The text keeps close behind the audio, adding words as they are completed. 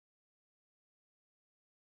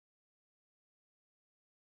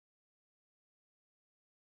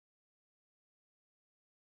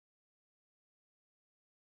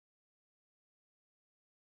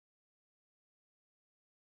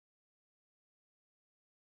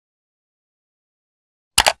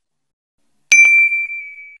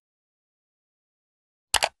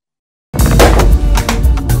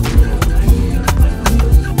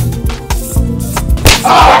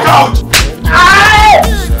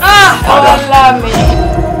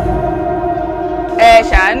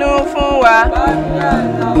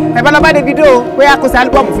lọ bá Davido bóyá kó ṣe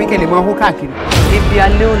album fún kele mọ ho káàkiri. Ebi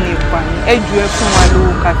alẹ́ ò lè pa ni. Ẹ ju ẹ fún wa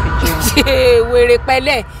lówó ká fi jẹun. Wèrè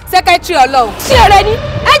pẹ̀lẹ́, secretary Ọlọ́run. Ṣé èrè ni?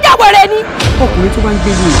 Ẹ jẹ́ wèrè ni. Ọkùnrin tó bá ń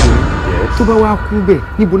gbé ní ìgboro tó bá wá kú bẹ́ẹ̀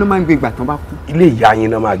níbo náà máa ń gbé ìgbà tán bá kú. Ilé ìyá yín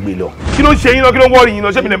náà máa gbé lọ. Kí ló ń ṣe yín náà, kí ló ń wọ́ọ̀rì yín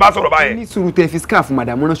náà, ṣé mi lè bá sọ̀rọ̀ báyẹn? Ní sùúrù tẹ fi scarf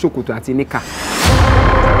madam rán ṣòkòtò àti níkà.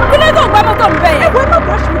 Kílé tó ń gbá mọ́tò mi bẹ́ẹ̀ yẹn. Ẹ̀gbọ́n náà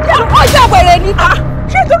bọ́ ṣùgbọ́n kí ó jẹ́ wèrè ni.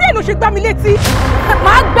 Ṣé torí ẹ̀ ló ṣe gbá mi létí?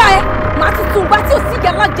 Màá gbá ẹ, màá ti tún gbá tí ò sí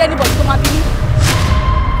ìyá alájẹ níbọ̀ tó máa bí mi.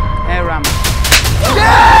 Ẹ ra mà.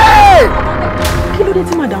 Kí ló dé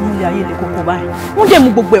tí màdàmú ilé ayé lè kókó báyìí? Wọ́n dẹ̀ mú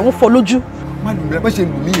gbogbo ẹ̀ wọ́n fọ́ lójú. Má lù mí bá ṣe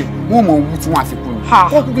lù mí yẹn wọ́n mọ̀ owó tí wọ́n àfikún ni.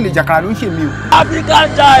 Wọ́n kúkú lè jàkàrà ló ń ṣe mí o. African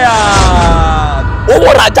giant. Owó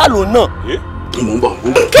rajà ló náà. Kí ló ń bọ̀?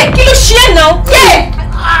 Kí ló ṣe é náà?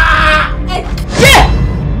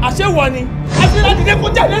 Àṣé wọ ni? Àṣírà dìde kó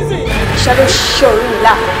jáde sí. Ìṣẹ́ ló ṣe orí mi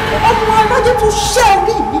láàkọ́kọ́. Ọmọ alájẹ tún ṣe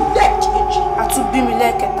orí mi lẹ́ẹ̀kejì. A tún bí mi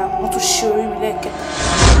lẹ́ẹ̀kẹta, wọ́n tún ṣe orí mi lẹ́ẹ̀kẹta.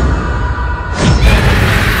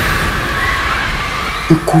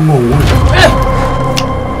 Ikú mọ̀ wọ́n.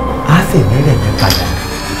 Á sì mẹ́lẹ̀ ní padà.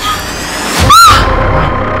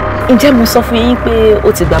 Ǹjẹ́ mo sọ fún yín pé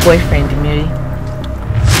ó ti gba boyfriend mi rí?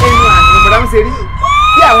 Ẹnu àti bọ̀dá ń ṣe rí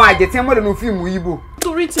bí àwọn àjẹ́ tí wọ́n mọ̀ lẹ́nu fíìmù Ìgbò.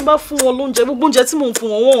 Torí tí n bá fún wọn lóúnjẹ, gbogbo oúnjẹ tí mò ń fún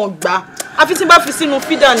wọn wọ́n gbà. Àfi tí n bá fi sínú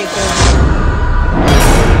fídà nìkan.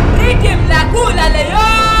 Rídìm làkú lálẹ́ yóò.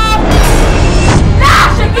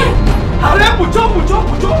 Láàṣẹ kí. Ààrẹ bùjọ́.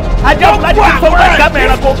 Ajá láti fi fọwọ́ ìjà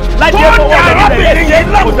mẹ́rin kó. Láti fi fọwọ́ ìjà mẹ́rin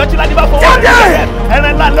kó. Òjò tí láti bá fọwọ́ ìjà mẹ́rin.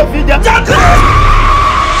 Ẹran ńlá ló fi jẹ.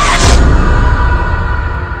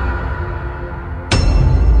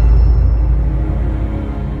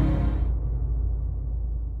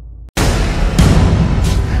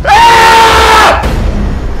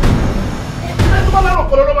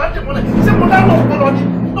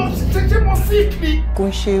 Kò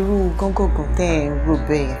ń ṣe irú gángangan tẹ́ ẹ̀ ń rò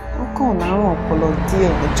bẹ́ẹ̀. Ó kàn lárùn ọpọlọ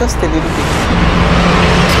díẹ̀ ni, just a little bit.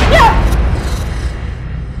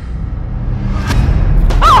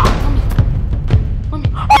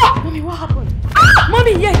 Mommy, what happened?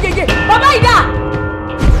 Mommy, yeah. Baba Ida!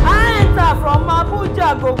 I enter from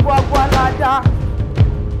Abuja gbogbo Agwalada.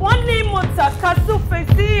 Wọ́n ní mo tàkasúfè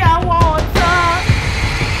sí àwọn ọ̀tá.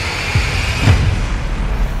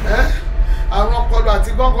 Àrùn ọpọlọ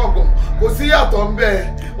àti gángangan kò sí yàtọ̀ ń bẹ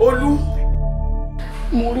Olú.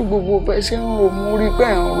 Mo rí gbogbo bẹ́ẹ̀ ṣe ń rò, mo rí pé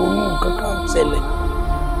ẹ̀ ń ronú nǹkan kan ṣẹlẹ̀.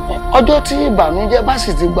 Ọjọ́ tí ìbànújẹ́ bá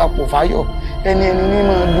sì ti gbapò fáyọ̀, ẹni ní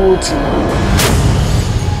máa dúró tì í.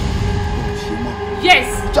 Yes!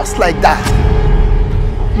 Just like that.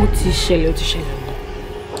 Mo ti ṣẹlẹ̀, ó ti ṣẹlẹ̀.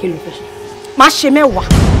 Kí ló fẹ́ ṣe? Má ṣe mẹ́wàá.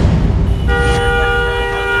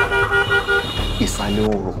 Ìsàlẹ̀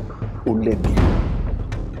ọ̀rọ̀ ó lẹ́bi.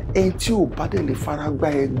 Ẹni tí ò bá dẹ̀ lè fara gbá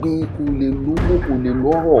ẹgbẹ́ kò lè lówó kò lè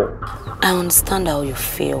lọ́rọ̀. I understand how you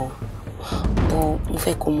feel, but mo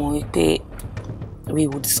fẹ́ kó mọ̀ wípé we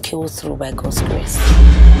would scale through by God's grace.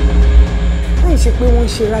 Láì ṣe pé wọ́n ń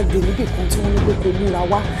ṣe rágbè níbì kan tí wọ́n ní pé kò múra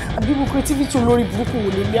wá. Àbí gbogbo creativity olórí burúkú wò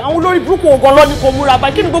lè lé. Àwọn olórí burúkú ogan lọ ní kò múra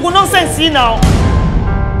bá. Kí ni gbogbo nonsense yìí náà?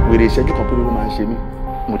 Wèrè ìṣẹ́jú kan péré ló máa ń ṣe mí.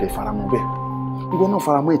 Mo dẹ̀ faramọ́ bẹ́ẹ̀. Ìwọ náà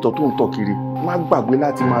faramọ́ ìtọ̀ tó ń tọ̀ kiri. Má gbàgbé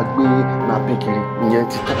láti máa gbé nàbí kiri. Ìyẹn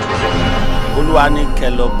ti tọ́. Olúwa ní kẹ́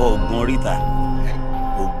lọ bọ Ògún oríta.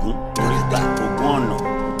 Ògún oríta, Ògún ọ̀nà.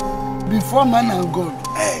 Before man and God.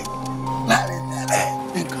 Láàrin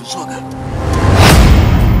nǹkan sọ̀gà.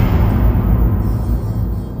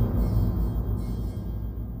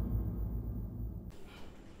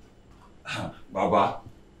 Bàbá,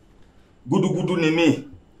 gúdúgúdú ni mí.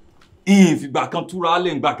 Ìyìn fìgbà kan túra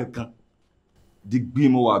lè ń gbà kankan. Digbí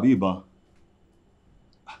mo wà bí ìbọn.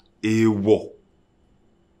 Èèwọ̀.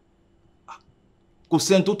 Kò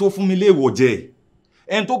sẹ́ni tó fún mi léèwọ̀ jẹ.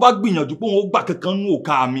 Ẹni tó bá gbìyànjú pé òun ó gbà kankan nú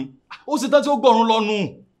òka mi. Ó ṣe tán tí ó gbọ̀run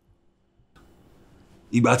lọ́nu.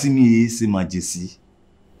 Ìgbà tí mi yé ṣe máa jẹ sí.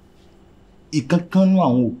 Ìkankan nú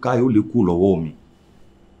àwọn òka yóò lè kú lọ́wọ́ mi.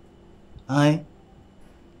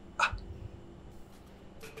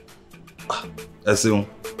 Ẹ ṣeun.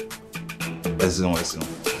 Ẹ ṣeun.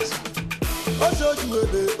 Ó ṣojú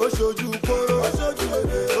èdè, ó ṣojú kóró. Ó ṣojú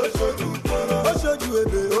èdè, ó ṣojú kóró. Ó ṣojú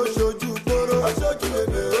èdè, ó ṣojú kóró. Ó ṣojú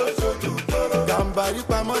èdè, ó ṣojú kóró. Gàmbàrí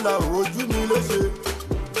pamọ́lá ojú mi ló ṣe.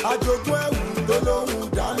 Àjogún ẹ̀wù tó lóhùn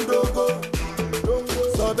dáńdógó.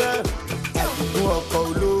 Sọ bẹ́ẹ̀, Adigun Oko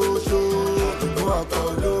Olosho. Adigun Oko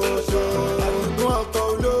Olosho. Adigun Oko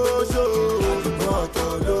Olosho. Adigun Oko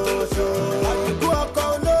Olosho. Adigun Oko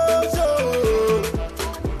Olosho.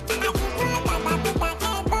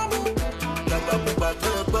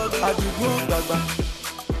 Adigun gbàgbà,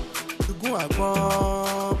 Adigun àgbọn.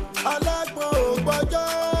 Alágbọ̀n ò gbọ́jọ́,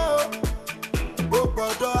 ó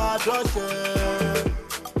gbọ́dọ̀ àdọ́ṣẹ́.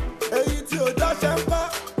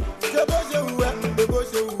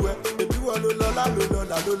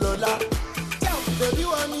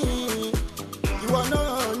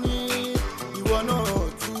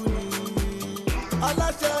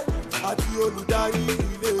 olùdarí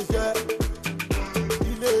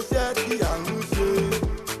iléeṣẹ́ tí à ń ṣe.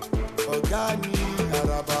 Ọ̀gá ni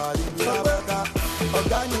àràbà ìlú abata.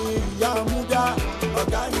 Ọ̀gá ni ìyá múdá.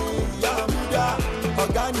 Ọ̀gá ni ìyá múdá.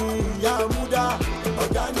 Ọ̀gá ni ìyá múdá.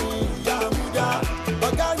 Ọ̀gá ni ìyá múdá.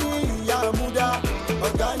 Ọ̀gá ni ìyá múdá.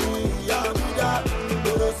 Ọ̀gá ni ìyá múdá.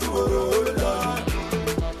 Wòrò sí wòrò ó lọ.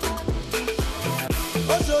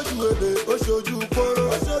 Ó ṣojú ebè, ó ṣojú kóró.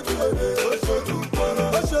 Ó ṣojú ebè, ó ṣojú kóró.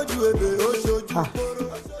 Ó ṣojú ebè, ó ṣojú kóró.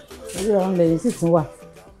 Orí ọ̀hún lẹ́yìn sì tún wà.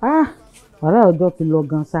 Wàhálà ọjọ́ ti lọ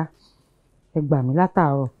gan ṣá. Ẹ gbà mí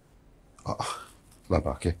látàárọ̀.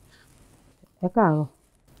 Làbákẹ́. Ẹ káàárọ̀.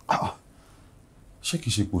 Ṣé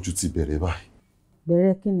kìí ṣe pé ojú ti bẹ̀rẹ̀ báyìí?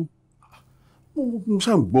 Bẹ̀rẹ̀ kí ni? Mo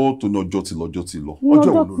ṣáà ń gbọ́ tó ní ọjọ́ ti lọ. Ọjọ́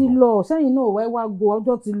ti lọ. Sẹ́yìn náà wá go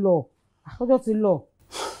ọjọ́ ti lọ. Ọjọ́ ti lọ.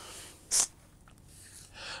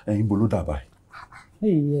 Ẹ̀yin bo ló dà báyìí?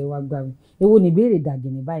 Ẹ wá gbà mí. Èwo ni ìbéèrè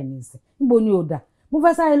dàgìnì báyìí ní ìsìn? Níbo ni ò dà? Mo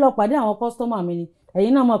fẹ́ sáré lọ pàdé àwọn kọ́sítọ́mà mi ni.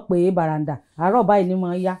 Ẹ̀yin náà mọ̀ pé bàràǹdà àárọ̀ báyìí ni mo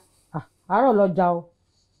ń yá. Àárọ̀ lọ́jà o.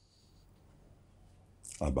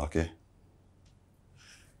 Àbákẹ́,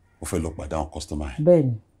 mo fẹ́ lọ pàdé àwọn kọ́sítọ́mà yẹn.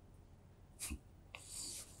 Bẹ́ẹ̀ni.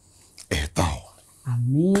 Ẹ ta o.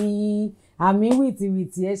 Àmì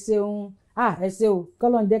wìtìwìtì ẹ ṣeun. Ẹ ṣe o,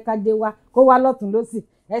 kọ́lọ́n jẹ́ ká dé wá kó wá lọ́tún lọ́sì.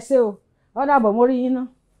 Ẹ ṣe o, ó dàbọ̀ mórí yín ná.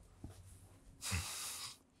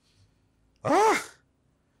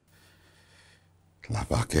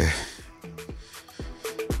 Làbákẹ́.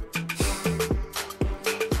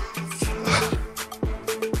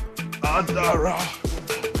 Adara.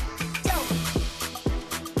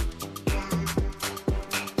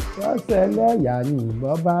 Ṣọ́ọ̀ṣẹ̀ lẹ́yà ni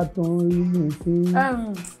ìbọn bá tún rí mi sí.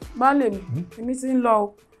 Baálé mi, èmi ti ń lọ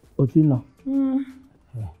o. O ti ń lọ.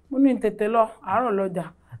 Mo ní tètè lọ, àárọ̀ lọ́jà.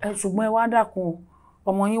 Ṣùgbọ́n ẹ wá dákun o,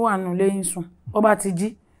 ọmọ yín wà nù lẹ́yìn sùn. Ó bá ti jí,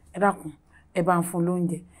 ẹ dákun, ẹ bá ń fún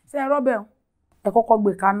lóúnjẹ. Ṣé ẹ rọ́bẹ̀ o? Ẹ kọ́kọ́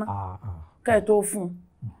gbé kaná. Kẹ́ ẹ tó fún un.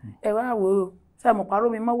 Ẹ wá wò ó, ṣé ẹ mọ̀ pàrọ̀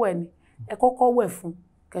mi mọ́ wẹ̀ ni? Ẹ kọ́kọ́ wẹ̀ fún un,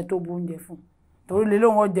 kẹ́ ẹ tó bu oúnjẹ fún un. Torí lè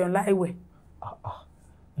lóun ọjẹun láì wẹ̀.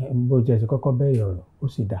 Bó jẹ́ ṣe kọ́kọ́ bẹ̀rẹ̀ ọ̀rọ̀ ó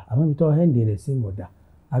sì dà àmọ́ ibi tó hẹ́ǹdì rẹ̀ sí mọ̀ dà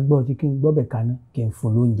agbọ́ tí kí n gbọ́bẹ̀ kaná kí n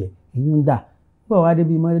fún lóúnjẹ èyí ń dà gbọ́ wá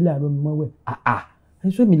débi mọ́lẹ́lẹ́ àrọ́ mi mọ́ wẹ̀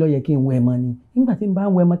ẹ̀ṣọ́ mi ló yẹ kí n wẹ̀ mọ́ ni nígbà tí n bá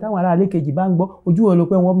ń wẹ̀ mọ́ táwọn ará ilé kejì bá ń gbọ́ ojú wọn ló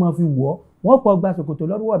pé wọ́n máa fi wọ̀ wọ́n pọ̀ gba ṣòkòtò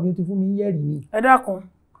lọ́rùwọ̀ bí ó ti fún mi yẹ́rì ni. Ẹ dákun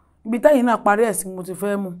ibi tẹ́yìn náà parí ẹ̀ sí mo ti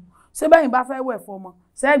fẹ́ mu ṣé bẹ́yìn bá fẹ́ wẹ̀ fọmọ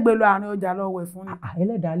ṣé ẹ gbé lọ àárín ọjà lọ wẹ̀ fún ni.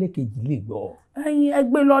 Ẹlẹ́dàá ilé kejì lè gbọ́. Ẹ̀yin ẹ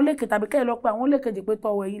gbé lọ lékè tàbí kẹ́ ẹ lọ pé àwọn lékejì pé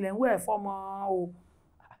tọwọ́ ẹ̀yin lẹ̀ ń wẹ̀ fọmọ o.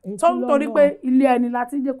 Tó ń torí pé ilé ẹni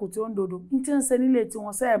láti jẹ́kù tí ó ń dodo ní tí ń ṣe nílé tí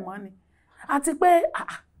wọ́n sẹ́ ẹ̀ mọ́ ni àti pé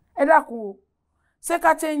ẹ dákun o ṣé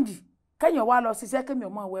ká chẹ́ǹjì kẹ́yìn wá lọ ṣiṣẹ́ kémi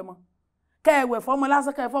ọmọ ìwẹ́ mọ́ kẹ́ ẹ wẹ̀ fọmọ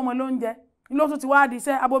lásán kẹ́ ẹ fọmọ lóúnjẹ ní ló tún ti wá di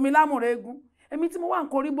iṣẹ́ abomi lámùrè egun èmi tí mo wà ń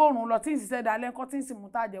korí bòrùn lọ tí ń ṣiṣẹ́ dalẹ́ ńkọ́ tí ń sì mú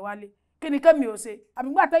tàjẹ́ wálé kí ni kémi ò ṣe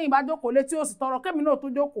àbígbà tẹ́yìn bá jókòó létí ó sì tọrọ kémi náà tó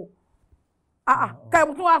jókòó kẹ́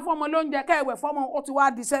ẹ tún wá fọmọ lóúnjẹ kẹ́ ẹ wẹ̀ fọmọ ó ti wá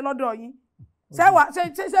di iṣẹ́ lọ́dọ̀ yín ṣé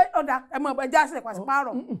ọ̀dà ẹ̀mọ̀ ẹja ṣe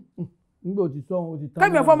pàṣípààrọ̀. Nígbà tí sọ ohun ti tán.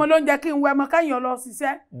 Kẹ́mi ọ̀fọ́ ọmọ lóúnjẹ kí n wẹ ọmọ kẹ́yìn lọ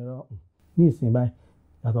ṣiṣẹ́. Ní ìsìn báyìí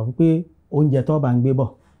yàtọ̀ fún pé oúnjẹ tó bá ń gbé bọ̀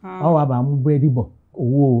wọ́n wá bá mú búrẹ́dì bọ̀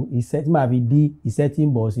owó iṣẹ́ tí màá fi dí iṣẹ́ tí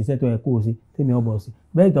ń bọ̀ sí iṣẹ́ tó yẹ kó o sí tèmi ọ̀ bọ̀ sí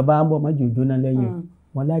bẹ́ẹ̀ tó bá ń bọ̀ mọ́jú jóná lẹ́yìn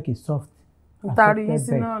wọn láìkì soft. Ntari yín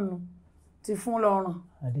sí náà nù ti fún lọ́rùn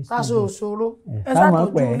táṣọ òṣòro ẹ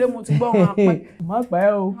ṣàtọ́jú ilé mo ti gbọ́ wọn apẹ́. Má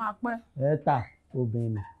pẹ́ o ẹ ta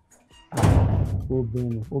obìnrin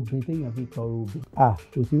téèyàn fi tọrọ obìnrin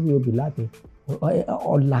kò sí rí obì láti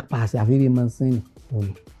ọ̀làpá àṣẹ àfihàn mọ́sìn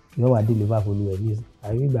òní yóò wá dé lèvà fún olúwẹ̀ ní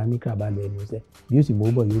àríwí ìgbà mikra bá lọ ẹnu iṣẹ́ bí ó sì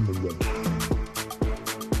mọ́ bọ̀ yóò gbogbo ẹ̀.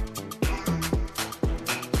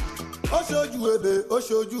 Ó ṣojú ebè ó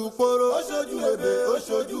ṣojú poro. Ó ṣojú ebè ó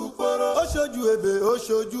ṣojú poro. Ó ṣojú ebè ó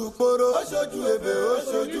ṣojú poro. Ó ṣojú ebè ó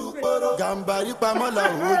ṣojú poro. Gàmbàrí pamọ́ la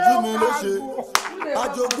ojú mi ló ṣe.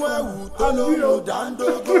 Ajogún ẹ̀wù tó lóhùn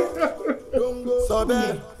dáńdógó. Sọ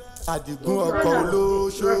bẹ́ẹ̀ Adigun Oko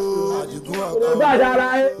Olosho. Adigun Oko Olosho.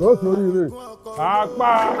 Dáadáa ẹ. Ó sórí rẹ̀.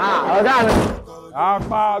 Apá. Ọ̀gá mi.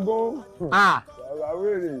 Apá agún.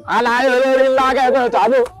 Àlàyé olórí ńlá kẹ́kọ̀ọ́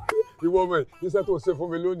tàbí. Ìwọ ọmọ ẹ̀ iṣẹ́ tó ṣe fún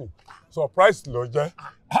mi lónìí surprise ló jẹ́.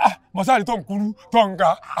 Mọ̀sáàrí tó ń kúrú tó ń ga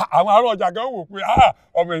àwọn ará ọjà gan wò pé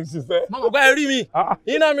ọmọ ẹ̀ ń ṣiṣẹ́. Mo mọ̀ pé ẹ rí mi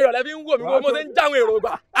iná mi rọ̀lẹ́ fi ń wò mí bó mo ṣe ń jáwé èrò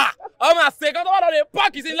gbà. Ọmọ àṣẹ kan tó bá lọ́ọ́ lè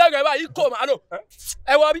páàkì sí lẹ́gbẹ̀ẹ́ báyìí kò máa lò.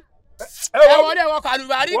 Ẹ wọ bí ẹ wọ ní ẹwọ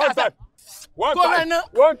kàlùbárí kàtà tó fẹ́ ná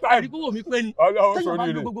ẹ̀rí kó wò mí pé ni tẹ́yìn bá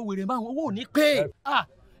lo gbogbo wèrè báwọn owó ò ní pé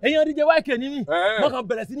èèyàn díje wáìkì ní mi mo kàn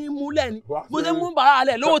bẹ̀rẹ̀ sí ní múlẹ̀ ni mo ṣe mú bàrà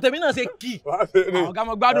alẹ̀ lówó tèmi náà ṣe kì í ọ̀gá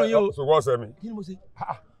mo gbádùn yín o. ṣùgbọ́n ọ̀sẹ̀ mi kí ni mo ṣe.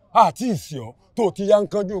 àti ìsìn ọ́ tó ti yá ń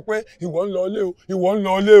kánjú pé ìwọ ń lọ ilé o ìwọ ń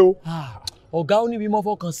lọ ilé o ọ̀gá ó níbi mọ́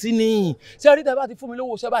fọkàn sí ni ṣé ẹ rí tẹ́ bá ti fún mi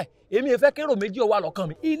lówó ṣẹ́ báyìí èmi ẹ fẹ́ kérò méjì ọwọ́ àlọ́kàn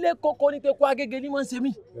mi ilé kókó ní pé kó agége ní mọ́ ń ṣe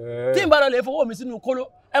mí tí n bá lọ lè fowó mi sínú kóló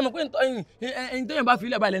ẹ mọ̀ pé ẹyin tẹ́yìn bá fi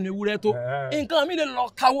ilẹ̀ báyìí lẹ́nu ewúrẹ́ tó nǹkan mi lè lọ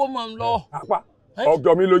káwó mọ́ ń lọ. apá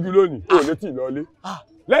ọjọ́ mi lójú lónìí ò létí ìlọlé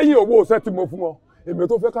lẹ́yìn owó ọ̀sẹ̀ tí mo fún ọ èmi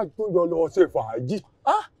tó fẹ́ ká tó jọ lọ ṣe fàájì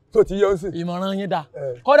tó ti yọ sí. ìmọ̀ràn yín dáa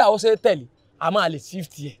kódà ó ṣe tẹ̀lé a máa lè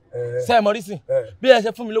shift yẹ sẹ́ẹ̀mọ́rí sìn bí ẹ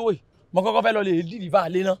ṣe fún mi lówó yìí mo kọ́kọ́ fẹ́ lọ lè dìdì fà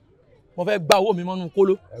lé náà mo fẹ́ gba owó mi mọ́nú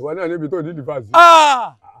kóló. ẹ̀wọ̀n náà níbi tó dìdì fà sí.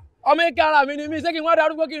 ọmọ ike ara mi ni mi ṣé kí n wá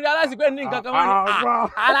darúgbó kí n rí aláìsí pé ní nǹkan kan wọ́n ní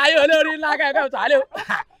àlàyé olórí ńlá kẹ́kẹ́ tó àlẹ́ o.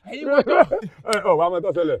 ẹ̀yin mo tó. ọ̀ wàá mọ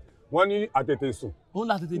tó ṣẹlẹ̀ wọ́n ní àtètè sùn. òun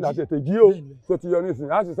làtètè jí. làtètè jí o tó ti yọ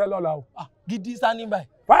nísìnyí á ṣiṣẹ́ lọ́la o. gidi sani báyìí.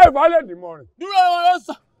 fáìfù alẹ́ dì mọ́ rìn. dúró rẹ wọn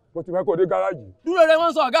sọ. mo ti fẹ́ kó dé gáràjì. dúró rẹ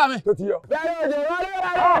wọn sọ ọ̀gá mi. tó ti yọ. bẹ́ẹ̀ ni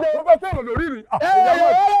mo fẹ́ fẹ́ràn lórí mi.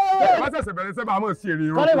 ìyàwó ṣẹ̀ṣẹ̀ bẹ̀rẹ̀ sẹ́bà mọ̀ sí èrè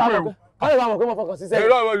irun. kọ́lé bá mọ̀ pé mo fọkàn sí sẹ́yìn.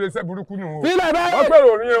 èrò ọ̀rọ̀ ilé iṣẹ́ burúkú nù. fílẹ̀ bẹ́ẹ̀. wọ́n pèrò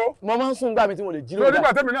orin o. mo máa ń sùn gbà mí tí mo lè jí lórí.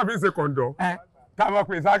 nígbà tẹ́mi náà fi ń ṣe kọ̀ǹdọ̀. káwọn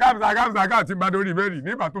pè sàgám ti bá dórí mẹ́rì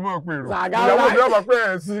nígbà tó mọ̀ pèrò. ìyàwó mi ọmọ pé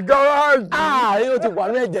ẹ̀sìn gáràjì. èyí ó ti wà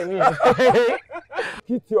ní ẹ̀jẹ̀ mi.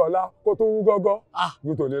 kí ti ọ̀la kó tó wú gọ́gọ́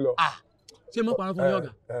ju tòní lọ. ṣé mo parọ́ fún yín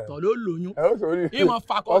ọ̀gá tọ̀ ló lóyún sórí ìmọ̀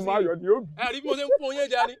fakọ sí ọmọ ayọ̀ ni ó bì. ẹ̀rí bí mo ṣe ń fún yín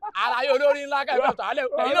jẹ ni àlàyé olórí ńlá kẹ́kẹ́ tó alẹ́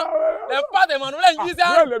ẹ̀yin náà lè pàtẹ mọ̀nù lẹ́yìn jí sí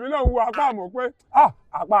àná. bẹ́ẹ̀ lèmi náà ń wo apá àmọ́ pé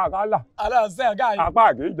apá àkàlà. aláǹsẹ̀ ọ̀gá yìí apá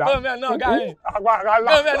àkèjà. gómìnà náà ọ̀gá yìí apá àkàlà.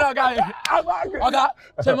 gómìnà náà ọ̀gá yìí. ọ̀gá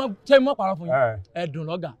ṣé mo parọ́ fún yín ẹ̀dùn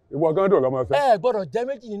lọ́gà. ìwọ gan dùn lọ́mọ fẹ́. ẹ gbọ́dọ̀ jẹ́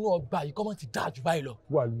méjì nínú ọgbà yìí kọ́mọ ti dáa jù báyìí lọ.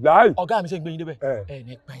 wàláì. ọ̀gá mi ṣe ń gbé yín débẹ̀ ẹ̀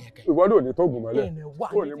ní pẹ́yẹkẹ́. ìwọ náà ò ní tó gùn mọ́lẹ̀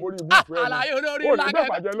ò ní mórí ibú fún ẹ àlàyé olórí ńlá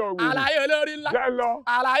kẹ́kẹ́ àlàyé olórí ńlá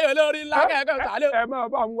àlàyé olórí ńlá kẹ́kẹ́ tó alẹ́. ẹ máa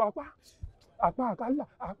bá mu apá àkàlà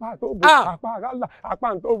apá àtòbò apá àkàlà apá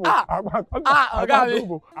àtòbò apá àkàlà apá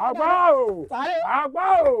àtòbò apá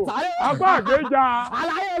apá àgbéjà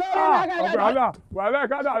ọgbàlà wàlẹ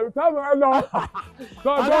kádà sábà ẹ lọ.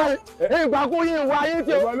 ìgbàkú yìí wá yín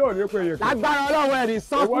tí ìwọ náà ní péye kan lágbára Ọlọ́run ẹ̀rí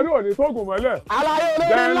sán. ìwọ náà ní tóògùn mọ́lẹ̀. àlàyé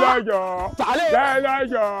olórí ńlá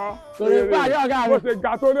jẹ́lẹ́jọ́ torí pé àyè ọ̀gá mi. bó ṣe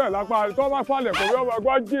ga tó náà lápá tó bá falẹ̀ kò bí ọmọ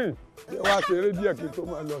gbọ́ jìn wá ṣeré díẹ̀ kí n tó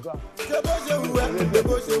máa lọ sá. ṣé bó ṣe wù ẹ́ ṣé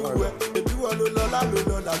bó ṣe wù ẹ́ èbí wọn ló lọ lálọ́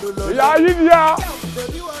lọ. ìyá yìí ni ya.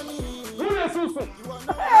 rúlẹ̀ sùsù.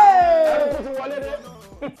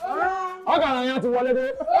 ọkọ̀ àwọn èèyàn ti wọlé dé.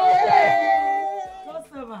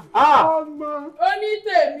 ọmọ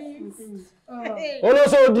onítèmi.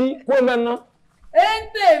 olóṣòdì kó ń bẹ ná.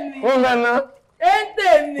 èntèmi. kó ń bẹ ná.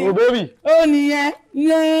 èntèmi. òbẹ́bì. ó nìyẹn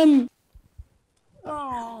yẹn.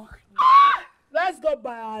 Let's go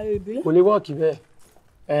baby. kò lè wọ́ọ̀kì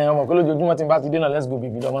bẹ́ẹ̀ ọmọ kó lójoojúmọ́ tí n bá ti dé náà let's go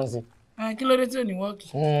baby lọ́mọ́ ń sí. kí ló dé tí ò ní wọ́ọ̀kì.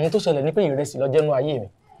 n tó ṣẹlẹ̀ ní pé ìrẹsì lọ jẹ́nu ayé mi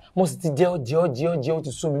mo sì ti jẹ́ ó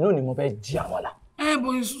ti sú mi lónìí mo fẹ́ jí àmàlà. bò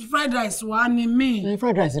fried rice wà ní mí.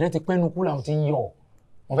 fried rice rẹ ti pẹ́nu kú làwọn ti ń yọ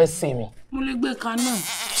mo fẹ́ sè mi. mo lè gbé kaná.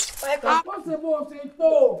 bó ṣe bó ṣe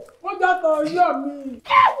tó ó jọ́tọ̀ yọ̀ mí.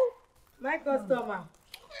 My customer.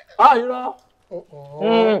 Irọ́.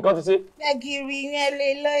 Nǹkan ti ṣe. Ẹ̀gìrì yẹn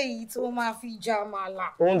lélẹ́yìí tó máa fi jẹ àmàlà.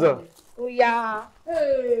 Oúnjẹ. Ó yá.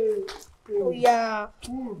 Ó yá.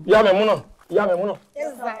 Ìyá Mẹ̀múnà. Ìyá Mẹ̀múnà.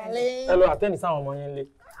 Ẹ̀sàlẹ̀. Ẹ lọ àtẹ́ni sáwọn ọmọ yẹn lé.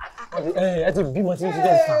 Ẹ ti bímọ tí ń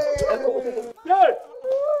ṣiṣẹ́ ìsàn.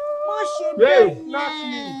 Má ṣe bẹ́ẹ̀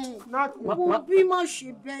yẹn. Mo bí má ṣe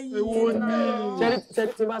bẹ́ẹ̀ yẹn. Èwo ni? Ṣẹ́rí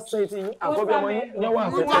tí bá sẹ́yìn tí àkọ́bí ọmọ yín yẹn wà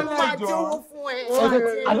fẹ́. Wọ́n máa jẹ́wọ́ fún ẹ.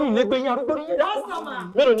 Àdúgbò lẹ́gbẹ́ yín arúgbó yín.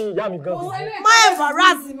 Mélòó ni ìyá mi gan? Má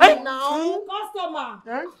embarrass mi náà.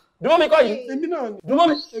 Dùnmọ́ mi kọ́ yìí. Dùnmọ́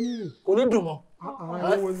mi. Kò ní dùn mọ́.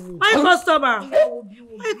 My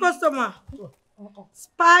customer.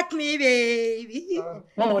 Spark me baby.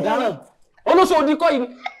 Mọ̀mọ́ dáná. Olóṣòdì kọ́ yìí.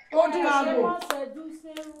 Ó dín àgbò.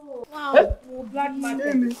 Black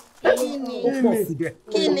market.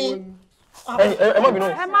 Kí ni? Ẹ má bínú.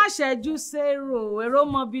 Ẹ má ṣẹ́jú sérò, èrò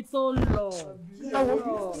mọ ibi tó ń lọ.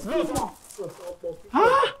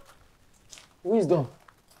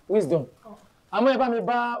 Wisdom. Àmọ́ ẹ bá mi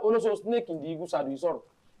bá olóṣò snake ìdí igúsàdù yìí sọ̀rọ̀.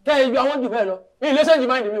 Kẹ́ ẹ ibi àwọn jù bẹ́ẹ̀ lọ. Mi ilé ṣẹ́ǹjì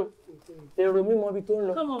máìndì mi o. Èrò mi mọ ibi tó ń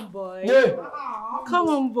lọ. Come on boy. Yeah. Come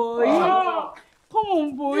on boy. Come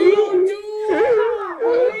on boy.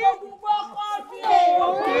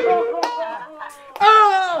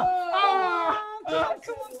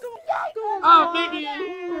 Baby.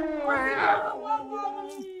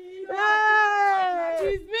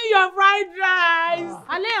 It's me your fried rice.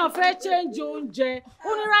 Alẹ́ yàn fẹ́ fẹ́ change oúnjẹ ó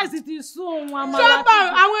ní ráìsì ti sún òun àmàlà. ṣọ́pà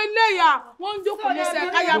àwọn eléyà wọ́n ń jókòó ní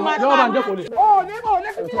sẹ́káyà máa ta. yọ̀ọ́ máa ń jókòó lè. ó ní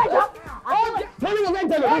fi sílẹ̀ jọ. oúnjẹ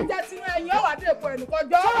tinú ẹ̀yìn ọ̀wà dé èpo ẹ̀nù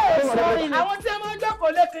kọjọ́. àwọn tí wọ́n ń jókòó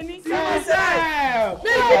lé kínní.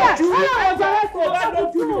 bí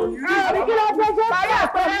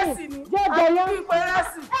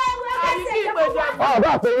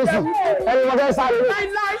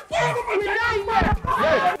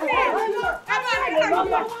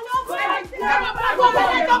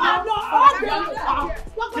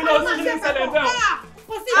kí ló sì ní ṣẹlẹ̀ bẹ́ẹ̀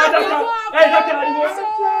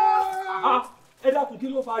ẹ dákun kí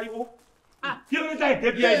ló fariwo kí ló ní tẹ̀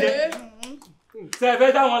ké bí ẹ̀jẹ̀ ṣe ẹ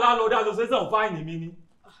fẹ́ dáwọn landlord association fáìnì mi ni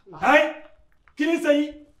kí ní ṣe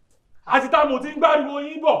yín àti táwọn tí ń gbáriwo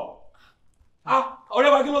yín bọ̀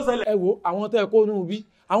ọ̀rẹ́ wa kí ló ṣẹlẹ̀. ẹ wo àwọn tẹ́ ẹ kó nù bí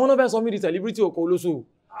àwọn náà fẹ́ sọ mí di celebrity Oko Olosho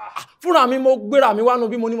fúnra mi mo gbéra mi wá nù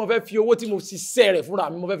bí mo ní mo fẹ́ fi owó tí mo ṣiṣẹ́ rẹ̀ fúnra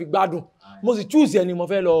mi mo fẹ́ fi gbádùn mo sì choose ẹni mo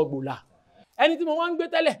fẹ́ lọ gbòòlà ẹni tí mo wá ń gbé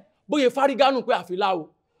tẹ́lẹ̀ bóyá fárígánù pé àfilá o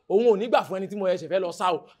òun ò ní gbà fún ẹni tí mo ẹsẹ̀ fẹ́ lọ sá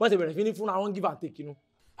o wọ́n ti bẹ̀rẹ̀ fi ní fúnra wọn give and take inú.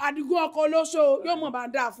 Adigun Oko Olosho yóò mọ̀ bá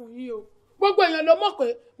dáa fún yín o gbogbo èèyàn ló mọ̀ pé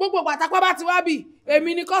gbogbo pàtàkì bá ti wá bì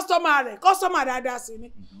èmi ni kọ́sítọ́mà rẹ̀ kọ́sítọ́mà dáadáa sí ni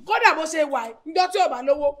kódà bó ṣe wà níjọ́ tí ò bá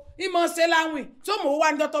lówó ìmọ̀ ṣe láwìn tó mọ̀ wá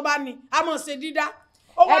níjọ́ tó bá ní àmọ̀ ṣe dídá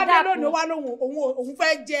ó wá dé lónìí ó wá lóhùn òun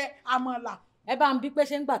fẹ́ jẹ àmàlà. ẹ bá ń bí pé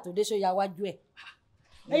ṣé ń gbà tó dé ṣóyà wájú ẹ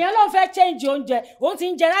èèyàn ló ń fẹ́ change oúnjẹ òun ti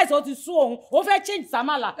ń jẹ ráìsì ó ti sú òun fẹ́ change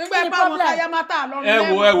sàmàlà. nígbà ẹ bá wọn káyà máa tà lọ́rùn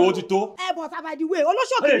lẹ́wọ̀n. ẹ wo ó ti tó. ẹ bọ̀ sábàdí wé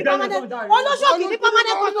Olosho kì í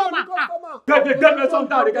permanent customer. gẹ́gẹ́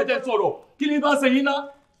sọ́ńtà rẹ̀ gẹ́gẹ́ sọ̀rọ̀ kí ni bá ṣe yín ná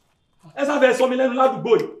ẹ sáfẹ́ sọ mi lẹ́nu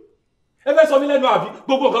ládùúgbò yìí ẹ fẹ́ sọ mi lẹ́nu àbí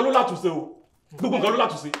gbogbo nǹkan ló látúnṣe o gbogbo nǹkan ló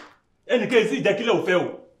látúnṣe ẹnìkan sì jẹ́ kílẹ̀ òfẹ́ o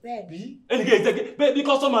ẹnìkan jẹ́ kí bí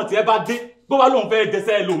kọ́sọ́mà tí ẹ bá dé bó wá lóun fẹ́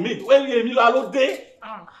jẹsẹ́ ẹlòmíì èmi ló dé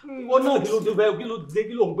wọ́n náà kí ló dé bẹ́ẹ̀ kí ló dé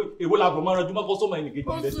kí ló ń gbé èwo la bọ̀ máa ranjú mọ́ kọ́sọ́mà ẹnìkan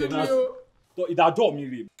jẹ́ lẹ́sẹ̀ náà sí ìdájọ́ mi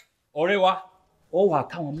rèé ọ̀rẹ́ wa ọ wà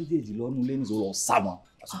káwọn méjèèjì lọ́nu lé nítorí ọ̀sá wọn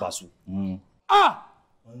àṣùbàṣù.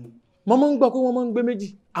 mo máa ń gbọ́ pé wọ́n máa ń gbé méjì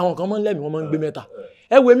àwọn kan máa ń lẹ́mìí wọ́n máa ń gbé mẹ́ta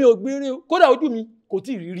ẹ wo mi ò gbére o kódà ojú mi kò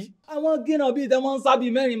tí ì rí rí. àwọn gínà bíi tẹ máa ń sá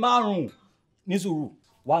bíi mẹ́rin márùn-ún ní sùúrù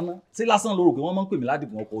wa ná sí lásán ló rò pé wọ́n máa ń pè mí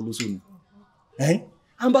ládìgún Oko Olosho ni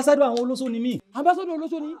ambassador àwọn Olosho ni mí ambassador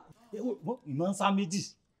Olosho ni ìmọ̀ ń sá méjì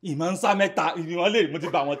ìmọ̀ ń sá mẹ́ta ìwọ̀n lè mo ti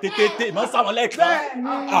bá wọn tékété ìmọ̀ ń sá wọn lẹ́ẹ̀kan.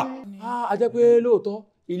 a jẹ́ pé lóòótọ́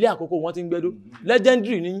ilé àkókò wọn ti ń gbẹ́dọ́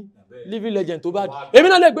legendary ni living legend tó bá di èmi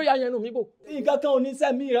náà lè gbé ya yẹn nù mí bò. nǹkan kan ò ní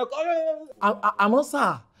sẹ́mi rẹ̀ kọ́. àmọ́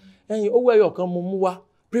sáà ẹ̀yin owó ẹyọ kan mo mú wá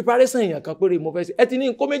preparation èèyàn kan péré mo fẹ́ ṣe ẹ ti ní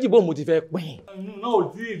kó méjì bò mo ti fẹ́ pín. inú náà ò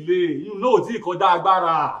tí ì lè inú náà ò tí ì kọjá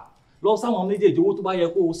agbára lọ sáwọn méjèèjì owó tó bá yẹ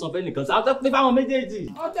kó o san fẹ́ nìkan sáà pé fáwọn méjèèjì.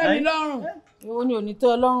 ó tẹ́ mi lọ́rùn. ó ní òní tó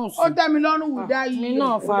ọlọ́run sí. ó tẹ́ mi lọ́rùn wù dá yìí. mi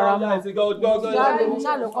náà fara mọ́. jáde mi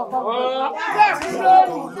ṣàlò kọ́kọ́.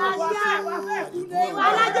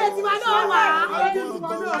 alájẹ tiwa náà wà.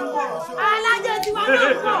 alájẹ tiwa náà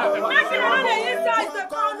wà. mákìrì wọn lè yí sọ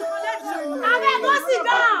ìṣèkọ́ abẹ́ tó sì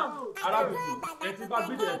dáhùn. arábìnrin ẹ ti bá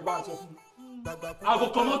gbé ẹ bá aṣọ fún mi. aago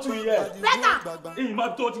kan mọ́tò yẹ. bẹ́tà. ìmọ̀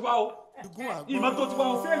tó ti wá o ìmọ̀ tó ti wá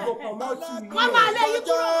o fẹ́ ìgò kan mọ́tò yẹ. wọ́n máa lé yín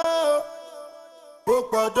kúrò. ó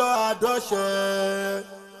pọ̀dọ̀ àdọ́ṣe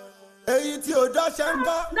èyí tí ò dọ́ṣe ń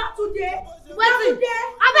bọ́. not today wetin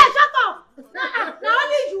abeg shut up na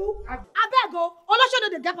only you abeg o Olosho no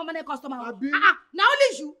dey get permanent customer na only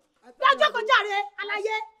you lọ́jọ́ kan jàre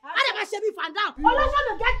aláyé adé máa ṣe bí fàndà Olosho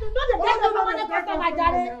no dey get permanent customer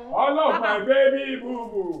jàre. Hello my baby boo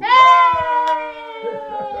boo.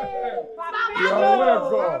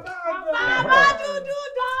 Bàbá dúdú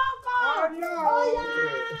dọ́kọ̀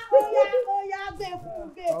oya gbé fún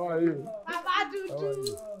gbé bàbá dúdú.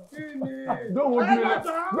 Don't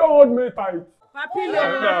hold me tight. Papilo,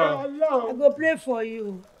 I go pray for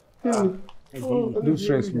you. Don't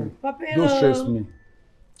stress me. Don't stress me.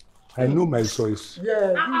 I know my choice.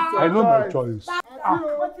 Yes. I know my choice.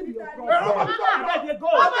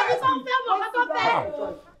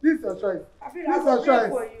 This is your choice. This is your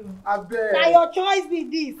choice. I beg. Now your choice be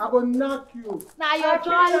this. I go knock you. Now your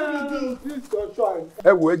choice be this. This is your choice.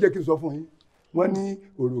 Ẹ wo ẹ jẹ́ kí n sọ fún yín. Wọ́n ní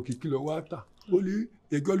ọ̀rọ̀ kìkì lọ wá tà. Ó ní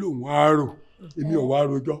ẹjọ́ lòun á rò. Èmi ò wá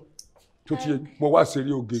rojọ́. Tó ti mo wá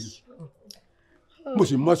ṣeré ògèrè. Mo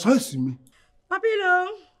sì mọ sáǹsì mi. Papilo.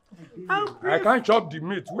 I can't chop the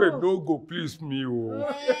meat. Wait, no go please me. Oh.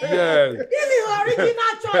 Yes. This is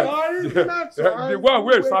original choice. Original choice. The one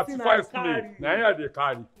wey satisfies me. Na here dey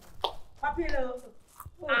carry. Papilo.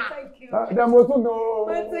 Oh, thank you. Dem also know.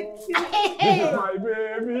 Thank you. This is my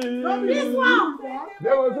baby. This one.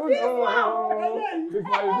 Dem also know. This is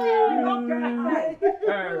my baby.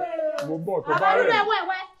 Mo bọ̀ tó bá rẹ̀. Àwọn ọ̀rẹ́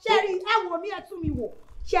wẹ̀wẹ̀ ṣẹ́rí ẹ wò mí ẹ tún mi wò.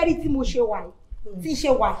 ṣẹ́rí tí mo ṣe wà yìí tí ń ṣe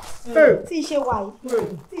wà yìí tí ń ṣe wà yìí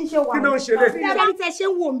tí ń ṣe wà yìí. kí ló ń ṣe lé. bí a bá ní tẹ ṣe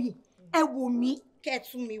ń wò mí ẹ wò mí kẹ́ ẹ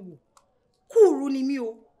tún mi wò kúùrú ni mí o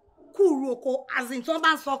kúùrú oko as in tí wọ́n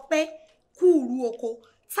bá ń sọ pé kúùrú oko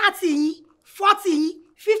 30 yín 40 yín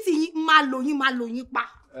 50 yín máa lò yín pa.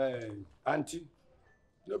 Aunty,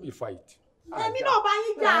 no be fight. Èmi náà bá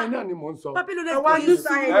yín jà. Náà ni mò ń sọ. Papi ló dé kó yín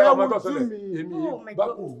sá ẹ. Ọmọ tó ṣẹlẹ̀, èmi bá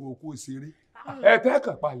kò wo oko ṣeré. Ẹ tẹ́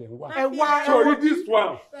kàn palẹ̀ ń wá. Ẹ wá. Sorry this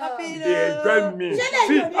one. They enjoy me.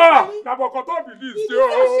 See, nàbọ̀kọ̀ tó bì ní ìṣe o.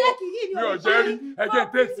 Mi ò jẹ́ rí. Ẹ jẹ́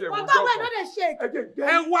tẹ̀sí ẹ̀ wọ́n jọ.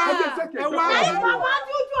 Ẹ wá. Ẹ wá. Ẹyin bàbá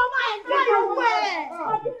dúdú ọmọ ẹ̀jọ́ ìwé ẹ̀.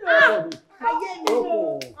 Ayé mi o.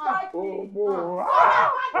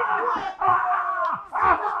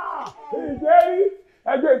 Ìjẹ́rí.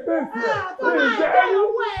 Ẹgbẹ́ tẹ̀sí ẹ̀. Ìjẹ́rí.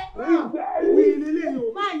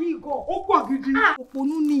 Máa yí ìgò. Ó pọ̀ gidi.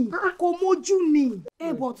 Òpònú ni, kò mójú ni.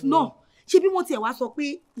 But náà, ṣé bí wọ́n tiẹ̀ wá sọ pé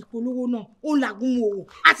ìpolówó náà ó làgùn òwò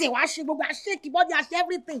àti ẹ̀wá ṣe gbogbo àṣẹ́kì bọ́dí àṣẹ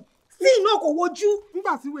everything. Sí iná kò wojú.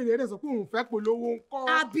 Nígbà tí wèrè rẹ̀ sọ pé òun fẹ́ polówó ńkọ́.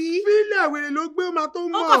 Àbí. Fílẹ̀ wèrè ló gbé ọmọ tó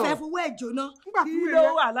mọ̀. Ó kàn fẹ́ fowó ẹ̀ jóná. Kí ló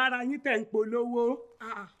wà lára yín tẹ̀ ń polówó?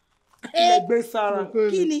 Ilẹ̀ gbé sára.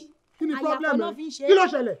 Kí ni? Kí ni problem ẹ? Kí Kí ló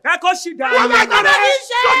ṣẹlẹ̀? Ẹ kó ṣì dá. Àyàkọ́ náà fi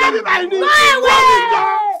ṣe. Sọ́jà ní báyìí ní ìṣe.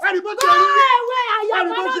 Ẹni bó ṣe rí. Àyàkọ́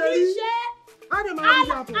náà fi ṣe.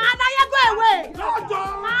 Aláyẹ́gbọ́ ẹ̀wẹ̀.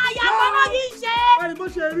 Àyàkọ́ náà fi ṣe. Ẹni bó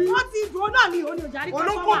ṣe rí. Wọ́n ti dùn náà ní òní òjàrí kan wà.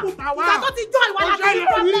 Olókùnkùn tà wá. Ìgbà tó ti jọ ìwà láti ní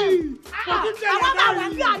problem. Àwọn bá wà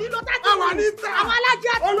bí ànílò tájú. Àwọn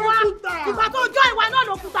alájẹ́ ti wá. Ìgbà tó jọ ìwà náà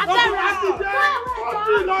ló kùtà bẹ̀rẹ̀.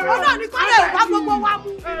 Ó náà ní kọ́lé ìwà gbogbo wa mú.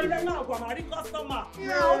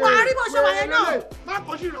 Òun àrí bó ṣe wà yẹn náà.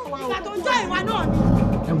 Ìgbà tó jọ ìwà náà ni.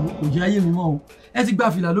 Ẹ wo kò jẹ́ ayé mi mọ́ o ẹ ti gba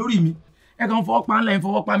fìlà lórí mi ẹ kàn fọwọ́ pa ńlẹ̀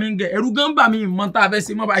fọwọ́ pa mí ń gẹ̀ ẹ̀rù gan bà mí mọ́ tá a fẹ́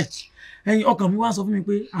ṣe mọ́ báyìí ẹ̀yin ọkàn mi wá sọ fún mi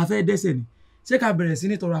pé a fẹ́ dẹ́ṣẹ̀ ni ṣé ká bẹ̀rẹ̀ sí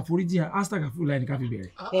ní tọrọ àforíjì hashtag àfúrúláì ní ká fi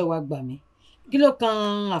bẹ̀rẹ̀. Ẹ wá gbà mí kí ló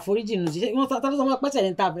kan àforíjì nù ṣe wọn tàbí sọmọ pẹ́sẹ̀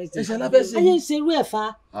ní ta fẹ́ ṣe. ẹ̀ṣẹ̀ lábẹ́ ṣe. ayé ń ṣerú ẹ̀ fa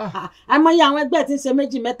àmọ́yé àwọn ẹgbẹ́ tí ń ṣe 2,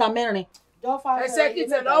 3, 4. ẹsẹ̀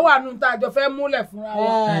kìtẹ̀ lọ́wọ́ àánú tá a jọ fẹ́ múlẹ̀ fúnra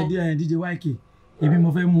wa. DJ YK èmi mo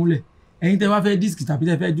fẹ́ múlẹ̀ ẹ̀yin tẹ́ wá fẹ́ dísìkì tàbí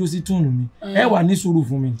tẹ́ fẹ́ jó sí túùnù mi ẹ wà ní sùúrù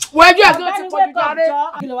fún mi. wẹ́jú ẹ̀ tó ti pọ̀ jù jáde.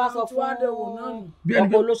 kí ló wá sọ fún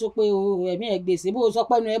ọkọ olóṣó pé ẹ̀mí ẹ̀ gbèsè bó o sọ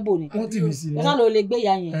pé ẹnu ẹ̀ bò ní. wọ́n tì mí sí i. ẹ sá ló lè gbé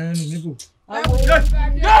ìyá yẹn. ẹnu mi kò. I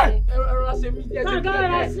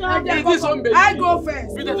go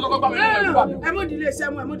first. Ẹ mọ̀ dílé iṣẹ́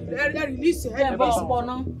mu, ẹ mọ̀ dílé ẹ rìlíìsì ẹ rìlíìsì.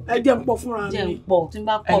 Ẹ jẹ́ ń pọ̀ fúnra mi. Jẹ́ ń pọ̀ tí n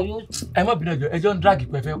bá pọ̀ yóò. Ẹ má bínú ẹjọ́ ń dráàgì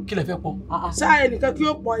pẹ̀fẹ́ kí lẹ fẹ́ pọ̀. Sáà ẹnìkan kí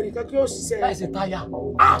ó pọ̀ ẹnìkan kí ó ṣiṣẹ́. Ẹ ṣe táyà.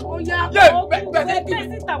 Ó yá bẹ́ẹ̀ kí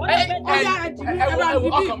ni. Ó yá ẹ̀jìnì ẹ bá mi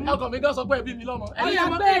bí. Ọkọ mi gan sọ pé ẹbí mi lọ́mọ. Ó yá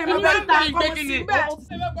bẹ́ẹ̀ mi bá ta ìgbé kí ni.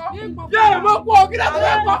 Yé mo pọ̀ kí ló tún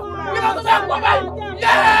fẹ́ pọ̀ kí ló tún fẹ́ pọ̀ báyìí.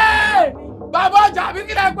 Yé bàbá ọjà mi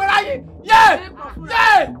kí lè gbé láyé. Yé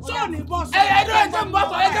sóòní bọ́sọ̀. Ẹ̀ẹ́dọ́ ẹ̀jẹ̀ ń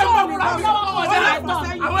bọ́sọ̀ ẹ̀jẹ̀ ń bọ́ fúnra mi.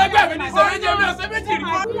 Àwọn ẹgbẹ́ mi ní ṣe méjì mi ò ṣe méjì rí.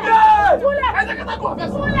 Ẹ̀jẹ̀ kẹta kò fẹ́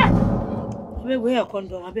sọ. Abeg wear your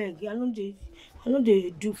condom abeg I no dey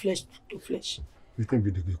do flesh to flesh. Wetin be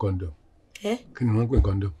the condom? Eh? Kí ni wọ́n pè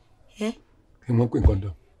condom? Eh? Kí ni wọ́n pè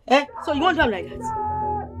condom? So you wan do am like that?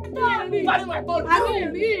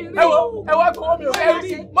 Ẹ wá kọ́ mi ò fẹ́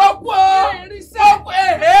rí. Mo kú o.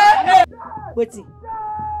 Wetin?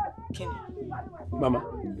 Mama,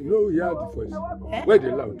 you know we hear the voice. Where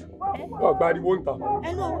they loud? Oh, body won't tap.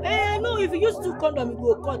 I know if you use 2 condom you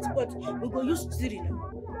go cut but we go use 3 now.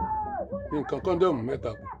 Nǹkan condom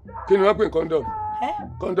mẹ́ta. Kí ni wọ́n pè condom?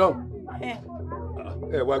 Condom.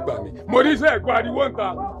 Ẹ wá gbà mí. Mo ní sẹ́ ẹ̀gbọ́n ariwo ń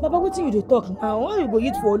ta. Baba wetin you dey talk now? Why you go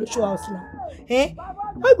eat for Olosho house now?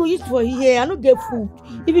 Why you go eat for here? I no get food.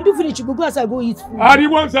 If you do finish you go outside go eat food.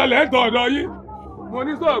 Ariwo ń ṣẹlẹ̀ ń tọ̀dọ̀ yín. Mo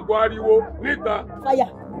ní sẹ́ ẹ̀gbọ́n ariwo níta. Fire.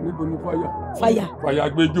 Níbo ni fire? Fire. Fire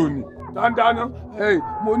gbẹjọ ni. Dáńdáná.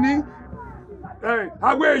 Mo ní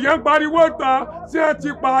àwọn èèyàn ń pariwo ta ṣé ẹ ti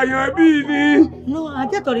pààyàn bíi ni. No, I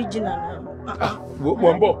get original now. Mo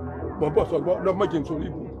ń bọ̀ sọ̀gbọ́n lọ́mọdé nítorí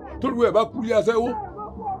ibù. Torí ẹ̀ bá kú ilé aṣẹ́wó.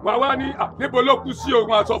 Wà wá ní níbo ló kú sí òun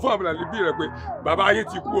aṣọ fún àmì àlébí rẹ̀ pé bàbá yín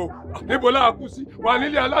ti kú o. Níbo láà kú sí? Wà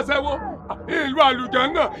nílé aláṣẹ́wó. Ìlú àlùjá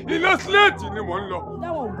náà iná síléètì ni mò ń lọ.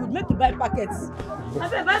 That one good. Make you buy packets.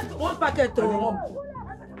 Abeg buy 1 packet o.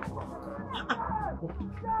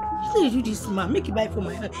 How you do this man? Make you buy for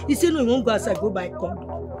my hand. He say no, he won't go outside, go buy condom.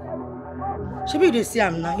 Shebi you dey see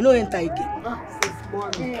am now, you no enter again. Since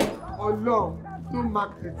morning, Ọlọ́run, no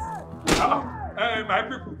market. My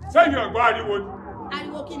people, sẹ́yìn ọ̀gbọ́n ariwo ni.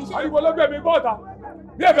 Ariwo kí ni ṣe? Ariwo ló gbé mi bọ́ọ̀ta.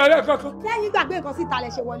 Bí ẹ̀bẹ̀ rẹ̀ kankan. Lẹ́yìn gbàgbé nǹkan síta lẹ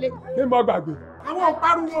ṣe wọlé. Kí mo gbàgbé? Àwọn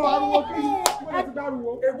pariwo ariwo kí. ẹ ti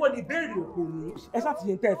dárúwọ. Èwo ni ìbéèrè òkò ni? Ẹ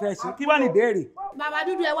ṣàtìyẹ tẹ́ ẹ fẹ́ ṣe. Kí wá ní ìbéèrè? Bàbá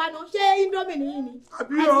dúdú ẹ wá ná. Ṣé Indomie nìyí ni?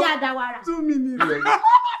 Àti àdáwàrà. 2 minutes.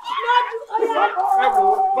 Ẹ wo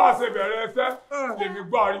bá a ṣe bẹ̀rẹ̀ ẹsẹ̀ lèmi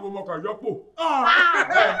gbọ́ ariwo mọ̀kàn yọ́pọ̀.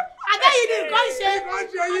 Àbẹ́yìn ni nǹkan ṣe. Nǹkan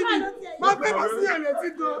ṣe yín ni. Má fẹ́ bá sí ẹ̀rẹ̀ tí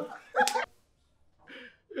gan.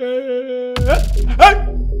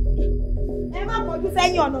 Ẹ má kọjú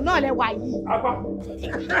sẹ́yìn ọ̀nà náà lẹ wà yìí. Àpá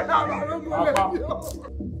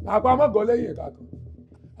mọ́gàn lẹ́yìn ẹ̀ka kan.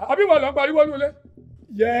 Àbí wọn lọ ń pariwo nulẹ̀.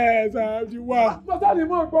 Yes, àbí wá. Mọ́tà ni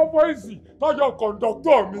mò ń gbọ́ fọ́ìsì tọ́jọ́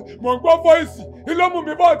kọ̀ǹdọ́tọ̀ mi. Mò ń gbọ́ fọ́ìsì. Ilé mú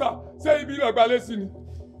mi bọ́ọ̀tà. Ṣé ibi ìlọ̀gbà lẹ́sìn ni?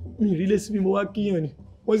 Mi ì rí lẹ́sìn mi mo wá kíyàn ni.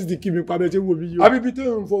 Wọ́n sì ti kí mi pa bẹ́ẹ̀ tí wò mí yìí. Àbí ibi tó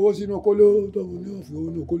ń fọwọ́ sínú kóló tó ń ní òfin owó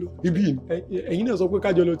ní kóló. Ibi yìí. Ẹ̀yin náà sọ pé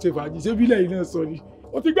kájọ lọ ṣe fàájì. Ṣé bílẹ̀ yìí náà sọ ni?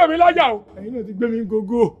 O ti gbé mi láyà o. Ẹ̀yin náà ti gbé mi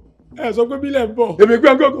gógó. Ẹ sọ pé bílẹ̀ ń bọ̀. Èmi gbé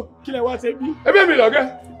gógó. Kí lẹ wá ṣe bí? Ẹbí mi lọ́gẹ́.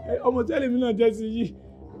 Ọmọ tẹ́lẹ̀ mi náà jẹ́ sí yìí.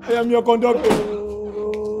 I am your conductor.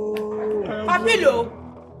 Papilo,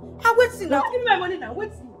 I'm waiting now. Give me my money now.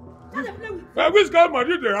 Wait. Which kind of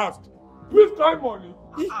money they ask? Which kind of money?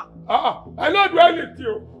 I don't do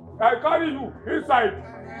anything. I carry you inside,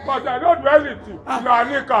 but I don't do anything. Na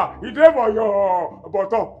nika, it dey for your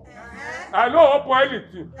bottom. I don't open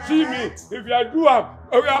anything. See me, if I do am,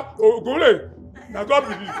 Ogule, na God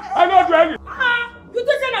be this. I don't do anything. You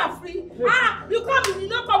think I'm free? You come in, you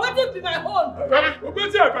know, but what be my own?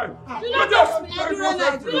 Wait till I find. Do not touch me.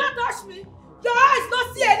 Do not touch me. Your eyes don't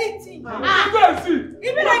see anything. You don't see.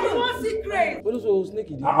 Even like you won't see grace. What is so snake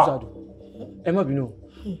in the shadow? Emma, you know.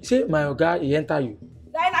 Say my guy, he enter you.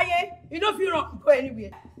 You know if you don't go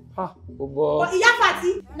anywhere. Oh boy. But Iya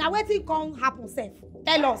Fati, now wetin come happen sef?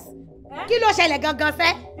 Tell us. Kí ló ṣẹlẹ̀ gangan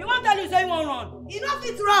sẹ́? You wan tell you say you wan run? You no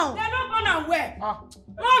fit run. They no run am where?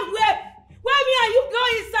 Run where? Where me and you go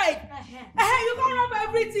inside? You come run for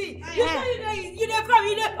everything. You say you dey come.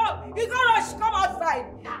 You go rush come outside.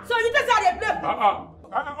 So you just how they play.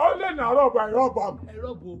 Only na rub I rub am.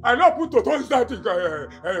 I no put to inside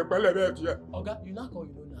pẹlẹbẹ tiẹ. Oga, you knack or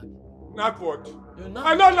you no knack? Knack what?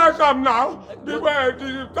 I don't knack am now. The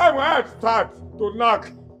time when I start to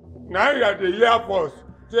knack, na I dey hear first.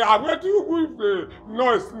 Say I'm going to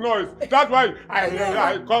noise. That's why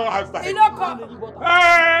I come outside. You no come.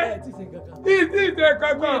 It is a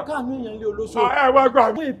kankan. Ká mi yan ilé olóṣó. Ẹ wá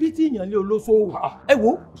gbà. Mo ebi ti yan ilé olóṣó. Ẹ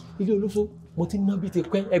wo, ilé olóṣó. Mo ti ná bí ti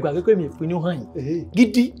pẹ́ ẹ gbà pé mi ìpinnu hàn yín.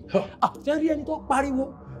 Gidi. Ṣé rí ẹni tó pariwo?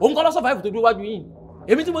 Òun kọ́ lọ survive tó dúró wájú yín.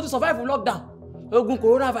 Èmi tí mo ti survive lockdown. Ogun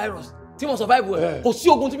coronavirus. Tí mo survive ẹ̀. Kò sí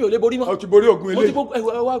ogun tí mi ò lè borí mọ́. O ti borí ogun eléyìí. Mo ti ẹ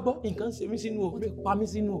wá gbọ́ nǹkan ṣe mí sínú o. Ó pa mí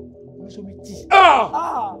sínú o.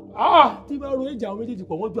 Tí bá ro èjì àwọn méjèèjì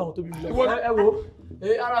pọ̀ wọ́n ju àwọn tó bí mi lọ. Ẹ wo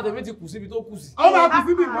ara tèmi ti kù síbi tó kù sí. Ọmọ àkù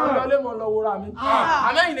síbi kan lọ lé mọ lọ wòra mi.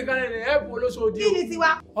 Àmẹ́yìn nìkan lè ẹ̀bùn olóṣòdì o. Kí ni tiwa?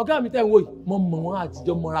 Ọ̀gá mi tẹ̀ ń wò yìí, mo mọ̀ wọ́n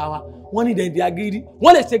àtijọ́ mọ́ra wa. Wọ́n ní dẹ̀ndẹ̀ agídí.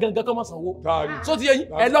 Wọ́n lè ṣe gangan kọ́ mọ́ sanwó. So ti yẹ yín,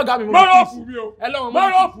 ẹ lọ́gàá mi. Mọ́rọ̀ fún mi o. Ẹ lọ́wọ́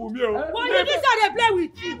mọ́rọ̀ fún mi o. Well, you just how they play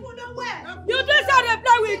with you. You just how they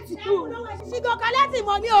play with you. She go collect the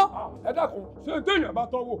money o. Ẹ dákun, ṣé téèyàn bá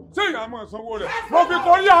tọ́wọ́, ṣé èèyàn máa sanwó rẹ̀? Mo fi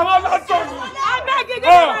kọ́ yí àwọn lásán ni. Abeg give me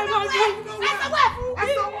my money.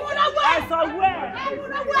 Ẹ sanwó ẹ̀.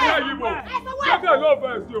 Ìyá yìí bò, mẹ́kẹ̀ ló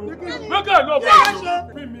fẹ́ sí o. Mẹ́kẹ̀ ló fẹ́ sí o.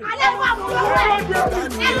 Alẹ́ fún àbúrò rẹ̀.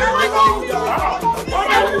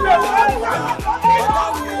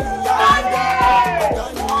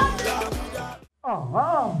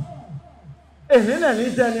 Èmi náà ní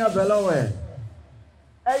jẹ́ ní ọbẹ̀ lọ́wọ́ ẹ̀.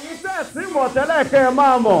 Ẹ̀yin tẹ́ ẹ̀ sí mọ̀ tẹ́lẹ̀ kẹ́ ẹ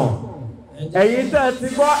máa mọ̀. Ẹ̀yin tẹ́ ẹ ti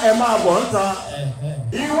gbọ́ ẹ máa bọ̀ ń ta.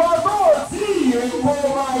 Ìwọ tó o tí ìyè kó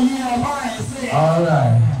máa yí ẹ máa ẹ̀ sí.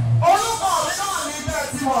 Orúkọ mi náà ní tẹ́ ẹ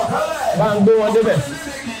ti mọ̀ tẹ́lẹ̀. Bá ń gbé wọn débẹ̀.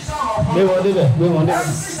 Gbé wọn débẹ̀.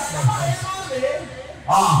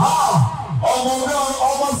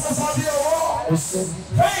 Ọmọ sísá bí owó.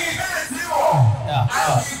 Lẹ́yìn bẹ́ẹ̀ tí wọ̀.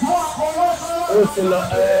 Adigun Oko Olosho. Ó ti lọ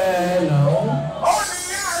náà. Ó ní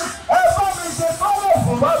ẹ bá mi ṣe kọ́lọ̀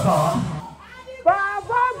fún bàbá.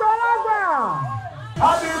 Bàbá gbọ́lágbà.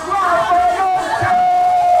 Adigun Oko Olosho.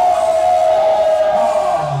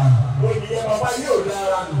 Olùyẹ bàbá yóò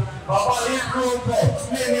dára nù. Bàbá ní kúrò bẹ̀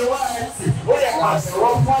ní ní wá ẹtì. Ó yẹ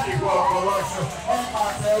pàṣẹwọ́ fún Adigun Oko Olosho. Ẹ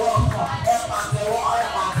pàṣẹwọ́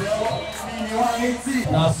ní wá ẹtì.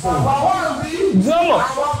 Bàbá wà bí. Zọ́mọ̀.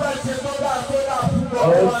 Àwọn fẹ́ ṣe tó dáa fún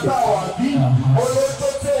ọmọ táwọn bí. Olóṣó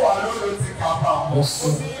tó wà lórí ti kàbà.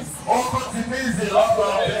 Ọkọ ti ní ìzè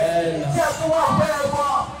lọ́gbọ̀n rẹ̀. Ṣé tí wọ́n fẹ́ ẹ bọ́?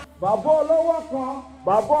 Bàbá olówó kan,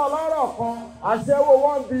 bàbá ọlọ́rọ̀ kan, aṣẹ́wó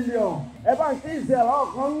 1 billion. Ẹ bá ń kí ìṣe ẹ̀rọ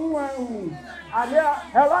kan ń wẹ̀hùn. Àní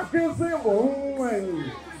ẹ̀rọ kí ń sí ìbò ń wẹ̀hùn.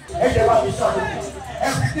 Ẹ jẹ́ bá mi ṣàlùkù. Ẹ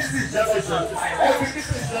fi kí sì jẹ́ lẹ́sẹ̀. Ẹ fi kí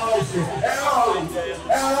sì jẹ́ lẹ́sẹ̀. Ẹ̀rọ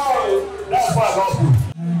lọ́ọ̀fà lọ́ọ̀fù.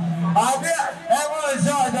 Àdé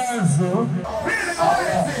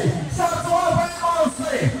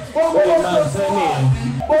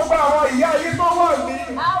Gbogbo àwọn ìyá yìí tó wà ní,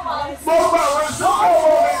 gbogbo àwọn sọ́kọ̀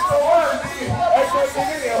orin tó wà ní, ẹgbẹ́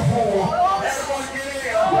kiri yẹn fún wọn, ẹgbẹ́ kiri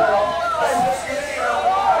yẹn fún wọn, ẹgbẹ́ kiri yẹn fún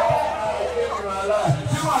wọn.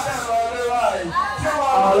 Tí wọ́n dẹ̀ lọ rí báyìí, tí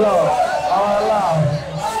wọ́n lọ rí báyìí.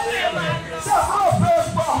 Ṣé àwọn fẹ́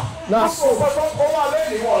gbọ́? Láṣọ gbogbo kó wà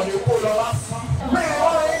lẹ́yìn wọn ni kó lọ lásán. Mi ò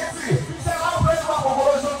wọ́n yín sí, ṣé àwọn fẹ́ gbọ́ gbogbo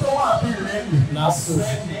oṣù tó wà bí lẹ́yìn? Láṣọ.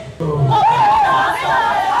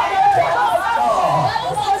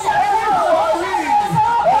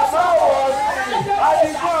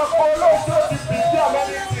 Adigun Oko Olosho ti bìí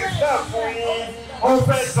àmẹ́lẹ́tì ìfẹ́ fún yín. Ó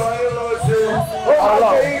fẹ́ sọ yín lọ ṣe. Ó máa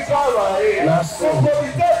ṣe yín sọ̀rọ̀ yìí. Gbogbo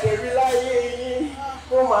ìjẹ́jẹ̀ rí láyé yín.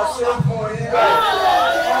 Ó máa ṣe fún yín bẹ́ẹ̀.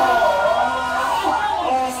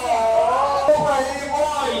 Ó máa yí mọ́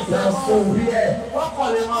ìdásó rí ẹ̀. Wọ́n kàn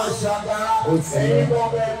lè máa ṣàgbára. Ẹ̀yin lọ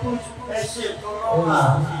bẹ kú ẹ ṣe nǹkan rọ́wà.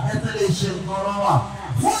 Ẹ tẹ́lẹ̀ ṣe nǹkan rọ́wà.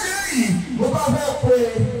 Fún yìí, mo bá fẹ́ pe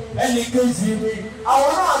ẹnì kejì mi.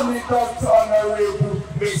 Àwọn náà ní Dr. Honorable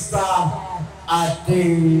Mr.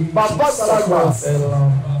 Adigun. Bàbá àgbàlagbà.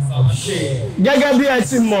 Gẹ́gẹ́ bí ẹ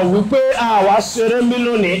ti mọ̀ wípé àwa ṣeré mi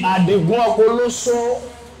lónìí, Adigun Oko Olosho,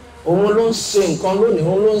 òun ló ń ṣe nǹkan lónìí,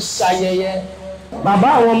 òun ló ń ṣayẹyẹ. Bàbá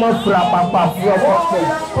àwọn ọmọ fìràpàpà fi ọkọ̀ pẹ̀.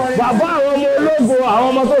 Bàbá àwọn ọmọ ológo, àwọn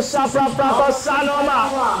ọmọ tó ṣáfráfrá tó ṣánọ́mà.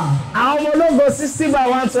 Àwọn ọmọ ológo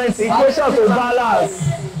 60/120 equation to balance.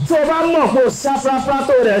 Tí o bá mọ̀ pé o ṣáfráfrá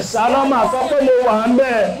tó rẹ̀ ṣánọ́mà sọ pé mo wà ń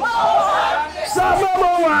bẹ̀. Sọ pé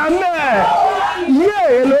mo wà ń bẹ̀. Yé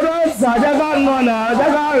èlò ló ń tà jẹ́ ká nọ̀nà, jẹ́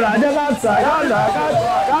ká rà, jẹ́ ká tà, ká nà,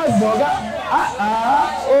 ká gbọ̀, ká.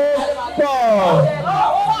 Ó pọ̀.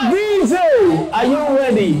 DJ, are you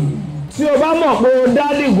ready? Tí o bá mọ̀ pé o dá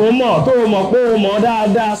Adigun mọ̀ tó o mọ̀ pé o mọ̀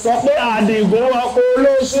dáadáa sọ pé Adigun Oko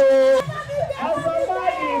Olosho.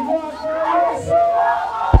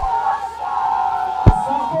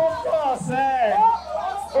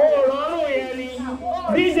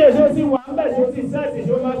 DJ ṣó ti wà ń bẹ̀ ṣó ti sẹ́ẹ̀tì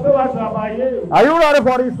ṣó máa gbé wá ṣàbàyè. Are you ready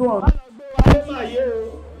for this one?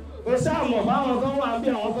 Ó ṣàmọ̀ báwọn tó wà bí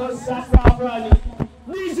àwọn tó ṣàfáfá ni.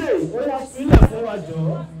 DJ ó yà sílẹ̀ fún wa jọ.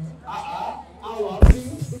 Àwọn àti.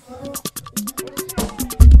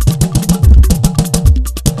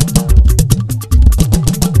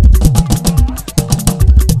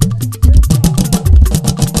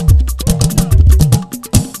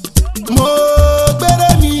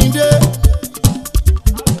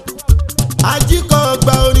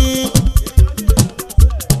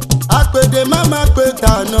 Mama pe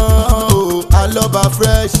tana o aloba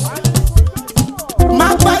fresh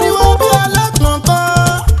má pariwo bí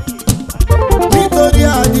alákànkan nítorí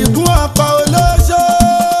Adigun Oko Olosho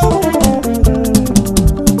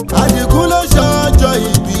Adigun ló ṣọjọ́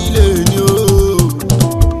ìbílẹ̀ ni o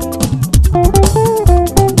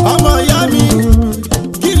ọmọ ìyá mi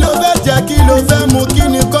kí ló fẹ́ jẹ kí ló fẹ́ mu kí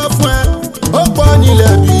ni kọ́ fún ẹ ó pọ̀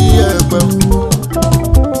nílẹ̀ bí ẹ̀pẹ̀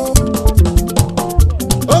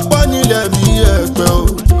ó pọ̀ nílẹ̀ bí ẹ̀pẹ̀ o.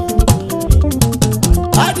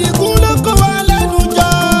 Adigun ló kó wa lẹ́nu jọ.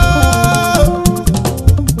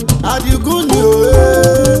 Adigun ni òye.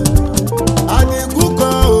 Adigun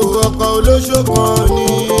kan o, Oko Olosho kan ni.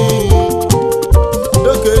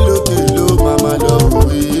 Lókè lókè ló màmá lọ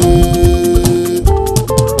òye.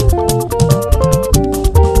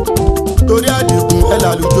 Torí Adigun ẹ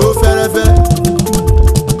làlùjọ fẹ́rẹ́fẹ́.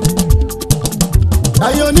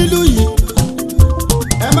 Ẹ̀yin onílù yìí.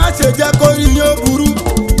 Ẹ má ṣe jẹ́ kó rí yín ó burú,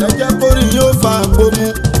 ẹ jẹ́ kó rí yín ó fa àpòmù.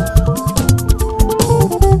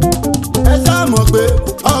 Ẹ ṣáà mọ̀ pé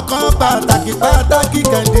ọkàn pàtàkì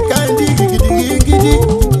kẹ̀ndìkẹ̀ndì gidigidi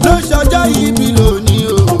ló ṣọjọ́ ìbí lónìí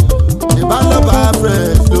o. Ìbálòpọ̀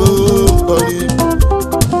fresh ló kọrin.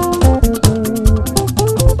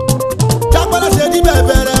 Jápálá ṣe ní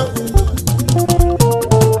bẹ̀bẹ̀rẹ̀ o.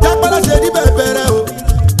 Jápálá ṣe ní bẹ̀bẹ̀rẹ̀ o.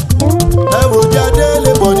 Ẹ wò di adé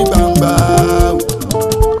lè bọ̀ ní gbangba o.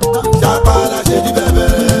 Jápálá ṣe ní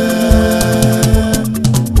bẹ̀bẹ̀rẹ̀.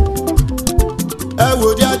 Ẹ wò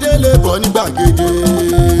di adé lè bọ̀ ní gbàgede.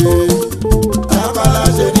 Jápálá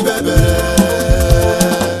ṣe ní bẹ̀bẹ̀rẹ̀.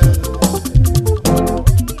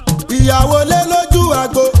 Ìyàwó lé lójú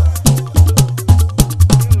àgbo.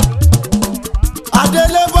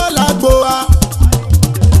 Adélé bọ́ làgbo wa.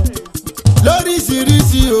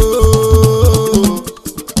 Lóríṣiríṣi o.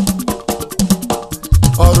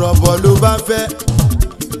 Ọ̀rọ̀ bọ̀ ló bá fẹ́.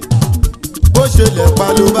 Bó ṣe lẹ̀ pa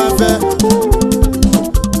ló bá fẹ́.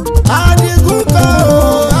 Adigun kan o,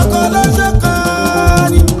 Oko Olosho kan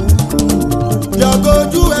ni.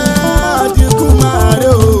 Yọ̀gòjú ẹ, Adigun máa rè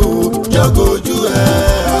o. Yọ̀gòjú ẹ,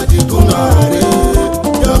 Adigun máa rè.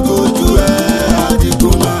 Yọ̀gòjú ẹ, Adigun.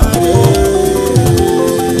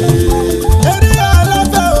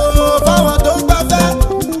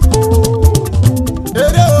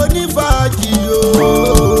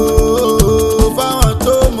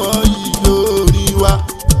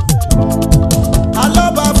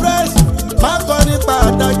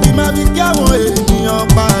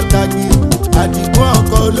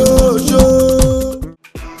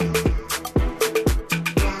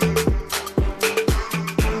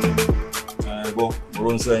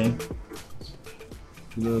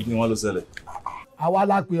 kí wọ́n ló ṣẹlẹ̀. àwa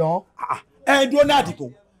la pè ọ́. ẹ dúró náà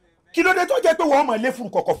Adigun kí ló dé tó jẹ́ pé wọ́n mọ̀ lé fún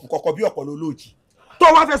kọ̀kọ̀ bí ọ̀pọ̀ lólóòjì tó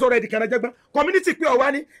wá fẹ́ sọ̀rọ̀ ẹ̀dìkan ẹ̀jẹ̀gbọ́n community pé ọ̀wá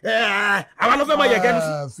ní àwa ló fẹ́ mọ yẹ̀gẹ́ ní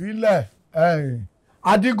sí. filẹ̀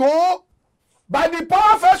Adigun by the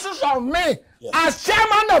power versus of me as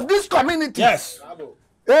chairman of this community. Yes.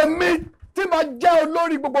 èmi tí ma jẹ́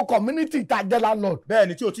olórí gbogbo community tá a jẹ́ landlord.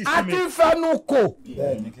 bẹ́ẹ̀ni tí o ti sí mi. a ti fẹnu kò.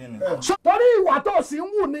 bẹ́ẹ̀ni kí ni. torí ìwà tó sì ń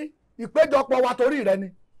wù ní ìpéjọpọ̀ wa torí rẹ ni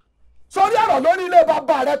sórí ọ̀rọ̀ lórí ilé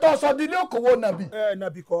bàbá rẹ tó sọ di ilé òkòwò nàbì.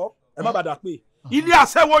 nàbì kọ́ ẹ má bàdà pé ilé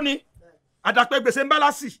aṣẹ́wó ni àdàpẹ́ gbèsè ń bá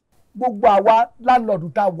lásì. gbogbo àwa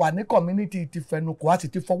landlord tá a wà ní community ti fẹnu kò a sì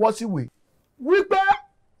ti fọwọ́ síwèé wípé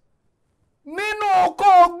nínú kó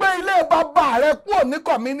o gbé ilé bàbá rẹ kúrò ní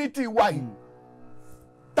community wa yìí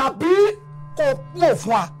tàbí kó o kúrò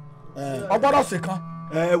fún wa ọgbọ́dọ̀ ṣe kan.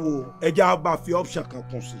 ẹ wo ẹja bá fi option kan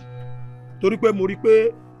kún sí torí pé mo rí i pé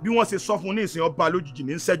bí wọ́n ṣe sọ fún ní ìsìn ọba lójijì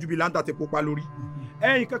ní ṣẹ́jú bíi láńtà ti pupa lórí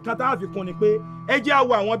ẹ̀yìn kankan tá a fi kún ni pé ẹjẹ́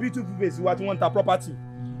àwọ̀ àwọn beautiful face wa tí wọ́n ń ta property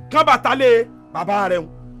kán bàtà lé bàbá rẹ̀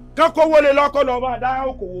kán kówó lé lọ́kọ́ lọ́ọ́ bá dá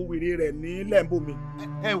okòwò wèrè rẹ̀ ní lẹ́ńbọ̀mí.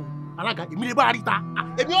 ẹ wò alága èmi lè bá a rí ta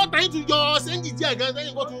èmi ó tẹ̀yìn tún yọ sẹ́ńgì díẹ̀ gan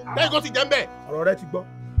tẹ́yìn kó ti jẹ́ ń bẹ̀. ọ̀rọ̀ rẹ ti gbọ́.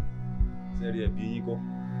 sẹ́rí ẹ̀bí yín kọ́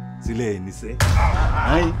sílẹ̀ níṣẹ́.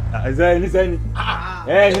 ẹ̀ṣẹ́ níṣẹ́ ni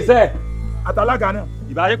níṣẹ́. àtàlágà náà.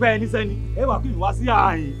 ìbáyépẹ́ níṣẹ́ ni ẹ wà kí n wá sí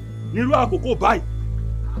ààyè nírú àkókò báyìí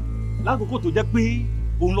lákòókò tó jẹ́ pé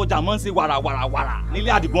òun lọ́jà máa ń ṣe wàràwàràwàrà nílé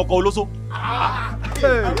Adigun Oko Olosho.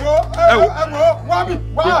 ẹ wo wá mi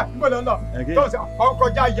wá nígbàdàn lọ tó ṣe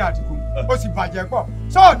ọkọjá ìyá Adigun ó sì bàjẹ́ pọ̀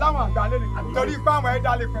sọ́ọ̀ láwọn àgbà lé ní torí pé àwọn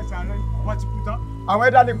ẹ̀dá lè pẹ̀sẹ̀ àárẹ̀ wọ́n ti kú tán àwọn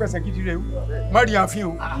ẹ̀dá lè pẹ̀sẹ̀ gidi rẹ̀ mọ́rí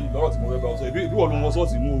àfihàn. lọ́rọ̀ tí mo fẹ́ bá ọ sọ ìbí wọ́n ló ń wọ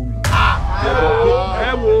sọ́ọ̀sì mú orí.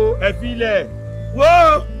 ẹ wo ẹ fi ilẹ̀ wo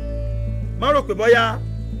má rò pé bóyá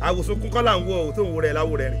àwòsàn kúkọ́ là ń wo òun tó ń wo rẹ̀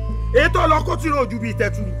láwo rẹ̀ rìn èyí tó lọ kó tìrò ojú bíi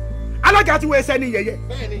tẹ̀tù alága ti wo ẹsẹ̀ ní yẹ̀yẹ́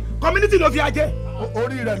community ló fi ajẹ́.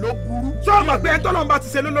 orí rẹ̀ ló burú. sọ́ọ̀mọ̀ pé ẹ̀ńtọ́ lọ́nba ti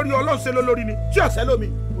ṣe lólórí ọlọ́run ṣe lólórí ni tí ọ̀sẹ̀ lómi.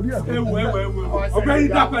 ọgbẹ́ yìí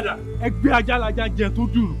dá padà ẹgbẹ́ ajálàjà jẹ tó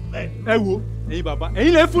dùn ẹ wo ẹ̀yin bàbá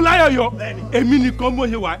ẹ̀yin lè fún láyọ̀ yọ èmi nìkan mọ̀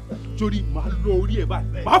ṣe wà torí màá lọ orí ẹ̀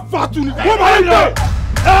báyìí màá fà tún ni wọ́n máa ń lọ.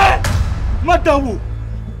 má dán wò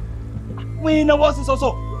wọ́n yín náwó sí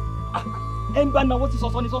sọ́sọ́ ẹ̀ ń bá náwó sí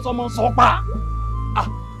sọ́sọ́ ni sọ́sọ́ máa ń sọ pa.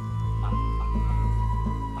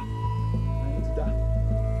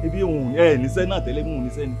 ebi òun níṣẹ́ náà tẹ́lẹ̀ mú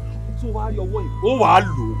níṣẹ́ ni tó wá rí ọwọ́ yìí ó wàá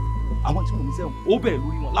lò ó àwọn tí mo níṣẹ́ wọn ó bẹ̀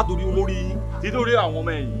lórí wọn látòrí olórí yín títí lórí àwọn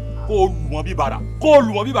ọmọ ẹ̀yìn kó o lù wọ́n bí bàrà kó o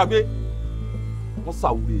lù wọ́n bí bàgbé wọ́n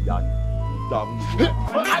ṣàwúrẹ́ ìyá ni dààmú.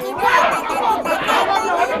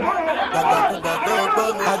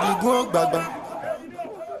 Adigun gbàgbà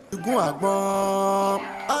Adigun àgbọn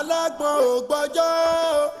alágbọn ò gbọ́jọ́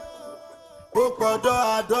ó pọ̀dọ̀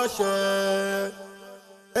àdọ́ṣẹ́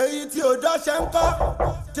èyí tí ò dọ́ṣẹ́ ń kọ́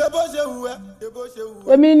ṣe bó ṣe wù ẹ́ ṣe bó ṣe wù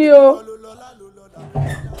ẹ́. èmi ni o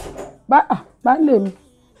bá lè mi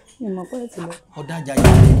ìmọ̀ pẹ́ ti lọ. ọ̀dà àjàyè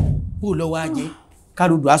bó lọ́wọ́ ajé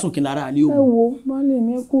kárùdù asùnkìn lára àlẹ́ òun. ẹ wo bá lè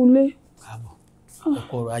mi kú lé.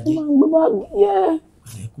 ọkọ̀ ọ̀rọ̀ ajé. ó máa ń gbé bá yẹ.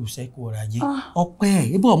 ọ̀rẹ́ kù sẹ́kù ọ̀rọ̀ ajé ọpẹ́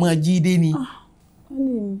ibà ọmọ jíde ni. bá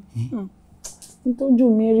lè mi nítòjú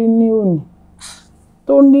mi rí ní òní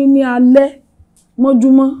tó ní ní alẹ́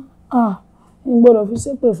mọ́júmọ́ n gbọ́dọ̀ fi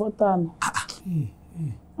ṣépè fọ́tà mi.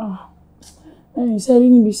 ẹ̀yin iṣẹ́ rí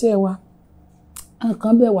níbi iṣẹ́ wa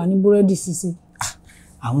nǹkan bẹ̀ wà ní búrẹ́dì ṣíṣe.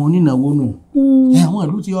 àwọn onínáwó nù àwọn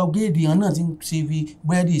ìlú ti ọgẹ́ẹ̀dì hàn náà ti ń ṣe fi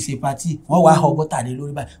búrẹ́dì ṣe patí wọ́n wá họ bọ́tà lé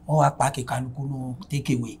lórí báyìí wọ́n wá pa kíkanukú nù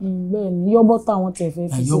tékèwé. bẹ́ẹ̀ ni yọ́ bọ́tà wọn tẹ̀ fẹ́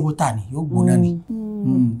fi ṣe. yọ́ bọ́tà ni yóò gbóná ni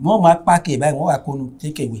wọ́n máa pàkè báyìí wọ́n wá kónú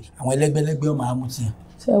tékèwé àwọn ẹlẹ́gbẹ́lẹ́gbẹ́ ọmọ amúti.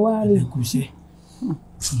 ṣe wá rí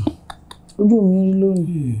ojú mi rí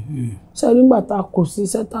lónìí ṣe rí nígbà tá a kò sí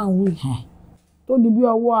iṣẹ́ tá à ń wí tó di bí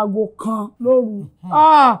ọwọ́ aago kan lóru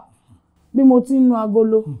bí mo ti ń nu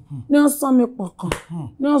agolo ní ó sán mi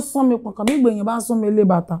pọ̀kàn bí gbèyàn bá sún mi lé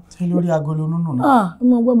bàtà. ṣé lórí agolo nínú náà. ẹ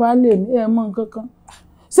mọ gbọ́ bá lè mí ẹ mọ nǹkan kan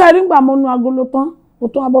ṣe rí nígbà mo nu agolo tán mo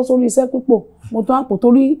tún á bọ́ sórí iṣẹ́ pípò mo tún á pò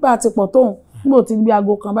torí bá a ti pọ̀ tóun nígbà tí bí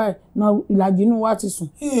aago kan báyìí na ìlàjì inú wa ti sùn.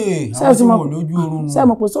 ṣé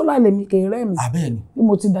mo pè sólà lèmi kì í rẹ́ mi bí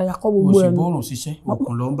mo ti dàyà kọ́ gbogbo ẹ̀ nù. mo sì bọ́ọ̀rùn ṣiṣẹ́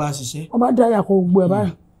òkun ló ń bá ṣiṣẹ́. wọ́n bá dàyà kọ́ gbogbo ẹ̀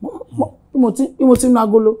báyìí bí mo ti nu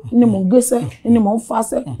agolo ni mò ń gẹ́sẹ́ ni mò ń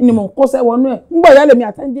fasẹ́ ni mò ń kóṣẹ́ wọnú ẹ̀ ń gbọ́ ìyá lèmi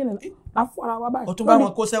àtẹ́ńjìnì láfọ́ra wa báyìí. o tún bá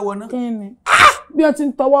wọn kóṣẹ́ wọná. bí o ti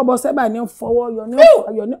ń tọwọ́ bọ sẹ́bà ní fọwọ́ yọ ní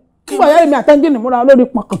ọ̀yọ́ ní ń gbọ́ ìyá lèmi àtẹ́ńjìnì múra lórí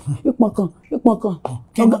ìpọ̀nkàn.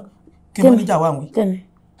 kí mọ́níjà wà wí. kẹ́ni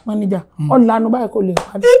mọ́níjà ọ̀lànà báyìí kò lè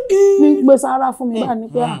parí ní gbé sára fún mi báyìí ní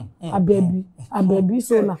pé àbẹ̀bí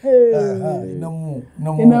sọ̀nà.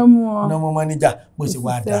 iná mú mọ́níjà bó ṣe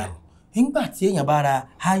wá dáa nígbà tí èèyàn bá ra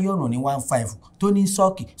áyọ̀nù ní 1.5 tó ní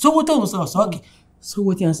sọ́ọ̀kì sówó tó ń san sọ́ọ̀kì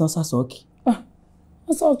sówó tí wọ́n san sá sọ́ọ̀kì.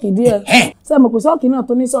 wọ́n sọ́ọ̀kì díẹ̀ sẹ́mi kò sọ́ọ̀kì náà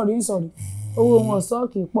tó ní sọ̀rí owó wọn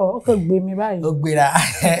sọ́ọ̀kì pọ̀ ó kàn gbé mi báyìí. ó gbéra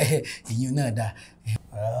èyí náà dáa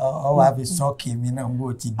ọ wá fi sọ́ọ̀kì mi náà bó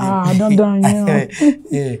ti dé. dandan yín o.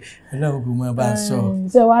 ọlọ́run kò mọ bá a sọ.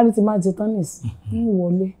 ṣé wàá rí ti máa ti tán nìsí ń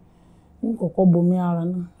wọlé ń kọ́kọ́ bomi ara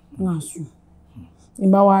náà ń àsùn ń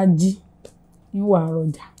bá wá jí ń wà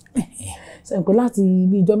rọjà ṣe pé láti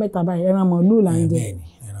ibi ìjọ mẹ́ta báyìí ẹran màálù là ń jẹ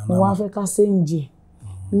mo wá fẹ́ ká séǹjì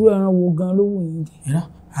irú ẹran wo gan ló wù yín jẹ.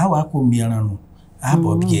 a wá kó mi ẹran nù a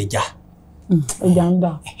bọ̀ bí ẹja. ẹja ń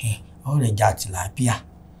dà. ọ̀rẹ́ ẹja tìlápíà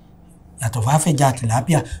yàtọ̀ fún afẹ́jà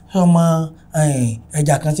tìlápíà ọmọ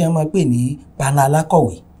ẹja kan tí wọ́n máa pè ní pana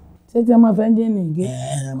alákọ̀wé. ṣé tí wọ́n máa fẹ́ jẹ́ nìgé.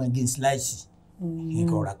 ẹ máa gé slice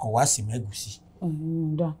nǹkan ọ̀rà kan wá sí mẹ́gùsí.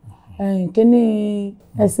 kí ni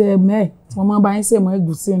ẹsẹ̀ mẹ́ẹ̀ tí wọ́n máa bá yín sèmọ́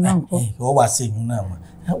ẹ̀gúsí náà kọ́. wọ́n wá sèyún náà mọ́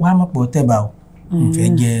wọ́n á mọ̀ pọ̀ tẹ́bà o n fẹ́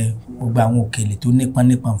jẹ gbogbo àwọn òkèlè tó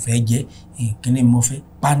nípọn n fẹ́ jẹ kíní mo fẹ́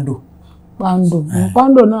pando.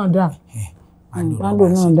 pando náà dà pando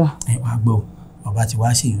náà dà. wàá gbọ́ bàbá tí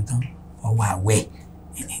wàá ṣèyún tán ọwọ́ àwẹ̀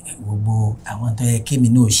gbogbo àwọn tó yẹ kémi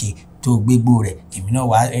náà ṣe tó gbégbó rẹ̀ èmi náà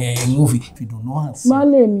wà ẹ̀yìn ò fi dùnú hàn sí. má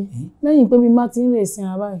lè mi lẹ́yìn pé mi má ti ń rè sin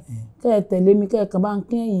ara báyìí kẹ́ ẹ tẹ̀lé mi kẹ́ ẹ kàn bá ń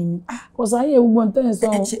kín ẹ̀yìn mi kò sáyé gbogbo nǹkan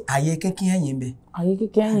tẹ̀ ń sọ. àyè kékin ẹ̀yìn bẹ. àyè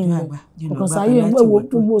kékin ẹ̀yìn bẹ kò sáyé gbogbo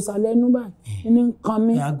gbogbo ìsàlẹ̀ ẹnu báyìí ní nǹkan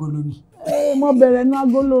mi. agolo ni. mo bẹ̀rẹ̀ ní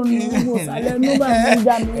agolo ni gbogbo ìsàlẹ̀ ẹnu báyìí ní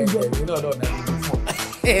ìjà mi jẹ.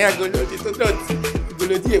 agolo ti tó dọ̀tí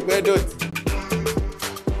agolo ti èpẹ́ dọ̀tí.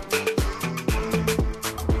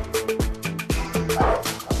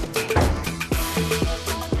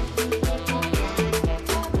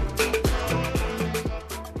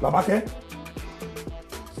 Làbákẹ́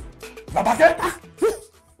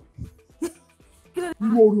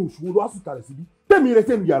irú orí oṣù wo ló wá sùn kalẹ̀ síbí tẹ̀mí rẹ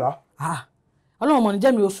tẹ̀mí yàrá. ọlọ́run mọ̀ ní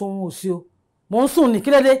jẹ́ mi ò sun oorun òsì o mò ń sùn ní kí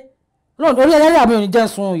ló dé ọlọ́run torí ẹlẹ́rìí àmì ò ní jẹ́ ń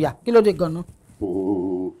sun ìyà kí ló dé gan-an.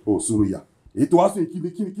 o sùn ìyà èyí tó wá sùn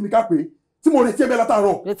kíni ká pé tí mo retí ẹ̀bẹ̀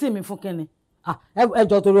látàárọ̀. retí mi fún kíni ẹ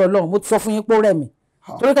jọ̀ọ́ torí ọlọ́run mo ti sọ fún yín pé ó rẹ̀ mí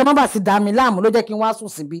torí kẹ́ má bàa sì dá mi láàmú ló jẹ́ kí n wá sùn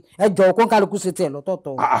síbi ẹ jọ̀ọ́ kó ń kálukú ṣe tiẹ̀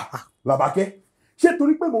lọ́tọ̀ọ̀tọ̀. Làbákẹ́ ṣé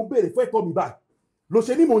torí pé mo ń béèrè fún ẹ̀tọ́ mi báyìí ló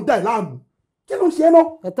ṣe ní mò ń dà ẹ́ láàmú kí ló ṣe é náà.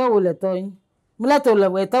 ẹ̀tọ́ wo lẹ̀tọ́ yín mo lẹ́tọ̀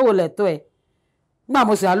ẹ̀tọ́ wo lẹ̀tọ́ ẹ̀ nígbà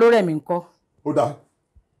mo sì wá lórẹ̀ mi ńkọ́. ó dáa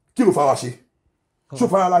kí ló fara ṣe ṣó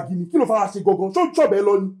fara la gini kí ló fara ṣe gangan ṣó ń ṣọ̀bẹ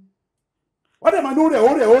lọ ni wọ́n dẹ̀ máa ní ó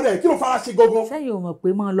rẹ̀ kí ló fara ṣe gangan. sẹ́yìn ò mọ̀ pé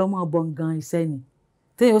máa lọ máa bọ̀ gan iṣẹ́ ni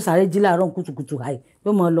téèyàn ó sáré jí láàárọ̀ kùtùkùtù àì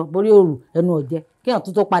yóò máa lọ borí òrù ẹnu ọ̀jẹ́ kí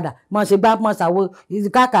àwọn tó padà máa ṣe gbá máa ṣàwo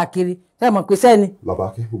káàkiri sẹ́yìn mọ̀ pé sẹ́ni.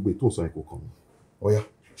 Làbákẹ́ gbogbo ètò ìsọ ẹ̀kọ́ kan mi ọ̀ya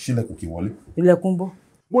ṣílẹ̀kùn kí wọlé. ilẹ̀kùn bọ́.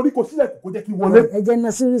 mo ní kò sílẹ̀kùn kó jẹ́ kí wọlé. ẹ jẹ́ iná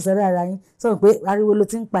sírì sẹ́rẹ́ ara yín sọ pé ariwo ló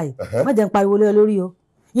ti ń pa yìí má jẹ́ ń pariwo lé lórí o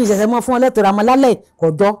yín ìṣẹ̀ṣẹ̀ mọ́ fún ọ lẹ́tọ̀ọ́ ra mọ́ lálẹ́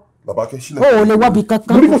kọjọ́. Làbákẹ́ sílẹ̀kùn. ó ò lè wọ́bi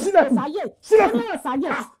kankan. mo ní kò sílẹ̀kùn.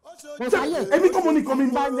 èmi kọ́ mo ní kọ́ mi.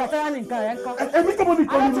 ìgbà tẹ́lá ní nǹkan rẹ̀ ń kọ́. èmi kọ́ mo ní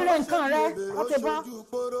kọ́ mi. àwọn tí rẹ̀ nǹkan rẹ̀ ó ti bọ́.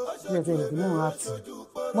 mi ò ti rìn nínú àti.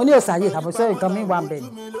 mo ní òsàyè àbọ̀sẹ̀ nǹkan mi wà ń bẹ̀ ni.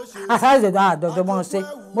 àṣàyè ìjọba àdọ̀jọ́ mọ́ ṣe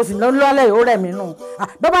mo sì lọ́lẹ̀ ó rẹ̀ mí nù.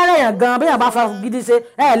 bí wọ́n bá rẹ̀ yàn gan bí yàn bá fa gidi ṣe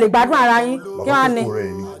ẹ lè gbádùn ara yín kí wọ́n á ní.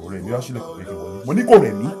 ọ̀rẹ́ mi wá sílẹ̀kùn pé kí wọlé mo ní kò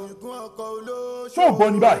rẹ̀ mí. ṣé ò gbọ́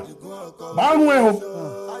ní báyìí máa ń rún ẹ o.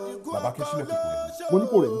 Làbákẹ́ sílẹ̀kùn pé mo ní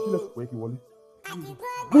kò rẹ̀ mí sílẹ̀kùn pé kí wọlé.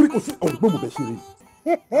 mo ní kò sí ọ̀rọ̀ pé mo bẹ̀ ṣe rè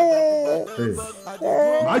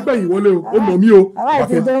màá gbẹ̀yìn wọlé o ó mọ̀ mí o. àwa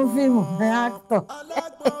ìṣe tó ń fíìmù ní actor.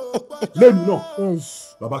 lẹ́nu náà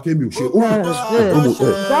Làbákẹ́ mi ò ṣe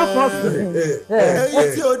èyí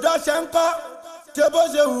tí ò dọ́ṣẹ́ ń kọ́ ṣé bó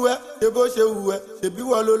ṣe wù ẹ́ ṣé bó ṣe wù ẹ́ ṣèbí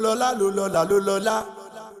wọ́n ló lọ́lá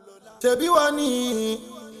ṣèbí wọ́n ní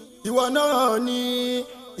ìwọ náà ní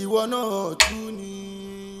ìwọ náà tún ní.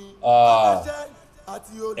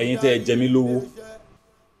 ẹ̀yin tẹ́ ẹ jẹ mí lówó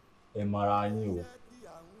ẹ mara yín o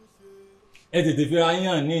ẹ tètè fira yín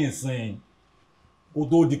hàn ní ìsìn kó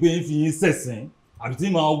tó di pé ń fi yín ṣẹ̀sìn àbí tí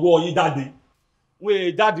màá wọ́ yín jáde wọ́n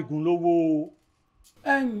èè Adigun lówó.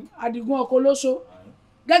 Adigun Oko Olosho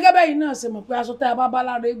gẹ́gẹ́ bẹ́yìn náà ṣe mọ̀ pé aṣọ tẹ́ ẹ bá bá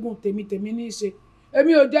lára eégún tèmi ní í ṣe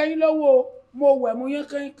èmi ò jẹ́ yín lówó mo wẹ̀ mo yín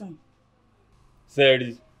kankan. sẹ́ẹ̀rì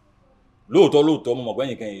lóòótọ́ mo mọ̀ pé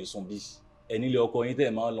ẹnìkan yìí sùn bí ẹni ilé ọkọ yín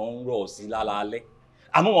tẹ̀ máa ń lọ ń rọ̀ sí lálaalẹ́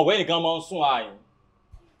àmọ́ mọ̀ pé ẹnìkan máa ń sùn ààyè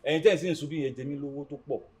ẹ̀yin tẹ́ ẹ̀ sì ń sùn bí yẹn jẹ mí lówó tó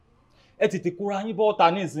pọ̀ ẹ tètè kóra yín bọ́ta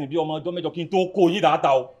ní ìsìn bí ọmọ ọjọ́ mẹ́jọ kí n tó kó yín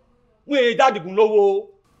dáadáa o wọ́n èè Adigun lówó.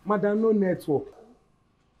 Madam Nonetwork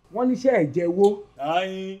wọ́n níṣẹ́ ẹ̀jẹ̀wó.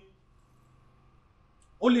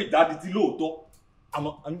 ó lè jáde tí lóòótọ́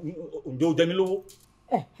àmọ́ ǹjẹ́ ó jẹ mí lówó.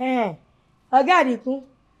 Ọ̀gá Adigun,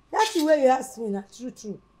 that's the way you ask me na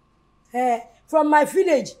true. From my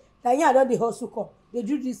village Like I don dey hustle come. They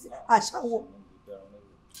do this ashawo.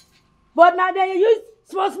 But now they use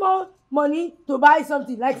small money to buy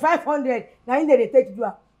something like 500. Now they take do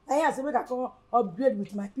am. Now I say make I come upgrade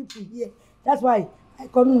with my people here. That's why I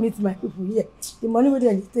come meet my people here. The money wey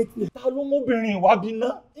they take here. Ta ló mọ́bìnrin wá bí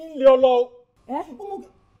ná? Ilé ọlọ́.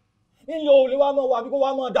 Ilé olè wa mọ̀ wá bí kò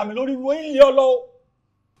wá mọ̀ dà mí lórí ru ilé ọlọ́.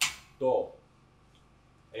 Tọ́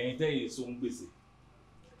ẹ̀yin tẹ́ yìí so ń gbèsè.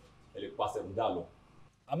 Ẹ lè pàṣẹ mi dá lọ.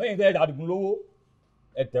 Àmọ́ ẹ̀yin tẹ́ Adigun lówó.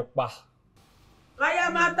 Ẹ tẹ pa. Káyá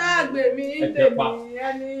máa tá àgbè mi ń tèmi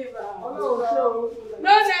ẹni ìbà.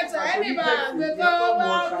 Nonetwork ẹni ìbà àgbè kọ́ wá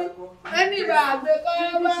rí. Ẹni ìbà àgbè kọ́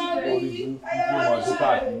wá rí. Káyá máa tá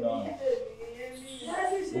àgbè mi ń tèmi.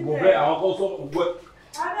 Gbogbo bẹ́ẹ̀ àwọn kan sọ gbogbo ẹ̀.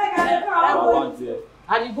 Àwọn wá ń tiẹ̀.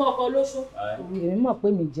 Adigun Oko Olosho. Èmi mọ̀ pé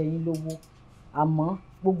mi jẹ yín lówó àmọ́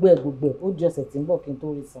gbogbo ẹ̀ ó di ọ̀sẹ̀ tí ń bọ̀ kí n tó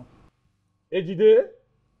rí san. Èjìdé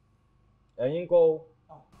ẹ̀yin kọ́ o.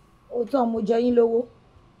 Ó tán mo jẹ yín lówó.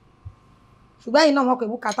 Ṣùgbọ́n ẹ̀yin náà mọ̀ pé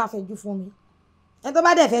bùkátà fẹ̀jú fún mi. Ẹni tó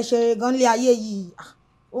bá dẹ̀ fẹ́ ṣe gan lé ayé yìí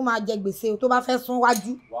ó máa jẹ gbèsè o tó bá fẹ́ sún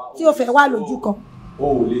wájú tí ó fẹ́ wà lójú kan. O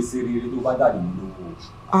ò lè ṣe rere tó bá jáde mú lówó.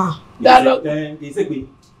 Kì í ṣe pé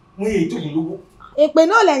mú èyí tó yín lówó. Èpè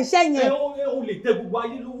náà lẹ̀ ń ṣẹ́ yẹn. O lè tẹ gbogbo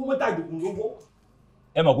ayé lówó mọ́tà Adigun lówó.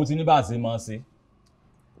 Ẹ mọ̀ kó ti ní bá a ṣe máa ṣe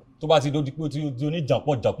tó bá ti di pé tí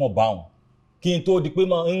oníjàpọ̀ bá wọn kí n tó di pé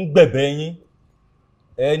máa ń gbẹ̀bẹ̀ yín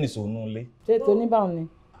ẹ nìṣó nú ilé. Ṣé tó ní báwọn ni?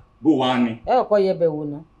 Bó wá ni. Ẹ ọkọ yẹbẹ wò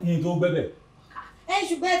ná. Kí n tó gbẹ̀bẹ̀.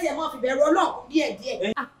 Ṣùgbọ́n ẹ tiẹ̀ mọ́ fi bẹ̀rù Ọlọ́run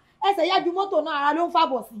díẹ̀díẹ̀. Ẹsẹ̀ yá ju mọ́tò náà ara ló ń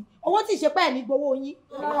fàbọ̀ sí. Owó tí ì ṣe pẹ́ ní gbowó yín.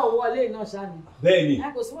 Náà wọlé náà ṣáà ni. Bẹ́ẹ̀ni.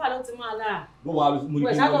 Ẹ kò sí wà ló ti máa lára. Bó wà mo ní kí n wọlé.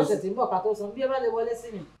 Pẹ̀sán ọ̀sẹ̀ tí ń bọ̀ ká tó san bí ẹ bá lè wọlé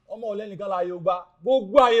sí mi. Ọmọ ọ̀lẹ́nìkan la ayé gbá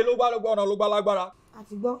gbogbo ayé ló gbá ọ̀nà ló gbá lágbára.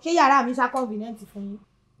 Àti gbọ́ ṣé yàrá mi ṣá convenient fún yín.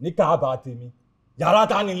 Ní káàbà tèmi yàrá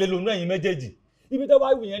ta ni ilé lónú ẹ̀yin méjèèjì ibi tó bá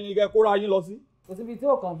wù yẹn ni kẹ́ kóra yín lọ sí. Kò síbi tí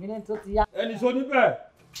ò convenient tó ti yá. Ẹni sọ níbẹ̀.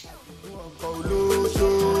 Adigun Oko Olosho,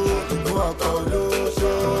 Adigun Oko Olosho,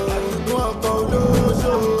 Adigun Oko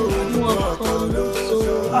Olosho, Adigun Oko Olosho.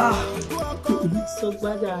 So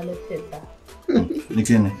gbádùn alẹ́ tẹ̀ta. Ní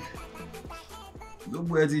kí ni?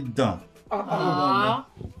 Gbogbo ẹ ti dàn. Ó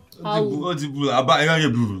ti bu àbá ẹ̀rọ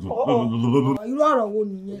yẹn burú. Irú ọ̀rọ̀ wo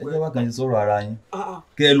nìyẹn? Bóyá wá kàn ti sọ̀rọ̀ ara yín.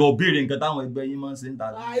 Kẹ́ ẹ lọ béèrè nǹkan táwọn ẹgbẹ́ yín máa ń ṣe ń ta.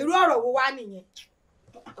 Irú ọ̀rọ̀ wo wá nìyẹn?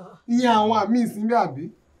 Ìyẹn àwọn àmì ìsinmi àbí?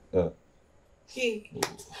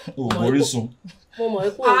 Orísun. Mo mọ̀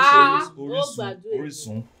pé ó gbádùn.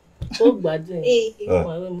 Orísun. Ó gbádùn ẹ̀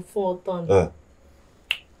fún ọtán ni.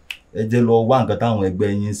 Ẹ jẹ́ lọ wá nǹkan táwọn ẹgbẹ́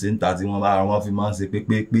yín ṣe ń ta tí wọ́n fi máa ń ṣe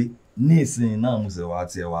pépépé. Ní ìsìn náà mo ṣe wá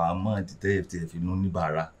tiẹ̀ wá mọ́ tẹ́ fi nú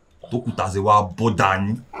níbàárà tó kùtà ṣe wá bọ́dà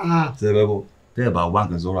yín. Ṣé ẹ bẹ́ bọ́ tẹ́ ẹ bá wá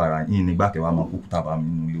nǹkan sọ̀rọ̀ ara yín nígbà kẹwàá máa kúkútà bá mi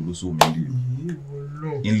nínú ilé olóṣù mi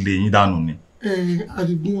lè ń lè yín dànù ni.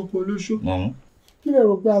 Adigun Oko Olosho. Kí lè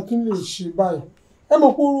rò pé a tún lè ṣe báyìí? Ẹ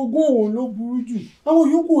mọ̀ pé orogún òun ló burú jù. Àwọn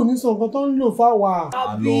yòókù ò ní sọ nǹkan tó ń lò fáwa.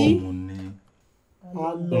 Alọ́ọ̀mù ni.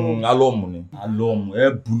 Alọ́ọ̀mù ẹ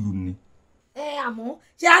búlù ni. Àmọ́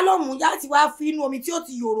ṣé alọ́ọ̀mù yá ti wá fi inú omi tí ó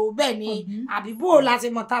ti yòrò bẹ́ẹ̀ ni àbí bó la ṣe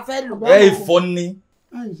mọ̀ ta fẹ́ lò. Ìfọ́ ni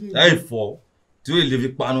ìfọ́ tí ó lè fi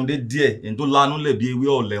panu dé díẹ̀ èyí tó lánú lẹ̀ bí ewé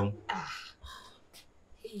ọ̀lẹ́hun.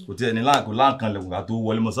 Kò tí ẹni láàkó láǹkan lẹ̀kùn ká tó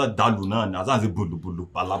wọlé mọ́sá dàlù náà ni àtàǹsí bòlòbòlò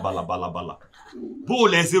balabala. Bó o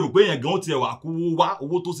lẹ̀ ṣe rò pé èèyàn gan ó tiẹ̀ wà kó wá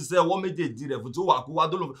owó tó ṣiṣẹ́ ọwọ́ méjèèjì rẹ̀ fún tí ó wà kó wá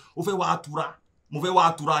dólò ó fẹ́ wá tura mo fẹ́ wá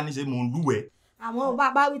tura níṣẹ́ mò ń lúwẹ̀ẹ́. Àwọn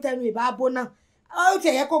bàbá wí tẹnu ìbá bó náà ó ti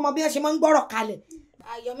ẹ̀yẹ kó mọ bí wọ́n ṣe máa ń gbọ́rọ̀ kalẹ̀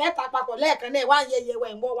àyọ̀ mẹ́ta papọ̀ lẹ́ẹ̀kan náà wá ń yẹyẹ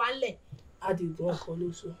wẹ̀ ń bọ́ wá ń lẹ̀. Adigun Oko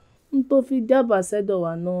Olosho. N tó fi jábà sẹ́dọ̀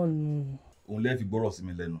wa náà nù. Òun lẹ́ẹ̀ fi gbọ́rọ̀ sí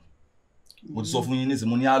mi lẹ́nu mo ti sọ fún yín nísìnyí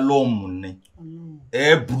mo ní alọ́ọ̀mù ni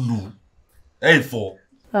ẹ bùlù ẹ ìfọ̀.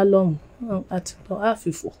 Alọ́ọ̀mù àti tán á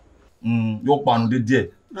fìfọ̀. Yóò panu dé díẹ̀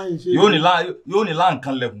yóò ní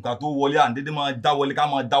láǹkan lẹ̀kùn ká tó wọlé à ń dédé máa dá wọlé ká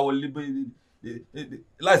máa dá wọlé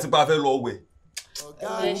láìsí pé a fẹ́ lọ wẹ̀.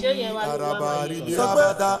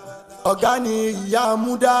 Ọ̀gá ni ìyá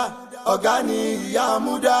múdá, ọ̀gá ni ìyá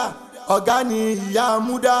múdá, ọ̀gá ni ìyá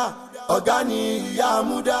múdá, ọ̀gá ni ìyá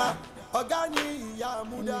múdá, ọ̀gá ni ìyá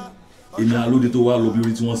múdá. Èmi alóde tó wá lọ bí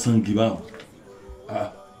orí tí wọ́n sàn kí báwọn.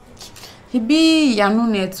 Ibi ìyanu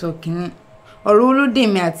network ni ọ̀rọ̀ olóde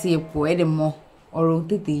mi àti èpò ẹ̀dẹ̀ mọ ọ̀rọ̀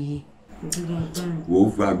tètè yé. Wò ó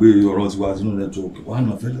gbàgbé ọ̀rọ̀ tiwa sínú network wà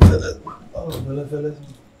náà fẹ́lẹ́fẹ́lẹ́.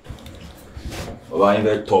 Bàbá yín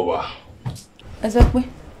fẹ́ tọ̀ wá. Ẹ sọ pé.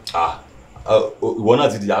 Ìwọ náà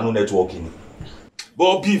ti di ìyanu network ni. Bọ́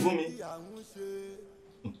bí fún mi.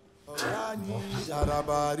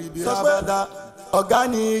 Ọ̀gá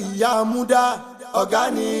ni ìyá múdá, ọ̀gá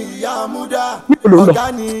ni ìyá múdá, ọ̀gá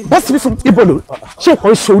ni. Bọ́sì mi fún ibo lò ṣé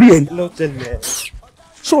nǹkan sórí ẹ̀ ni.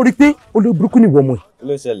 Sórí pé olórí burúkú ni ìwọ ọmọ ẹ̀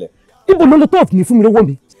ló ṣẹlẹ̀. Ibo ló tó ní fún mi lówó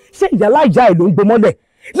mi ṣé ìyálà ìyá ẹ̀ ló ń gbomọ́lẹ̀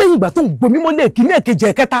lẹ́yìn ìgbà tó ń gbomi mọ́lẹ̀ kíní èkejì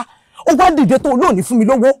ẹ̀kẹta ó wá dìde tó olóòní fún mi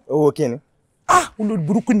lówó. Owó kíni. Olórí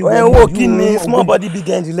burúkú ni owó kíni small body big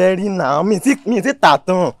engine lẹ́rí náà mi ti tà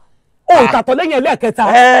tán. Ó ìtàtọ̀ lẹ́yìn ẹlẹ́ẹ̀kẹta.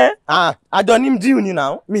 Àjọ ní díù ni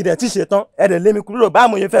náà mi dẹ̀ ti ṣe tán ẹ̀rẹ̀ lé mi kúrò báwo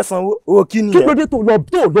mo yẹ fẹ́ sanwó owó kíni yẹn. Kí ló dé tó lọ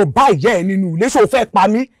bá ìyá ẹ̀ nínú ilé ṣó fẹ́ pa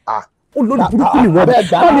mí. Olórí burúkú ni wọ́n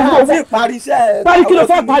bẹ̀. Parí iṣẹ́. Parí kí ló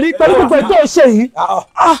fẹ́ parí pẹ̀lú gbogbo ẹ̀ tó ṣe yìí.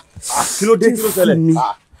 Kí ló dé kí ló ṣẹlẹ̀.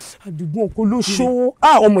 Adigun Oko Olosho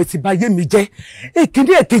ọmọ ìtìbáyé mi jẹ́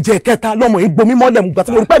èkìní èkejì ẹ̀kẹta lọmọ yìí gbomi mọ́lẹ̀ mùgbà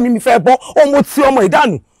tí mo rí pẹ́ mi fẹ́ bọ́ ọmọ tí ọmọ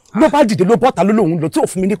ìdánù ló bá dìde ló bọ́ta ló lòun lọ tí ò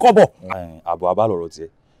fún mi ní kọ́bọ̀. Àbọ̀ abálọ̀rọ̀ tiẹ̀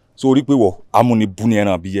sórí pé wọ amúnibú ni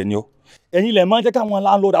ẹran àbíyẹ ni ọ́ ẹ̀yin lẹ̀ máa ń jẹ́ káwọn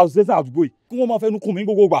landlord association àdúgbò yìí kí wọ́n máa fẹnu kùn mí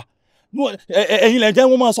gbogbo gbà ẹ̀yin lẹ̀ jẹ́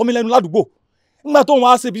wọ́n máa sọ mí lẹ́nu ládùúgbò nígbà tó ń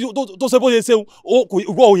wá ṣe tó ṣe bó ṣe ṣe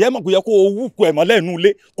ìwọ òye mọ̀ kò yẹ kó o wú kó ẹ̀ mọ́ lẹ́nu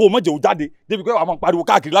ilé kó o mọ̀ jẹ́ o jáde débi pé wàá máa pariwo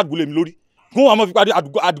káàkiri ládùúgbò lèmi lórí kún àwọn fi parí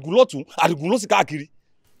Adigun lọ́tún Adigun ló sì káàkiri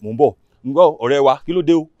mò ń bọ̀ ńgbọ́ ọ̀rẹ́ wa kí ló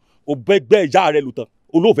dé o bẹ́gbẹ́ ìyá rẹ lù tán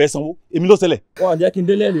olóòfẹ́ sanwó èmi ló ṣẹlẹ̀. Wọ́n jẹ́ kí n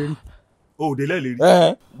délẹ̀ lè rí. O ò délẹ̀ lè rí.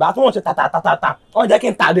 Gbà tí wọ́n ṣe tàtàtàtà wọ́n jẹ́ kí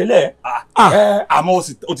n tà délẹ̀. Àmọ́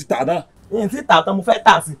o ti tà náà. N ti tà tán mo fẹ́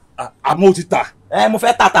tà sí. Àmọ́ o ti tà. Mo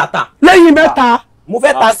fẹ́ tà. Lẹ́yìn mẹ́ta. Mo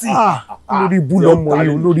fẹ́ tà sí. Olórí ibú lọmọ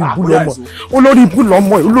yìí olórí ibú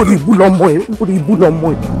lọmọ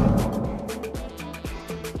yìí.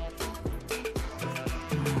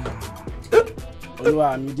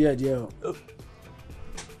 Olúwa mi díẹ̀díẹ̀ o.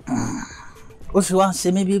 Ó sì wá ń ṣe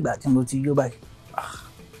mí bí ìgbà tí mo ti yó báyìí.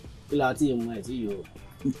 Kí la tí mú ẹ̀ tí yó.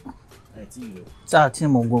 Sáà tí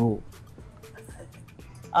mo gbòòrò.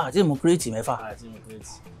 Tí mo kírètì mẹ́fà. Tí mo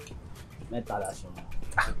kírètì mẹ́ta la ṣe mọ́.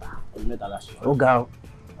 Mẹ́ta la ṣe mọ́. Ó ga o.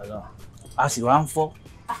 A sì wá ń fọ́.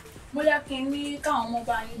 Mo yá kí n ní káwọn ọmọ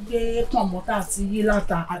bá yín gbé pọ̀nmọ́tà àti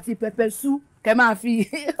yíláta àti pẹpẹ sú kẹ máa fi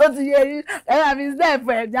ó ti yé yín ẹ máa fi sẹ́ẹ̀fù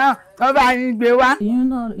ẹ̀ dáhùn wọ́n bá yín gbé wá.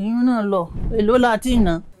 Ìyún náà lọ èló la tí ì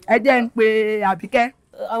ná. Ẹ jẹ́ ń pe Àbíkẹ́.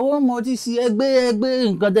 Àwọn ọmọ ti ṣe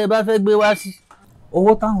ẹgbẹ́ nǹkan tẹ́ bá fẹ́ gbé wá sí.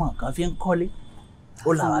 Owó táwọn kan fi ń kọ́lé ó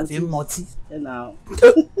làwọn fi ń mọtí.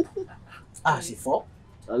 A sì fọ́.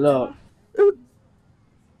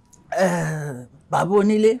 Bàbá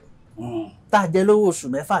onílé tá a jẹ lówó oṣù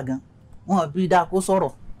 6 gan wọn bí dáa kó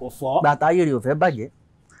sọ̀rọ̀ kò fọ́ gbàtà ayé rẹ̀ ò fẹ́ bàjẹ́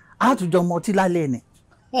àtújọ mọtí lálẹ́ ni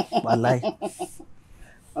wàláì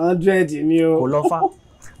 100 ni o kò lọ fà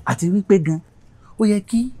àti wípé gan ó yẹ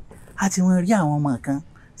kí a ti wọn rí àwọn ọmọ kan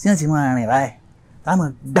tí wọn ti máa rìn báyìí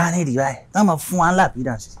táwọn gbá nídìí báyìí táwọn fún wa ńlá bí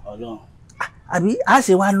dànsí àbí a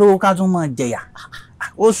ṣe wá lówó ká tún mọ jẹyà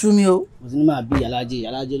ó sú mi o. mo ti ní máa bí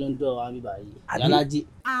yàlájẹ ló ń dọ̀ wá bíbá yìí yàlájẹ.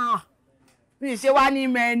 mi ṣe wá ní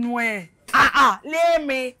mẹ́nu ẹ̀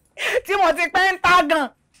lémi tí mo ti pẹ́ ń ta gan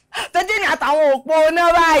tọ́jú ní àtàwọn òpó náà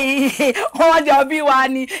báyìí wọ́n jọ bí wa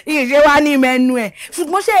ni ìṣe wá ní mẹ́nu ẹ̀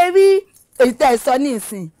ṣùgbọ́n ṣe rí èyí tẹ́ ẹ sọ ní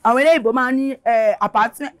ìsìn àwọn ilé ìbò máa ní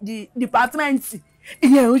dìpátímẹ́ǹtì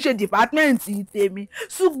ìyẹn ò ń ṣe dìpátímẹ́ǹtì tèmi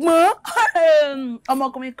ṣùgbọ́n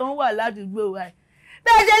ọmọkùnrin kan wà ládùúgbò wa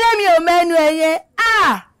bẹ́ẹ̀ ṣe lémi ò mẹ́nu ẹ̀ yẹn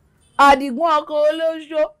Adigun Oko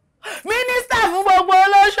Olosho mínísítà fún gbogbo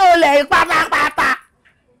olóṣò lẹ́yìn pátápátá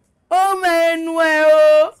ó mẹ́nu ẹ̀ o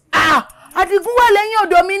Adigun wà lẹ́yìn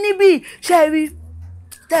ọ̀dọ̀ mi níbí ṣe rí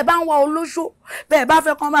tẹ́ bá ń wá olóṣò bẹ́ẹ̀ bá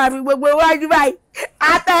fẹ́ kán máa fi gbogbo iwájú báyìí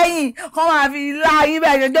àtẹ̀yìn kán máa fi láàyè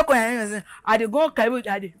bẹ́ẹ̀ ṣe jókòó yẹn sí Adigun kẹ́rù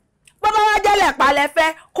jáde bàbá wa jẹ́lẹ̀ palẹ̀ fẹ́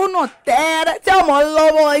kó nà tẹ́ẹ́rẹ́ tí ọmọ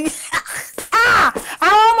lọ́wọ́ yìí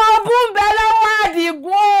àwọn ọmọ ogun bẹ lọ́wọ́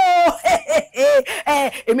Adigun o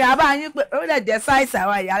èmi àbá yín pé ó lè jẹ́ sáìsì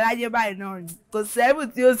àwọn ìyá aláyé báyìí náà ni kò sẹ́rù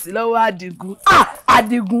tí ó sì lọ́wọ́ Adigun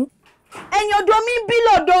Adigun ẹ̀yin ọ̀dọ̀ mi bí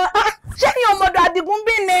lọ́dọ̀ ṣé ẹ̀yin ọmọdọ̀ Adigun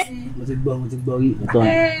bí ni. mo ti gbọ́ rí ìtọ́ ni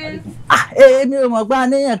Adigun. Èmi ò mọ̀ pé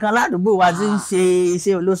aníyàn kan ládùúgbò wa ti ń ṣe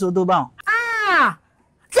iṣẹ́ olóṣó tó bá wọn.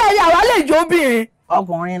 ṣé ẹ̀yin àwa lè jó obìnrin.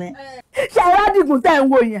 Ọkùnrin ni. ṣé ẹ̀yin Adigun tẹ̀ ń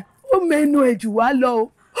wò yẹn ó mẹ́nu ẹ̀ jù wá lọ o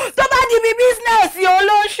tó bá di bí bísínẹ́sì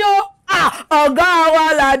olóṣó ọ̀gá wa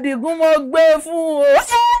l'Adigun mo gbé fún o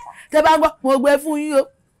tẹ́ bá gbọ́ mo gbé fún yín o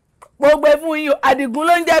mo gbé fún yín o Adigun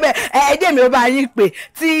ló ń jẹ́ bẹ́ẹ̀ ẹ̀ẹ́dẹ̀ mi ò bá yín pè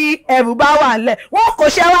tí ẹ̀rù bá wà ńlẹ̀ wọ́n kò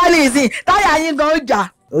ṣẹ́ wá nìsín táyà yín gan jà.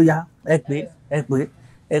 Ó yá ẹ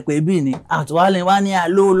pé bí ni àtúwálẹ̀ wá ní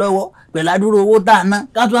àlọ́ lọ́wọ́ pẹ̀lú àdúró owó tá a ná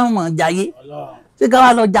ká tó àwọn mọ̀ jayé ṣé ká wá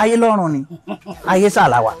lọ jayé lọ́rùn ni ayé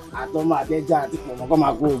sàlàwà. àtọmọ àtẹjà àti pọmọ kọ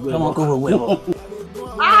máa kó gbogbo ẹ. kọ́ máa kó gbogbo ẹ bọ̀.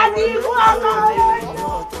 Adigun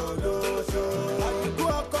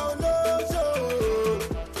Oko Olosho.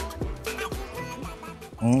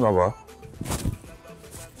 Bàbá.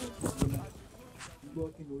 gbọ́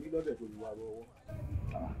kí ni orí lọ́dẹ̀ tó lè wà lọ́wọ́.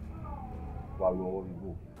 Wà lọ́wọ́ igbó.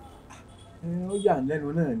 Ó yà ń lẹ́nu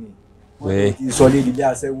náà ni Wọ́n ti sọ lé ilé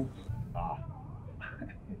aṣẹ́wó.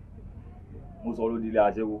 Mo sọ lóde ilé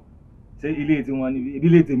aṣẹ́wó. Ṣé ilé tí wọ́n ní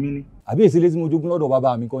ilé tèmi ni? Àbí èsì ilé tí mo jogún lọ́dọ̀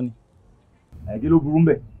bàbá mi kọ́ ni? Kí ló burú ń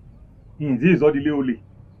bẹ̀? Ìyìn tí ìsọ́di ilé olè.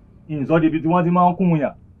 Ìyìn sọ́di ibi tí wọ́n ti máa ń kún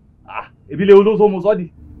yàn. Ebi ilé olóso mo sọ́di.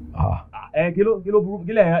 Kí ló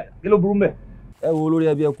burú ń bẹ̀? Ẹ wo olórí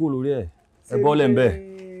ẹbí ẹ kú lórí ẹ. Ẹ bọ́lẹ̀ ń bẹ̀.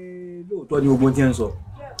 Lóòótọ́ ni ogun ti ń sọ.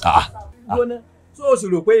 Gbóná, tó o sì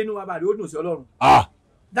rò pé inú bàbá rẹ̀ ó dùn sí Ọlọ́run.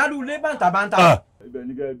 Dádú ilé bàǹtàbàǹtà. Ibẹ̀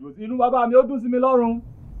ni kẹ́ ẹ dúró sí. Inú bàbá mi ó dùn sí mi lọ́rùn.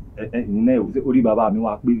 Ìnínà ẹ̀ orí bàbá mi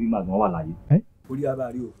wá pé nígbà tí wọ́n wà láyé. Orí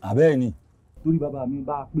bàbá rí o. Àbẹ́ẹ̀ ni. Torí bàbá mi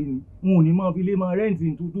bá pé ni n ò ní mọ fi lé mọ rẹ́ǹtì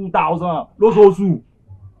 2,000 lóṣooṣù.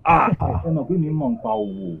 Ẹ mọ̀ pé mi mọ̀ ń pa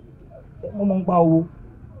owó. Mo mọ̀ ń pa owó.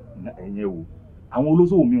 Ẹ̀yin wo àwọn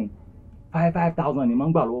olóṣòwò mi 5,000 ni máa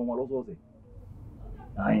ń gbà lọ́wọ́ wọn lọ́sọ̀ọ̀sẹ̀.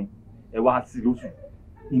 Ẹ wá sí lóṣù.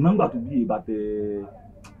 Ìmọ̀ǹgbà tó bí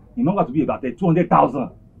ìbàtẹ̀ 200,000.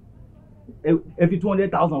 Ẹ fi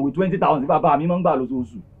 200,000 with 20,000 tí bàbá mi máa ń gbà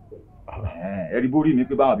lóṣooṣù. Ẹ rí bórí mi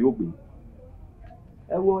pé báwọn àbí ó pè é.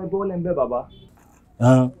 Ẹ wo ẹbọ lẹ́ ń bẹ́ bàbá.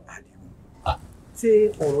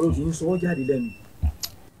 Ṣé ọ̀rọ̀ ló ti ń sọ jáde lẹ́nu?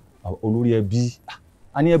 Olórí ẹbí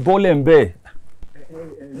a ní ẹ bọ́lẹ̀ ń bẹ̀.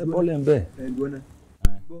 Ẹ bọ́lẹ̀ ń bẹ̀.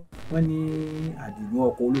 Wọ́n ní Adigun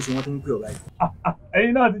Oko Olosho wọ́n tó ń pè ọ́ báyìí.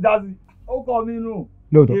 Ẹ̀yin náà ti dá sí. Ó kọ́ mi nù.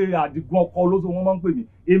 Lóòótọ́. Adigun Oko Olosho wọ́n máa ń pè mí.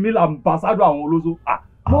 Èmi là ń ambassador àwọn olóṣó.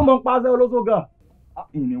 Mo máa ń pàṣẹ olóṣó gan.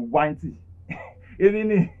 Ìní wáìntì. Èmi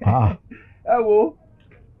ni. Ẹ wo.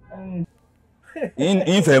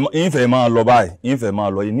 Ìfẹ́ máa lọ báyìí. Ìfẹ́ máa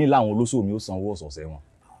lọ yìí ní láwọn olóṣò mi ó sanwó ọ̀sọ̀ọ̀sẹ̀ wọn.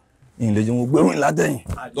 Ìlẹ̀ jẹ́ mo gbérù ìlàtẹ̀yìn.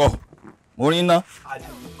 Tọ́ mo rí iná.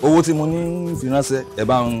 Owó tí mo ní fi ránṣẹ́ ẹ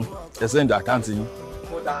bá ń ẹsẹ̀ ìdá àkáǹtì yín.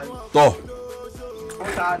 Tọ́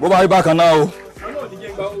bó bá rí bákan náà o.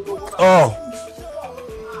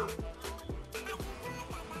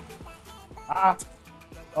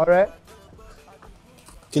 Ọ̀rẹ́.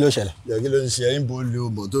 Kí ló ṣẹlẹ̀? Kí ló ń ṣe ẹ̀yin bó lé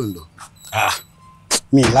ọmọ tó ń lọ?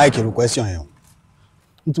 Mi like irú question yẹn.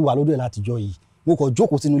 N ti wà lórí ẹ̀ látijọ́ yìí. Mo kàn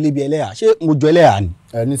jókòó sínú ilé bí ẹlẹ́yà. Ṣé mo jọ ẹlẹ́yà ni?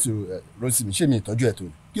 Ní sùúrù Rosimi, ṣé mi ìtọ́jú ẹ̀ tó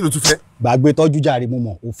ni? Kí ló tún fẹ́? Gbàgbé tọ́jú jàre mo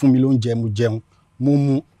mọ̀. Ó fún mi lóúnjẹ, mo jẹun, mo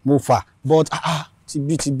mu, mo fà. But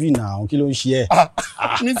tibí náà kí ló ń ṣe ẹ́?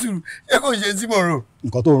 Ní sùúrù, ẹ kò ṣe tí mo rò.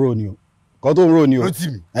 Nǹkan tó ń rò ni o. Nǹkan tó ń rò ni o.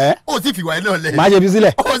 Rotimi, ó ti fi wà ilé ọ̀lẹ́. Má ṣe fi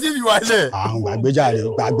sílẹ̀. Ó ti fi wà ilé. Gbàgbé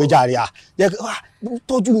jàre.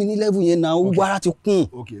 Tọ́jú mi ní level yẹn náà, gbogbo ara ti kún.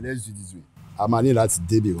 Okay, let's do this way. A máa ní láti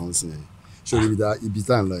débè kan sí ẹ. Ṣé ibi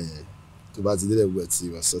tá à ń lọ yẹn tó bá ti délẹ̀ gbogbo ẹ̀ tí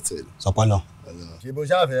wà sọ́tẹ̀. Sọpọ́lọ. Ṣé bó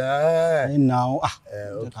ṣàfẹ́? Ẹ nà ó.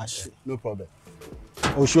 No problem.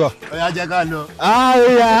 O sure. Ó yá jẹ́ ká lọ.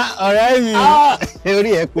 Oya ọ̀rẹ́ mi.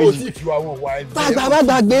 Orí ẹ pé. Ó sì fi àwọn wà ẹ̀. Bá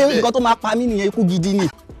gbàgbé nǹkan tó máa pa mí nìyẹn, ikú gidi ni.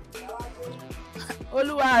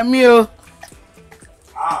 Olúwa mi o.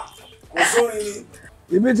 Kò sórin ni.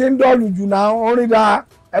 Ibi tí ń dọ́ọ̀lù jù náà orin dá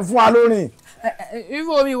ẹ fún wa lórin.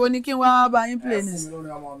 Ifo mi wo ni kí n wá bá yín play ní.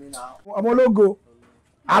 Ọmọ ológo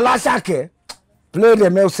Aláṣàkẹ́ play the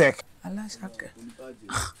music. Aláṣàkẹ́.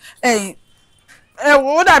 Ẹ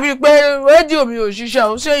wò ó dàbí pé rédíò mi ò ṣiṣẹ́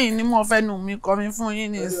o, ṣé yìí ni mo fẹ́ nù mí kọ́ mi fún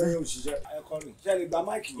yín nísìn.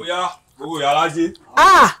 Bóyá owó ìyá alájẹ.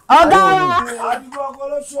 Ọ̀gá wa.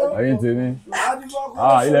 Ẹ̀yin tèmi.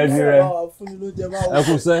 Ilẹ̀ ti rẹ̀. Ẹ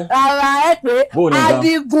kú sẹ́. Rárá ẹ pé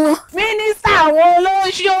Adigun mínísítà àwọn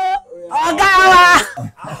olóṣó. Ọ̀gá wa.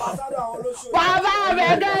 Bàbá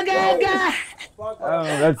rẹ̀ gẹ́gẹ́gẹ́.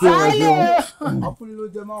 Ẹ tí o.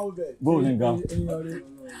 Bó ní gan.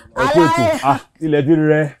 Ẹ kú ètò. Ilẹ̀ ti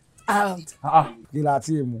rẹ̀. Kí la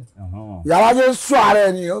ti mú? Yàrá jẹ́ sọ ara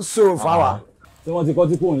ẹni ó sọ fáwa. Tí wọ́n ti kọ́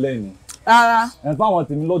tí kò ń lẹ́yìn. Rárá. Ẹ fáwọn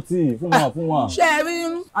tèmi lọ́tì fún wọn. Ṣé ẹ rí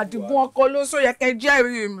Adigun Oko Olosho yẹ kẹ́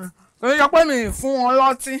jẹ́rìí mi? Torí sọ pé mi ì fún wọn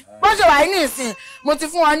lọ́tí. Bó ṣe wà ní ìsìn, mo ti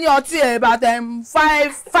fún wọn ní ọtí about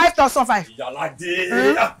 5,500. Ìyàlájé.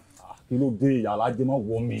 Kí ló dé Ìyàlájé máa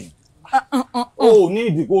wọ mi? O ní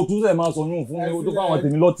ìdìkò túnṣe máa sọ yún fún mi tó fáwọn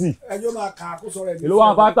tèmi lọ́tì. Ẹjọ́ máa kà á kó sọ̀rọ̀ ẹ̀. Èló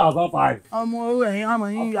wá 5,500. Ọmọ owó ẹ̀yìn àmọ̀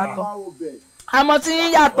yín yàtọ̀. Àmọ́ tí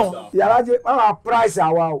yín yàtọ̀. Ìyàlájé báwa price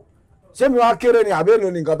àwa o. Ṣé mi wá kéré ni àbí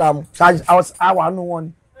èlò ní nǹkan tá a mú? Àwa nù wọn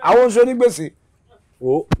ni. Àwọn oṣù onígbèsè.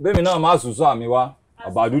 O bẹ́ẹ̀mi náà máa sùn sọ àmì wa.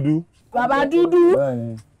 Bàbá dúdú. Bàbá dúdú.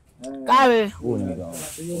 Bẹ́ẹ̀ni. Káre. Ó ní ìgbà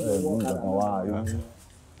wá ayọ̀.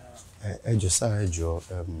 Ẹ jọ̀ọ́ sá, ẹ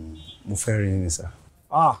jọ̀ọ́ mo fẹ́ rí yín sá.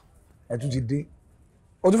 Ẹ tún ti dé.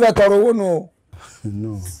 O tún fẹ́ tọrọ owó nù o.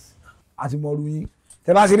 No. Àti mọ̀ọ́rù yín.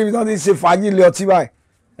 Tẹ bá ṣe níbi tí wọ́n ti ń ṣe fàájì ilé ọtí báyìí.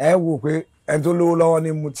 Ẹ wò pé ẹni tó lówó lọ́wọ́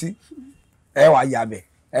ní mutí. Ẹ wà yàbẹ̀.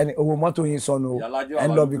 Ẹni owó mọ́tò yín sọnù o. Ẹ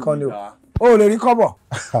ń lọ bí kan ni o. O ò lè rí kọ́bọ̀.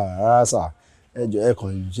 Rárá sá, ẹ jọ̀ọ́ ẹ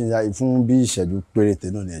kàn jíjà fún bí ìṣẹ́jú péréte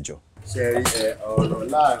náà ni ẹ jọ̀ọ́. Ṣé rí ọ̀rọ̀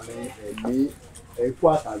láàrin ẹ̀mí ẹ̀kú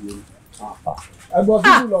àtàyè ẹ̀gbọ́n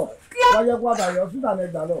fífi lọ wáyé kó àtàyọ fífà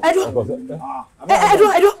lẹgbàá lọ.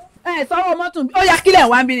 ẹdún sọ̀rọ̀ mọ́tò ó yá kílẹ̀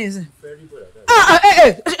wá ń bí nìsín.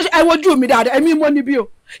 ẹ wojú mi dáadáa èmi mo níbí o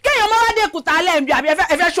kéèyàn máa wá dé kùtà lẹ́ẹ̀mí àbí ẹ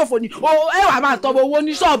fẹ́ ṣòfò ni ẹ wà máa tọrọ owó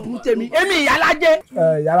ní ṣọ́ọ̀bù tèmi èmi ìyálájé.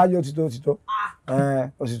 ìyálájé ó ti tó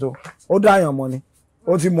ó ti tó ó dáyàn mọ́ ni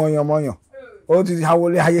ó ti mọ̀yàn mọ̀yàn ó ti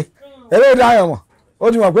hawolé ayé eré ó dáyàn mọ́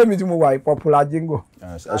ó ti mọ̀ pé mi tí mo wà popular jingo.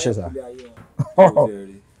 ẹ ṣe sá.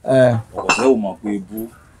 ọ̀sẹ̀ ò mọ̀ pé bú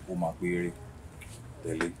ò mọ̀ pé eré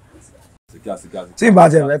tẹ̀lé. tí ìbá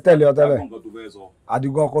tẹ̀ fẹ́ tẹ̀lé ọ tẹ́lẹ̀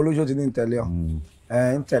Adigun Oko Olosho ti ní ń tẹ̀lé ọ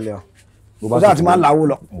ń tẹ̀lé ọ bó bá ti máa ń láwó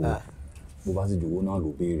lọ. bó bá sì jòwó náà ló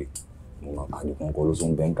béèrè Adigun Oko Olosho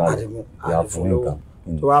ń bẹ́ ń kálẹ̀ ìyá fún nǹkan.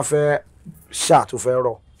 tó bá fẹ́ ṣáà tó fẹ́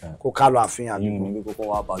rọ̀ kó ká lọ àfihàn àdúgbò. ní kókó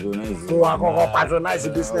wá patronize. kó wá kọ́kọ́ patronize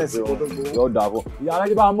business kó tó gbowó. yóò dà bọ̀ ìyá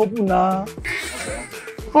alájẹ bá mọ́kù náà.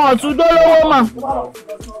 wọn tún dólówó mà.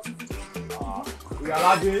 ìyá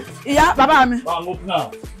alájẹ. ìyá bàbá mi. bá mọ́kù náà.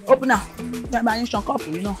 Opener. Bàbá yín ṣan kọ́ọ̀pù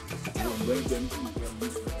yìí náà.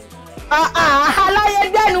 Aláyé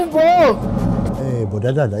gbẹ́nu bò ó.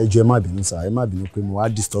 Bọ̀dá dàda ẹ jọ̀ọ́ ẹ má bínú sá ẹ má bínú pé mo wá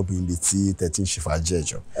disturb yín bí tí 13 ṣe fàájì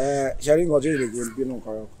ẹjọ́. ṣe rí nǹkan tó yẹ kí n bínú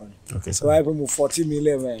nǹkan ọkọ ni. sọ wáyé pé mo 40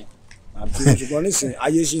 mílíọ̀n mẹ́rin àbí ṣùgbọ́n nísìnyí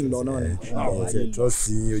ayé ṣì ń lọ náà ni. ẹ jọ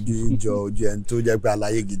sí ojú yín jọ ojú ẹni tó jẹ́ pé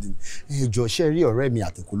aláyé gidi ni. ẹ jọ̀ọ́ ṣe rí ọ̀rẹ́ mi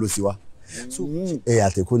Àtẹ̀kọ́ ló sì wá. so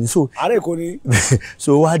Àtẹ̀kọ́ ni so. àárẹ̀ kò ní.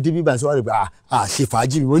 so wá dé bíbá so wá rẹ̀ pé ṣe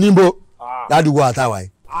fàájì mi mo ní bó ládùúgbò àtàwà yìí.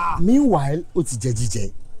 meanwhile ó ti jẹ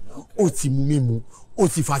jíjẹ ó ti mu mímu ó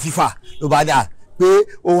ti fa fífà ló bá dà pé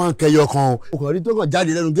ó wá ń kẹyọ kan o kò rí tó kàn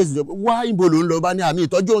jáde lẹ́nu gẹ̀ẹ́sì lọ wá ìbò ló ń lọ bá ní àmì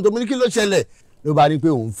ìtọ́jú ohun tó mú ní kí ló ṣẹlẹ̀ ló bá ní pé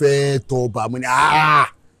òun fẹ́ tọba mo ní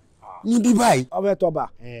ní bí báyìí. ó fẹ́ tọba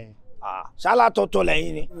ṣálá tọ́tọ́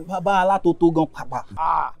lẹ́yìn ni. bàbá alátótó gan pàpà.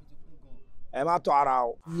 ẹ má tọ ara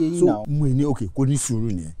o. so mo ní òkè kó ní sùúrù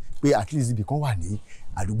nìyẹn pé at least ibì kan wà ní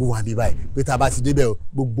àdúgbò wa bí báyìí pé tá a bá ti débẹ̀ o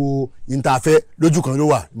gbogbo ìntàfẹ́ lójú kan ló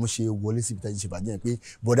wà mo ṣe wọlé síbi táyì ṣe bàjẹ́ pé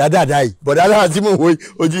bọ̀dá dáadáa yìí bọ̀dá dáadáa tí mo wo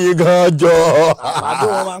ojú yìí gan jọ. bàdó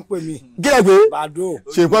wọn máa ń pè mí. kí ẹ pé bàdó.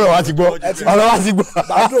 ṣe ìpọ́nlọ̀ wa ti gbọ́ ọ̀rọ̀ wa ti gbọ́.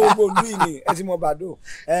 bàdó gbogbo ìlú yìí ni ẹ ti mọ bàdó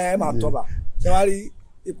ẹ máa tọba ṣé wàá rí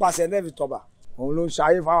ipasẹ̀ nẹ́ẹ̀fì tọba òun ló ń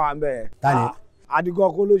ṣayé fáwọn àmbẹ̀ yẹn. tani Adigun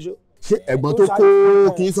Oko Olosho. ṣé ẹ̀gbọ́n tó kó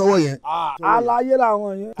kí n sọ́wọ́ yẹn. aláyé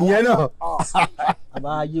làwọn yẹn. ìyẹn náà. bàbá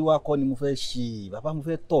ayé wa kọ́ ni mo fẹ́ ṣe bàbá mo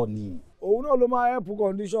fẹ́ tọ̀ ni. òun náà ló máa help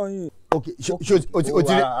condition yìí. ok o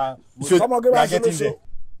ti rí. ọmọge bá ṣe lóṣo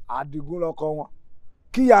Adigun lọkọ wọn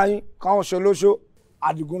kíyà yín káwọn ṣe lóṣo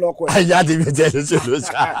Adigun lọkọ ẹ. ayé àti ibi ẹjẹ ló ṣe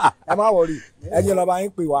lóṣo. ẹ má wọrí ẹ̀yin lọba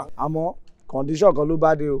yín pè wá àmọ́ condition kan ló bá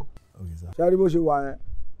dé o ṣé rí bó ṣe wà yẹn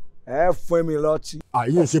ẹ fún mi lọ́tí.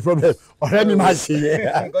 àyè ṣe problem ọ̀rẹ́ mi máa ṣe yẹn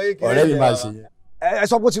ọ̀rẹ́ mi máa ṣe yẹn. ẹ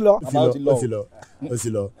sọ pé ó ti lọ. ó ti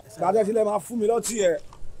lọ. kàdé sílẹ̀ máa fún mi lọ́tí ẹ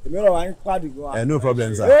èmi rọ̀ wá ń pàdé gan. no problem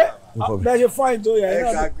sir. no problem. bẹ́ẹ̀ ṣe fáìn tó yẹ ẹ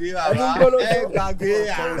gbàgbé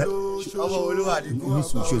ọmọ olúwa Adigun. ní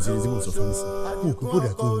sùn ṣe òtí tí mo sọ fún mi sí mo kò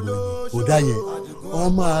bódà tó ń lọ yẹn bódà yẹn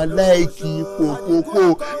ọmọ aláìkí pòpòpò.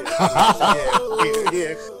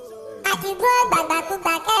 Adigun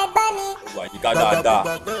gbàgbàkúgbà kẹ́gbọ́n mi. wà yíká dáadáa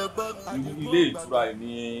ilé ìtura ẹ̀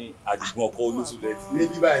ní Adigun Oko Olosho lẹ́tì.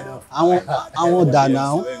 méjì báyìí náà. àwọn dànà.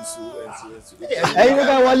 ẹ̀yin ló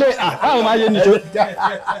fẹ́ wọlé àwọn máa yé nìjọ.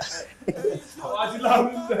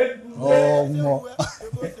 ọmọ.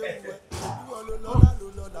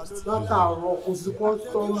 látàárọ̀ kò sí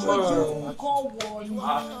kọ́sítọ́mà nǹkan wọ̀ ni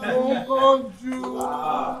nǹkan jù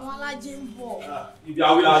àwọn alájẹ ń bọ̀. ibi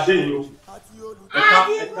àwọn adé yìí o.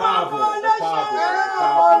 Adigun Oko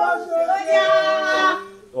Olosho.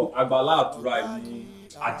 àgbàlá àtura ẹ̀ ní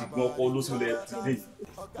Adigun Oko Olosho lẹ́tì dé.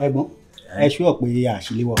 ẹ̀gbọ́n ẹ ṣúọ̀ pé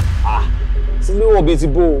àṣìléwọ̀. síléwọ̀ bíi ti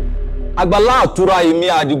bó o àgbàlá àtura èmi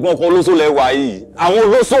Adigun Oko Olosho lẹ wà yìí àwọn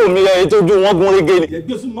olóṣò mi ẹ̀ tójú wọn gún régé ni.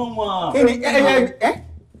 ẹgbẹ́ súnmọ́ wọn. kí ni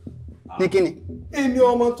ní kí ni. èmi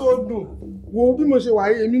ọmọ tó dùn wo bí mo ṣe wà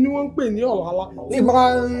yìí èmi ni wọ́n ń pè ní ọ̀làlá nígbà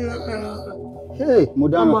mo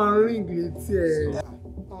dáná. wọ́n máa ń rìn létí ẹ̀.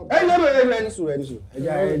 ẹni sùn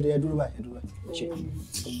ẹ dúró báyìí ṣe.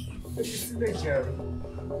 sílẹ̀ jẹ́rìí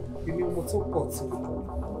èmi ọmọ tó pọ̀ tó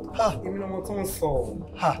èmi ọmọ tó ń sọ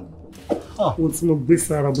ohun tí mo gbé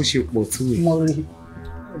sára bó ṣe pọ̀ tó yìí. mo rí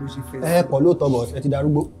ẹ pọ̀ lóòótọ́ bọ̀ ẹ ti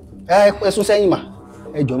darúgbó ẹ sún sẹ́yìn mà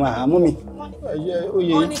ẹ jọ máa mú mi.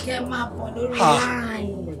 wọ́n ní kẹ́ máa bọ̀ lórí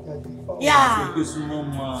láàyè. yá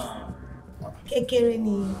kékeré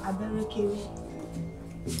ni abẹ́rẹ́ kéré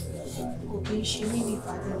kò kí ń ṣe mí ní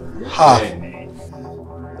ìpàdé rẹ̀.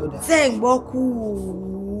 tẹ́ ń gbọ́ kú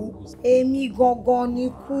Èmi gangan ni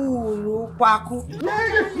kúrò pakú.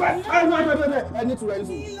 Ẹni tura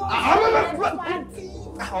ẹni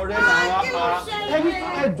ọ̀rẹ́ náà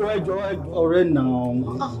ẹjọ́ ọ̀rẹ́ náà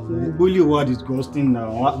bully word is disgusting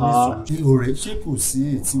now. Ọ̀rẹ́ ṣé kò sí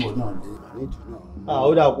ètí wọn náà lè ó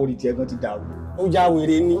dà kó rí tiẹ̀ gan ti dàrú. Ó já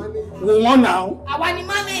wèrè ni. Wò wọ́n náà. Àwa ni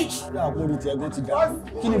manage. Ó dà kó rí tiẹ̀ gan ti dàrú.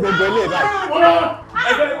 Kí ni gbogbo ilé báyìí?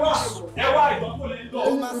 Ẹ wá ìdánwò lè lọ.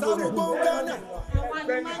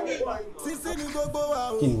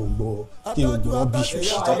 Kí ni gbogbo rubbish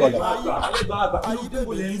òṣì tọ́kọ̀ lọ?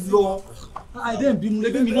 Ìdánwò lè lọ. Àìdẹ́ ìbínú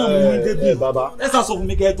lẹ́gbẹ́ mi náà mú mi débi. Bàbá. Ẹ sá sọ fún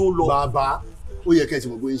mi kẹ́ tó lọ. Bàbá ó yẹ kẹ́ ẹ ti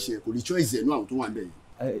mọ̀ bóyá ń ṣe kò ní choice ẹ̀ nú àwọn tó wà ń bẹ̀ yìí.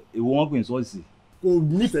 Èwo wọn pè ní sọ́ọ̀sì. Kò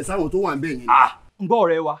nífẹ̀ẹ́ sáwọn tó wà ń bẹ̀ yìí. Ń gbọ́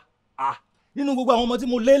ọ̀rẹ́ wa. Nínú gbogbo àwọn ọmọ tí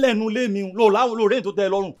mo lé lẹ́nu lé mi lóòrè tó tẹ́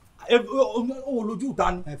lọ́rùn. Ó lójú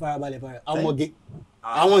ìta ni. Ẹ farabalẹ̀ àwọn ọmọge.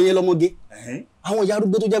 Àwọn yẹn lọmọge. Àwọn ìyá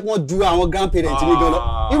arúgbó tó jẹ́ pé wọ́n ju àwọn grandparents mi gan lọ.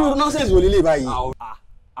 Irú nonsense wo lélẹ̀ báyìí?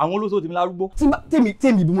 Àwọn olóṣò tèmi lárúgbó.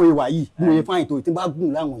 Tèmi bí mo yẹ wà yìí bí mo yẹ fáyìn tó tí bá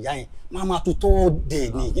gùn láwọn ìyá yẹn máa tó tọ́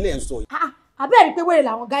dẹ̀ ní ìkílẹ̀ ń sọ yìí. Abẹ́rẹ́ pé wèrè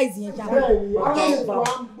làwọn guys yẹn jà.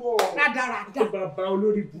 Rádaràdà. Bàbá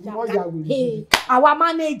olórí burúkú ọ̀yà wèrè. Àwa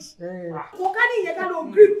manage. Mo ká ní ìyẹn ká ló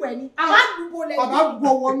grip ẹ̀ ni. Àwa dùgbò lẹ́yìn. Bàbá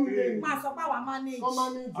gbọ́ wọnú lé. Máa sọ pé àwa manage. Wọ́n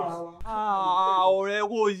manage àwa. Ọ̀rẹ́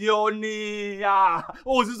kò yé ọ ní.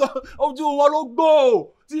 Òṣìṣọ́ ojú wọn ló gbó.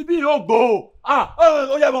 Tí bí yóò gbó.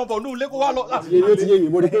 Ó yẹ mọ̀ fọ̀nù lé kó wá lọ. Ilé tí yé mi,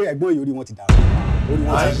 mo rí pé ẹ̀gbọ́n yìí orí wọn ti dàrú. No,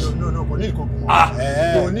 kò ní ìdíkògùn wọn.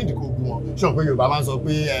 Kò ní ìdíkògùn wọn. Ṣé o pé Yorùbá máa ń sọ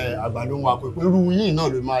pé àgbà ló ń wa pé irú yìí náà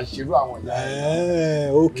ló máa ṣerú àwọn ìyá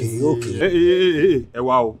ẹ̀. Okay. Ẹ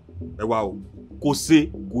wá o. Kò ṣe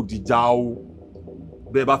kò dìjà o.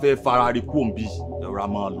 Bẹ́ẹ̀ bá fẹ́ fara rí kóńbì ẹ̀rọ a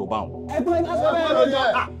máa lọ bá wọn.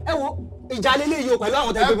 Ẹ wo ìjà lélẹ̀ yìí o pẹ̀lú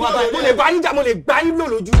àwọn tẹ̀gbẹ́ wọn báyìí. Mo lè bá yín jà, mo lè gbá yín lò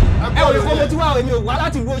lójú. Ẹ ò lè fọ́ mo tí wà èmi ò wá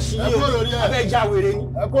láti ru òṣì yìí o. Abẹ́ ìjà wèrè ni.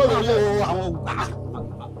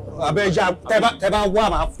 Abẹ́ ìjà tẹ́ bá wà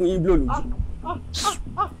máa fún yín lò lójú.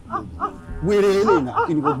 Wèrè lè nà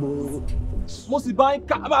kí ni gbogbo. Mo sì bá yín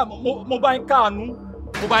káànú.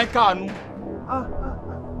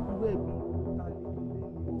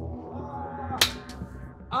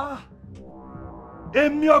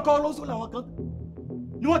 Èmi Ọkọ Olóṣò làwọn kan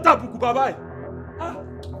ni wọ́n tàbùkù bàbá ẹ̀.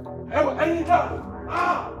 Ẹyin náà.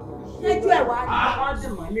 Ṣéjú ẹ̀ wá ní. Wọ́n dì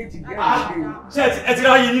mọ́ méjì bí àgbè. Ṣé ẹ ti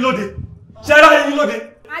ráyè yín lóde? Ṣé ẹ ráyè yín lóde?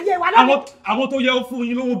 Ayé wa lọ́wọ́. Àwọn tó yẹ fún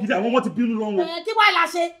yín lówó gidi àwọn wọn ti bínú lọ́wọ́. Kí wàá la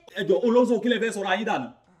ṣe? Ẹjọ́ Olóṣò kí lẹ fẹ́ sọ̀rọ̀ ayé dànù?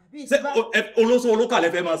 Ṣé Olóṣò olókà lẹ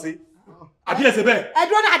fẹ́ máa ṣe? Àbí ẹsẹ̀ bẹ́ẹ̀? Ẹ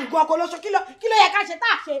dúró náà Adigun Oko Olosho kí ló yẹ ká ṣe tá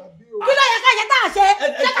a ṣe?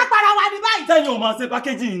 Ṣé ká para wa ní báyìí? Sẹ́yìn ò máa ṣe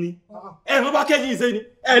pákéjì yìí ni. Ẹ mọ̀ pákéjì yìí ṣe ni.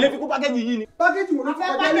 Ẹ lè fi kún pákéjì yìí ni. Pákéjì wo ló tún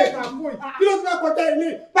kọjá ilé ìta fún yìí? Kí ló tún fẹ́ kọjá ilé?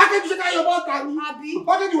 Pákéjì ṣe ká yọ bọ́ọ̀ta ni.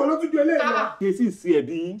 Pákéjì wo ló tún ju ilé lọ? Kì í sì sí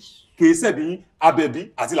ẹ̀bí yín, kì í ṣẹ̀bí yín, Abẹ̀bí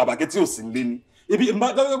àti Làbàkẹ́ tí ò sí lé ni. Ibi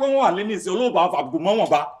gbọ́dọ̀ wọ́n wà lé ní ìsìn olóòbá àbùkù mọ́ wọn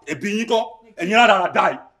bá ẹ̀bí yín kọ́ ẹ̀yin rárá dá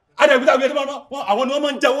yìí. Adẹ̀bíta gbé àwọn ni wọ́n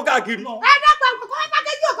máa ń jẹ́wọ́ káàkiri náà. Ẹ dápẹ́ kókó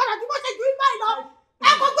pákéjì ọ̀kadà tí mo ṣe ju ibà ìlọ. Ẹ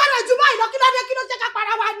kò gbọ́dọ̀ ju báyìí lọ kí ló ṣe ká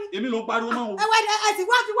para wa ni. Èmi ló ń pariwo mọ́ o. Ẹ wẹ́n ẹ sì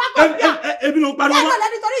wá fi wá kọ́ bíà. Èmi ló ń pariwo mọ́. Ẹ lọ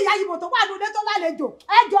nítorí ìyá yìí tó wà lóde tó lálejò.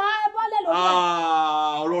 Ẹ jọ ẹ bọ́lẹ̀ lórí.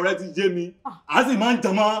 Ọ̀rọ̀ rẹ ti yé mi. A sì máa ń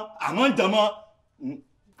jàmọ́, àmọ́ ń jàmọ́.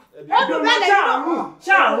 Ẹbí bẹ́ẹ̀ lè ní.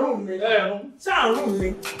 Ṣàrùn mi.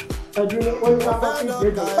 Ẹ̀dùn ni wọ́n ní ká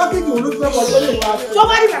pákéjì wo ló tún fẹ́ kọjá ilé wa? Tó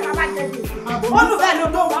bá rí bàbá bá jẹ́ bí. Ó dùn bẹ́ẹ̀ ló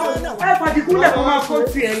ló wà. Ẹ Fàdíkúnlẹ̀ kó máa kó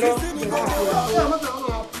tiẹ̀ lọ.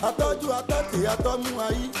 Atọ́jú atọ́kì atọ́mú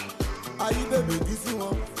ayé bèbè jí sí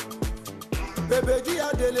wọn. Bèbè jí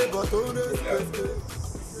adélé bọ̀ tó ń ré.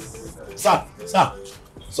 Sir,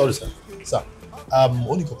 sorry sir.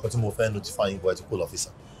 Only kankan tí mo fẹ́ notify yín bọ̀ ẹ ti kó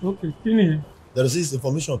officer. Okay, kí ni? There is this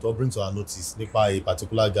information to bring to our notice nípa a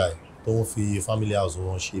particular guy tó ń fi family house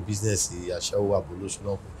wọn ṣe business aṣẹ́wó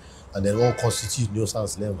àbólóṣù and then wọ́n constitute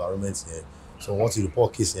nuisance in environment yẹn so wọ́n ti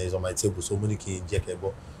report case yẹn is on my table so mo ní kí n jẹ́ kẹ́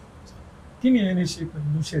gbọ́. Kí ni ẹni ṣe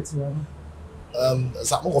pẹ̀lú iṣẹ́ tiwa náà?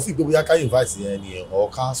 Sir, mo kàn fi pé bóyá ká invite yẹn ni or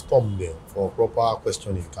ká stop me for proper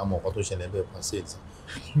questioning ká mọ nǹkan tó ṣẹlẹ̀ bẹ́ẹ̀ per se.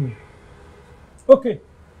 Okay,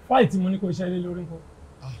 fight mo ní kò ṣe lé lórí nǹkan.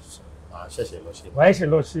 Ṣẹ̀ṣẹ̀ lọ ṣe. Wàá ṣe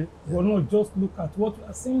lọ ṣe. You no just look at what we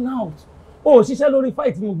are seeing now. O ṣiṣẹ́ lórí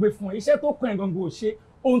fight mo gbé fún ẹ. Iṣẹ́ tó kàn gangan ò ṣe.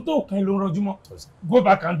 Ohun tó kàn ló ń rọjú mọ́. Go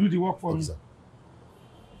back and do the work for me.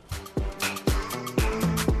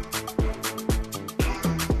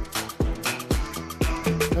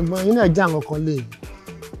 Ẹ̀gbọ́n yín náà já nǹkan kan lé.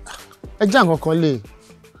 Ẹ já nǹkan kan lé.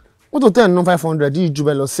 Mọ́tò tẹ̀ ń ná 500 yìí ju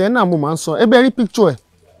bẹ́ẹ̀ lọ sí ẹ náà mo máa ń sọ. Ẹ bẹ́ẹ̀ rí picture ẹ̀.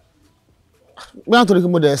 Bí wọ́n torí kí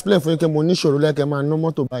mo dẹ̀ explain fún yín kí mo ní ìṣòro lẹ́kẹ̀ẹ́ máa ná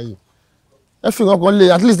mọ́tò báyìí. Ẹ fi nǹkan kan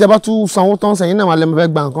lé at least ẹ bá tún sanwó tán sẹ́yìn náà máa lẹ́ mo fẹ́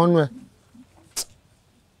gba nǹkan nú ẹ̀.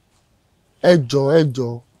 Ẹ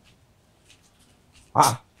jọ̀ọ́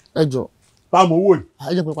ẹ jọ. táàmù owó yìí.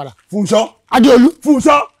 ẹ jẹ́ pé padà. Fúnṣọ́. Adéolú.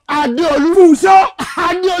 Fúnṣọ́. Adéolú. Fúnṣọ́.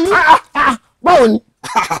 Adéolú. Báwo ni.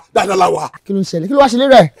 dáadáa la wà. kí ló ń ṣẹlẹ̀ kí ló wá ṣe lé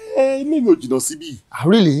rẹ̀. ilé mi ò jìnnà síbí.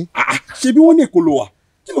 Really? ṣe bí wọ́n ní èkó ló wà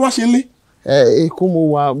kí ló wá ṣe ń lé. Èkó mo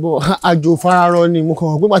wà bọ̀ àjò fararọ ni mo kàn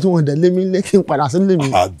wọ́n pé pàtó wọn dẹ̀ lé mi lé kí n padà sí lé mi.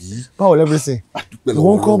 àbí. báwo lẹ́bírísìn.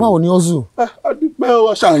 ìwọ ń kọ́ báwo ni ọ́zù. adúpẹ́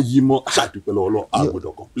wa ṣáà ń yí mọ́ aṣáàdúpẹ́ lọ́wọ́ lọ́wọ́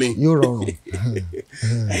àgbọ̀dọ̀ complain. yóò rọrùn.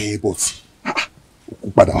 bọ́tì kò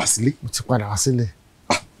padà wá sílé. mo ti padà wá sílé.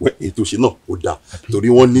 ètò ìṣe náà ó dáa torí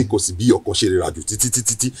wọ́n ní kò sí bí ọkọ̀ ṣe rìnrìn àjò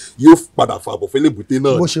títí yóò padà fa àbọ̀ fẹ́lẹ́ bùté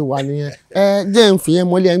náà. bó ṣe wà nìyẹn jẹ́ ń fi yẹn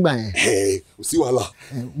mọ́lé ẹ̀ ń gbà yẹn. kò sí wàhálà.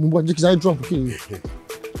 mo bọ́ jí kí sáré drop kí ni.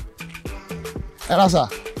 ẹ rásà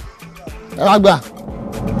ẹ wá gbà.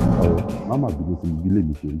 mama bínú sí ibi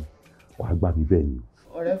lèmi ṣe rí wàá gbà mí bẹ́ẹ̀ ni.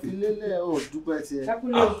 ọ̀rẹ́ fi lélẹ̀ ò dúpẹ́ tiẹ̀.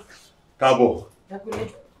 káàbọ̀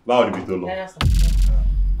báwo ni ibi tó lọ.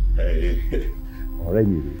 ọ̀rẹ́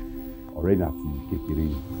mi rè ọ̀rẹ́ mi àti kékeré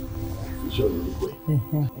yìí. iṣẹ́ olórúkọ ẹ̀.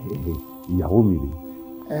 ìyàwó mi rè.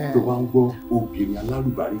 tó bá ń gbọ́ obìnrin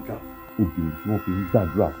alálùbáríkà. obìnrin tí wọ́n fi ń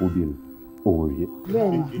gbàdúrà fóbìnrin òun rèé.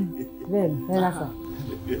 bẹ́ẹ̀ni ẹ lásà.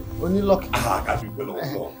 onílọ́kì.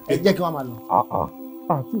 ẹ jẹ́ kí wọ́n máa lọ.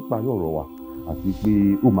 àti ìparí ọ̀rọ̀ wa àti pé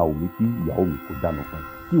ó máa wù mí kí ìyàwó mi kó dáná fún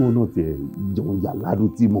ẹ kí wọn náà tiẹ̀ jẹun yà ládùn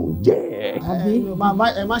tí mò ń jẹ.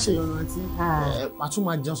 ẹ má ṣe yọ̀nà àti àtún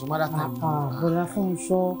máa jẹun sọ̀mọ́dá tàbí. bọ̀dá fún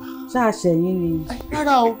iṣọ́ ṣáàṣẹ̀yìn ni.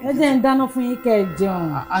 rárá o. ẹ jẹ́ ń dáná fún yín kẹ́ ẹ jẹun.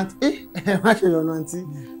 ẹ má ṣe yọ̀nà àti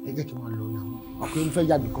ẹ jẹ́ kí n máa lọ náà ọkùnrin mi fẹ́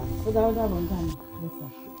jáde kan. ó dáwọ́ ń dà mí.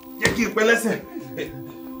 jẹ́ kí n pẹ́ lẹ́sẹ̀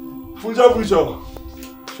fúnṣọ́ ṣé o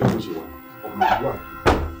ṣe wà ọmọ ìlú àti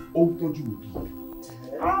ó ń tọ́jú mi bí.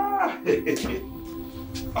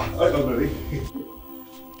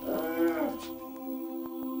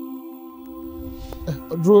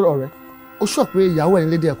 dúró ọ̀rẹ́ ó sọ pé ìyàwó ẹ̀ ń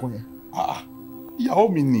lédè ẹ̀kọ́ yẹn. ìyàwó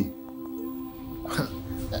mi ni.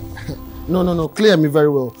 no clear me very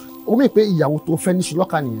well ó mì pé ìyàwó tó fẹ́ ní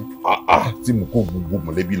ṣùlọ́kà nìyẹn. tí mo kó gbogbo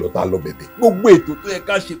mọ̀lẹ́bí lọ tá a lọ bẹ̀bẹ̀ gbogbo ètò tó yẹ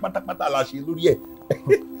ká ṣe pátápátá la ṣe lórí ẹ̀.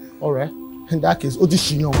 ọ̀rẹ́ in that case ó ti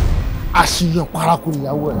ṣìyàn àṣìyàn paraku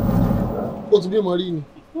níyàwó ẹ̀ ó ti bímọ rí ni.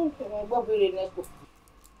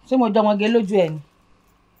 ṣé mo jọmọge lójú ẹ ni.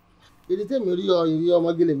 èdè tèmi rí ọ ìrí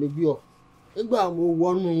ọmọge lèmi bí ọ nígbà mo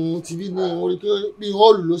wọnú tv ní orí pé bí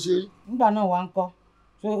họ́ọ̀lù ló ṣe rí. nígbà náà wà ń kọ́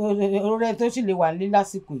orí tó sì lè wà ní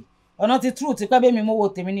lásìkò yìí ọ̀nà ti true ti pẹ́ bẹ́ẹ̀ mi mówó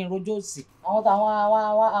tèmi ní ìrojọ́ òsì.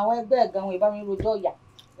 àwọn ẹgbẹ́ ẹ̀gàn wọn ìbá mi rojọ́ ìyà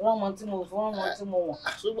rọ́mọ tí mo wọ̀n.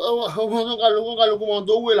 ọmọ kálukú mọ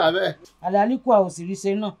tó wé làbẹ́. àdàlíkù àwòsì rí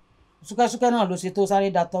ṣe náà súkẹ́súkẹ́ náà ló ṣe tó sáré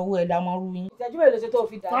dàtọ̀ owó ẹ̀ lámọ́rú yín. ìtẹ́jú bẹ́ẹ̀ ló ṣe tó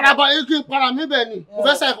fi dà. faraba kí n para mi bẹ́ẹ̀ ni mo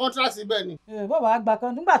fẹ́ sign contract bẹ́ẹ̀ ni. bọ́ọ̀bù àgbà kan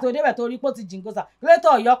nígbà tó débẹ̀ tó rí pé ó ti jìn kóṣà kílẹ̀tọ̀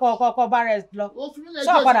ọ̀yọ́ kọ́kọ́ bá rẹ̀ lọ.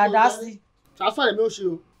 ṣọ́ padà dá sí. transfer mi ò ṣe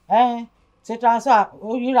o. ṣe transfer ó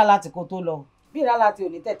yíra láti kó tó lọ bí ìrà láti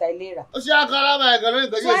òní tẹ̀ta ilé rà. ó ṣe àkàrà máa ẹ̀gàn lórí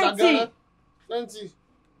ìgbẹ́jọ́ ìṣàgẹ́rẹ́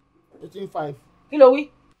 18.5. kí ló wí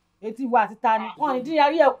etí wa àti ta ni wọn ní dín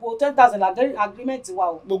yarí ẹ̀kọ́ 10,000 agreement wa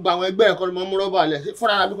o. gbogbo àwọn ẹgbẹ́ ẹ̀kọ́ ni mo mú rọ́bà lẹ̀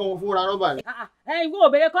fúnra mi kọ́ mo fún ra rọ́bà lẹ̀. ìwé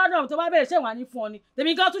òbèrè kọ́ńdọ̀mù tó bá bẹ̀rẹ̀ ṣé wà ní fún ọ ni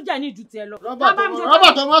tèmi gan tún jẹ́ ní ìjù tiẹ̀ lọ. rọ́bà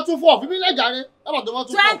tó máa tún fọ̀ fífi lẹ́jà rẹ̀ rọ́bà tó máa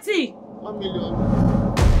tún fọ̀. 20. 1 million.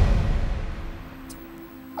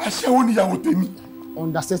 aṣẹ́wó níyàwó tèmi.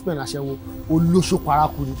 understatement aṣẹ́wó olóṣó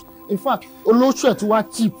paraku ni in fact olóṣó ẹ̀ tún wá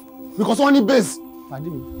cheap because wọ́n ní base. pàdé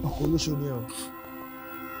mi ọkọ̀ olóṣó ni ẹ o.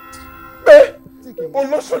 pé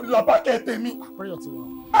olóṣó ni làbákẹ́ tèmi. pressure ti wà.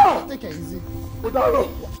 take it easy. ó dárò.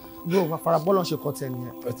 bro farabọ́lọ̀ ṣe kọ́ tẹ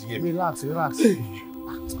nìyẹn. relax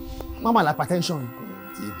mama la hypertension.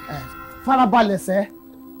 farabalẹ̀ sẹ́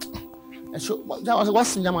ẹ ṣe wá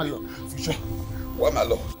sí ìyá máa lọ. fúnṣọ wà máa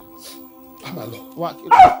lọ.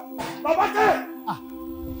 Làbákẹ́.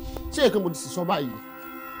 ṣé èké mo ti sọ báyìí.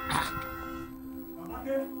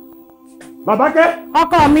 Làbákẹ́.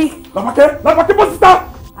 ọkọ mi. Làbákẹ́ bó ti ta.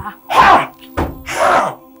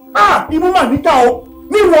 Imú mà níkà o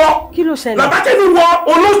níwọ. kí ló ṣẹlẹ̀. Làbákẹ́ níwọ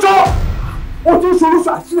olóṣó. o ti ń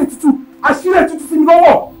ṣolóṣó àṣírí tútù sí mi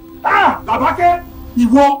lọ́wọ́. Làbákẹ́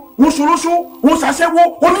ìwọ o ṣolóṣó o ṣàṣẹ́wó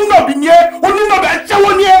onínàbì ni ẹ́ onínàbì àṣẹ́wó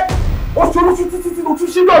ni ẹ́. o ṣolóṣó títí o tún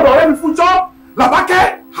ṣí lọ́dọ̀ ọ̀rẹ́ mi fún jọ́. Làbákẹ́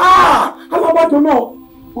alábàjọ náà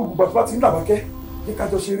gbogbo bàtúbà ti ń Làbákẹ́ kí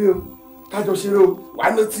kájọ ṣeré o wà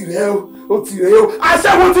ní tirẹ̀ o tirẹ̀ o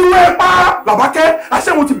aṣẹ́wó ti wẹ́ pa Làbákẹ́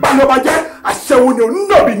aṣẹ́wó ti balẹ̀ ọba jẹ́ aṣẹ́wó ni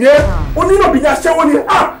onínàbì ni ẹ́ onínàbì ni aṣẹ́wó ni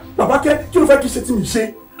Làbákẹ́ kí ló fẹ́ kí ṣe tí mi ṣe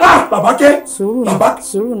Làbákẹ́.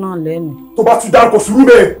 sùúrù náà lẹ́nu. tó bá tún dárúkọ sùúrù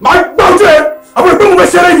bẹ́ẹ̀ máa gbọ́ ojú ẹ àwọn ìpín mo fẹ́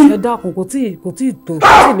ṣeré ni. ẹ dákun kò tí ì tó kò tí ì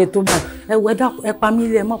lè tó bá ẹ dákun ẹ pa mí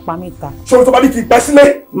ilé ẹ mọ̀ pa mí ta. ṣòro tó bá ní kí n pẹ́ sílé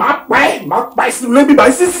máa pa ẹ́ sílé bíbá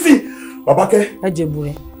ẹ́ sísì Làbákẹ́. ẹ jẹ̀bù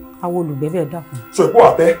rẹ̀ àwọn olùgbẹ́bẹ̀ dákun. sọ èkó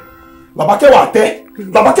àtẹ làbákẹ́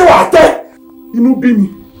wà tẹ́ inú bí mi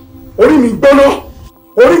orí mi gbóná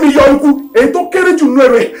orí mi yọ ikú èyí tó kéré jù nínú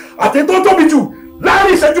èrè àti èyí tó tóbi jù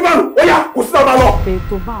láàrin ìṣẹ́jú márùn-ún ó yá kò sí ọba lọ.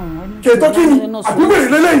 kèétò bá àwọn ẹni kèétò kí ni àbúrò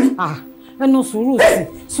ìrẹ́lẹ̀ ni. ẹnu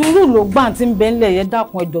sùúrù ló gbà tí ń bẹ ńlẹ̀ yẹn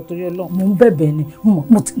dákun ẹjọ́ torí Ọlọ́run mo ń bẹ̀bẹ̀ ni mo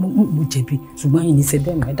jẹ̀bi ṣùgbọ́n yìí ní ṣe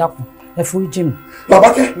bẹ́ẹ̀ mọ́ ẹ dákun ẹ foríjì mi.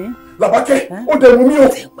 làbákẹ́ ó dẹ̀ mú mi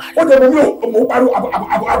o mo pariwo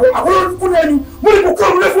àbúrò fún ẹni mo ní kò kúrò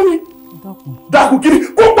nílé fún mi. dákun kiri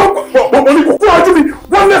kó mo ní kò kúrò ojú mi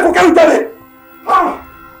wọ́n lé kó kẹ́rù jáde.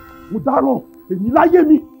 mo dáràn èmi láyé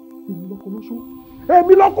mi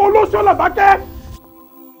èmi lọ́kọ Olóṣó làbákẹ́.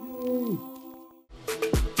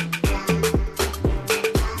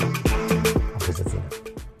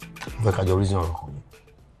 fẹ́ kájọ reason ọ̀rọ̀ kan ni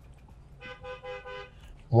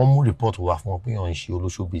wọ́n mú report wá fún wọn pé wọ́n ń ṣe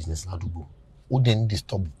Olóṣó business ládùúgbò ó dẹ̀ ní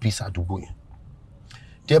disturb peace àdúgbò yẹn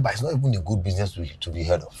thereby it's not even a good business to be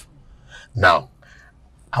heard of now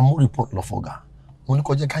a mú report lọ fọ́gà mo ní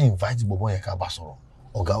kó jẹ́ ká invite bọ̀bọ̀ yẹn ká bá sọ̀rọ̀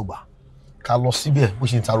ọ̀gá ọgbà ká lọ síbẹ̀ bó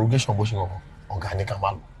ṣe interrogation bó ṣe wọ̀n ọ̀gá ní ká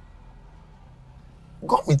má lọ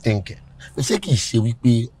got me thinking pé ṣé kìí ṣe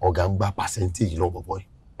wípé ọ̀gá ń gba percentage lọ bọ̀bọ̀ yìí.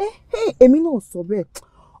 èmi náà sọ bẹ́ẹ̀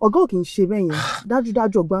ọ̀gá ò kì í ṣe bẹ́ẹ̀ yẹn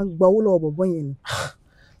dájúdájú ọ̀gá ń gba owó lọ́wọ́ bọ̀bọ̀ yẹn ni.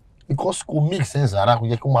 because kò make sense rárá kò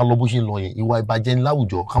yẹ kó máa lọ bó ṣe lọ yẹn ìwà ìbàjẹ́ ní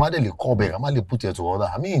láwùjọ ká má dẹ̀ lè kọ́ ọbẹ̀ ká má lè put it to order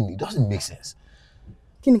I mean it doesn't make sense.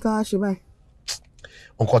 kí ni ká wá ṣe báyìí.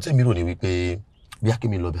 nǹkan tẹ́mi rò ní wípé bí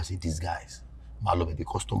akémi lọ bẹ̀ sí these guys máa lọ bẹ̀ bí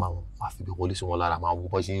customer wọn máa fi bí wọlé sí wọn lára máa wo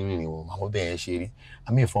bó ṣe ń rìnrìn wọn máa wọ́n bẹ́ẹ̀ yẹn ṣe rí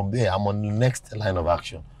I mean from there I'm on the next line of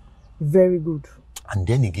action. very good. And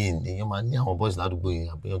then again èèyàn máa ní àwọn boys ládùúgbò yẹn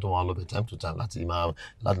àbíyàn tó máa lọ bẹ̀ time to time láti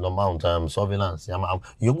lọ mount surveillance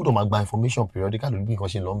èèyàn gbọ́dọ̀ máa gba information periodically bí nǹkan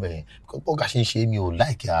ṣe ń lọ bẹ̀ yẹn bọ́gà ṣe ń ṣe mi ò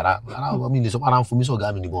láìkẹ́ ara mi lè sọ pé ara ń fún mi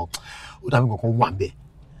sọ̀gá mi nìkan ó dàbí kankan wà bẹ́ẹ̀.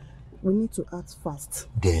 we need to act fast.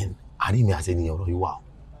 then àrí mi àti ènìyàn ọ̀rọ̀ yìí wà o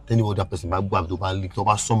tẹ́ni other person bá gbọ́ àbí tó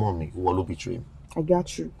bá sọ́mọ̀ mi ìwọ ló betray mi. I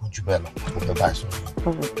got you. Wọ́n jù bẹ́ẹ̀ lọ mo fẹ́ báyìí sọ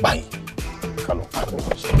báyìí ká lọ pàdé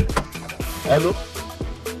wọn sọ. hello.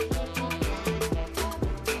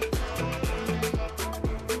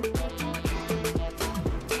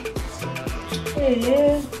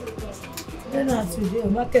 Then I today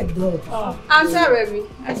market dog. I'm sorry, baby.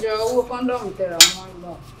 Àjọ owó kọ́ńdọ̀mù tẹ̀ra wọn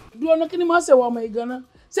lọ. Dúró ná kí ni máa ṣe wọ ọmọ ìgànnà.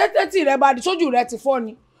 Ṣé tẹ́tí rẹ bá di sójú rẹ ti fọ́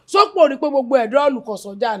ni? Sọ́pọ̀ rí pé gbogbo ẹ̀dọ́ olùkọ́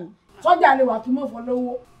sọ́jà ni. Sọ́jà lè wà kí mọ̀ fọ́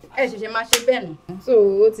lówó. Ẹ ṣẹ̀ṣẹ̀ máa ṣe bẹ́ẹ̀ nù. So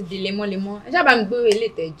ó ti di lemọ́lemọ́. Ẹ ṣáà bá mi gbé ilé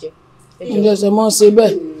tẹ̀ jẹ. Ìjọsẹ̀ mọ́ ṣe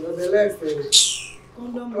bẹ́ẹ̀.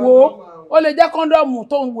 Wo ó lè jẹ́ kọ́ńdọ̀mù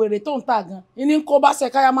tó ń wèrè tó ń tà gan. Ìní kó bá ṣe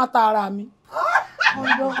káyá má ta ara mi.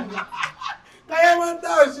 Káyá máa ń dá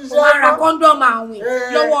òṣìṣẹ́ ọmọ ara kọ́ńdọ̀mù àwìn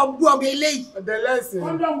lọ́wọ́ bú ọmọ eléyìí.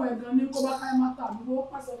 Kọ́ńdọ̀mù ẹ̀gàn ní kó bá káyá má ta mi wọ́n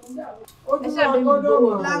pàṣẹ fún yàrá. Ó ti sá kọ́ńdọ̀mù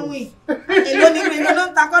láwìn. Èló ni èló ló ń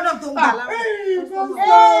ta kọ́ńdọ̀mù tó ń gbà láwìn.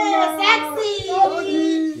 Sexy.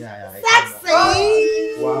 Sexy.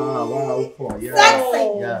 Wow,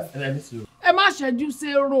 Sexy. Ẹ má ṣẹ́jú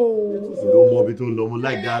sérò. Ìlú mọ ibi tó ń lọ mú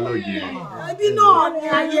láì dá lọ́ọ̀gì. Ibi náà ni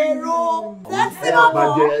ayé ro. Sexy lọ́mọ.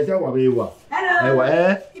 Bàjẹ́ ẹjọ́ wà mí wà. Ẹwà ẹ́.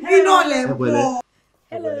 Ibi náà lẹ̀ ń bọ̀.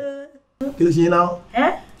 Kí ló ṣe yín náà?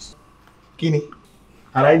 Kí ni?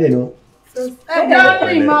 Ara yín dẹ̀ ni wọ́n. Ẹ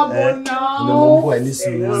dárí máa bọ̀ náà. Ilé mo ń bọ̀ ẹ̀ ní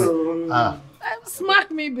sùúrù. Smack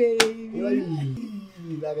me baby.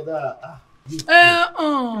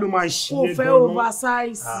 Ló máa ń ṣe kò fẹ́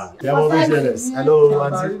oversize. Ìyá mo fi ṣẹlẹ̀ hello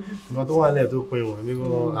aunty nǹkan tó wà nílẹ̀ tó pin ìwọ̀n mi kò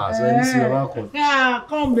àṣọ ẹni sí ọba kan.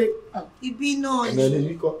 Kọ́ńbé. Ibi náà ni. Ẹ̀lẹ́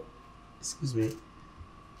ní kọ́ excuse me.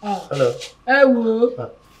 Hello. Ẹ wo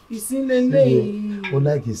ìsínlẹ̀ eléyìí. Ó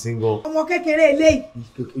láìkì single. Ọmọ kékeré eléyìí.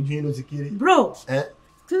 Ojú yín ló ti kéré. Bro,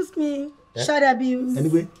 excuse me, shadow abuse. Ẹni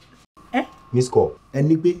pé? Miss call.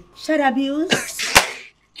 Ẹni pé? Shadow abuse.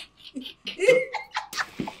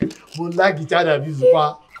 Mo like child abuse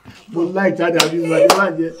pa. Mo like child abuse ma jẹ́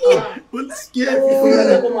máa jẹ́. Mo like it.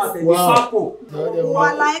 Wow.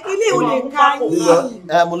 Wàhálà ilé ò lè ka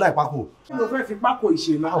yín. Mo like pákó. Kí ló fẹ́ fi pákó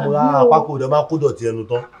ìṣe náà? Mo ra pákó dẹ̀ máa kó dọ̀tí ẹnu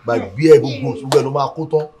tán. Gbàgbé ẹ gbogbo ṣùgbọ́n ẹ ló máa kó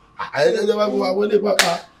tán. Ayẹyẹ bá gbogbo àwọn ilé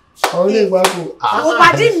pápá. Àwọn ilé pákó. Àwọn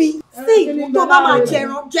pàdé mi sí ìlú tó bá máa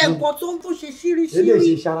jẹran jẹ nǹkan tó ń tó ṣe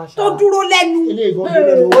ṣíríṣírí tó dúró lẹ́nu. Ẹ wọ́n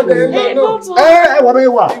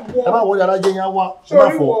bẹ́ẹ̀ wà. Ẹ máa wọlé alájẹ yẹn wá. Ẹ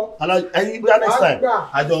máa fọ. Ẹyin bí next time.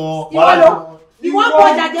 Àjọ wàhálà. Ìwọ́n bọ̀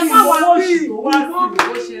jàjẹ́ máa wà lórí.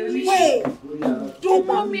 Dùn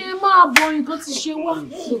mọ́ mi ẹ máa bọ nǹkan ti ṣe wá.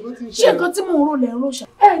 Ṣé nǹkan tí mò ń rò lẹ́ ń ròṣà?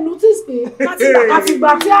 Ẹ notice pé ká fi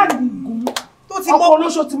gbà tí Adigun ọkọ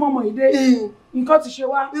olóṣó tí mọ́mọ́ ìdé nǹkan ti ṣe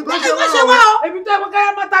wá. nǹkan ṣe wá o. èmi tó ẹ̀kọ́ káyá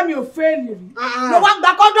mọ́tà mi ò fẹ́ẹ̀lì rí. ló wá gba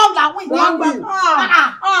kọ́ńdọ̀mù làwọn ìwé wọ́n gbà.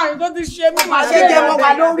 nǹkan ti ṣe mí. ṣé jẹ́ mọ́ wà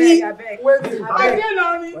lórí. àdé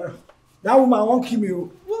lọrin. That woman won't kill me.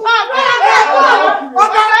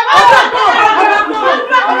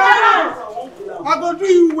 I go do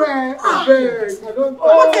you well. I don't.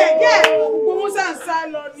 Okay, yeah. Gbogbo sá ń sá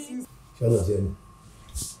lọ ní. Ṣọ́nà sí ẹni.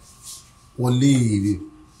 Wọ́n lé èrè.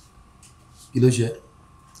 Kí ló ṣe?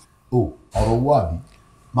 O, ọ̀rọ̀ owó àbí?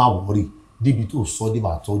 Má wọ̀rí. Débi tó sọ dé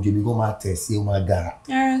máa tọ́jú èmi kó máa tẹ̀ sí ó máa gara.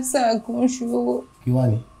 Sáà kò ń ṣe owó. Kí wá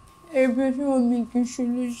ni? Ebi tí omi kì í ṣe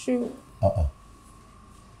lóṣù.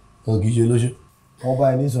 O kì í ṣe lóṣù. Wọ́n bá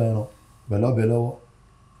ẹni sọ ẹran pẹ̀lú ọbẹ̀ lọ́wọ́.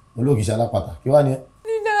 Olóògì ṣe alápàtà. Kí wá ni ẹ?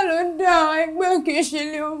 Dídá ló dá àwọn ẹgbẹ́ kì í ṣe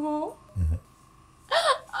lé ọmọ.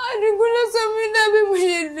 Adigun ló sọ mí dàbí mo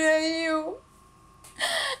ṣe dé yìí o.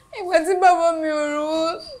 Ìgbà tí bàbá mi ò rówó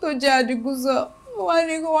tó jẹ́ Adigun sọ, wọ́n á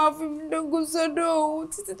ní kó wá fi mí dógún sọ́dọ̀ òun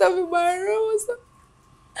títí tó fi máa rówó sọ.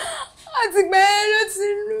 Àtìgbà yẹn ló ti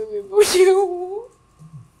lù mí bó ṣe wù.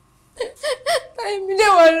 Táyì mi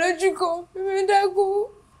dẹ̀ wà lójú kan, fi mí dákú.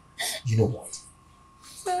 You know what?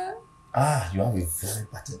 Sir. You have a very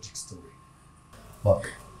pathetic story. But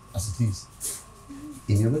as it is,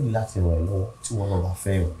 èmi ò ní láti ràn ẹ́ lọ́wọ́ tí wọ́n náà bá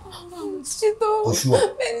fẹ́ ràn. Oṣù ọ̀.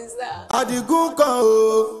 Adigun kan o,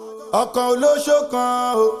 ọkọ olóṣó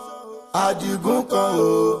kan o. Adigun kan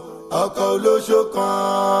o, ọkọ olóṣó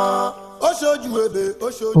kan. Ó ṣojú ebè, ó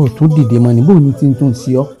ṣojú. Ó tún dìde mọ́ ni bó ni tí ń tún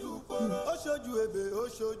sí ọ.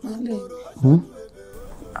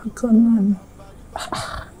 Akọ náà ni.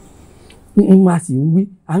 N máa sì ń wí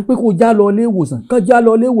à ń pé kó já lọ ilé ìwòsàn kán já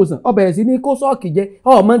lọ ilé ìwòsàn ó bẹ̀rẹ̀ sí ní kó sọ́ọ̀kì jẹ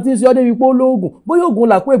ọmọ tí ń ṣe ọ́ débi pé ó lóògùn bóyá ògùn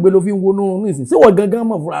làkó ègbè ló fi ń wọnú oorun nísìn sí wọ́n gangan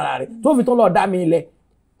mọ̀ fúnra rẹ̀ tó fi tán lọ́ọ́ dá mi lẹ̀.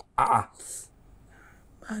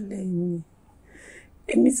 Balẹ̀ mi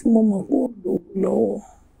èmi tí mo mọ̀ pé ó lògùn lọ́wọ́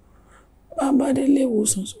bàbá délé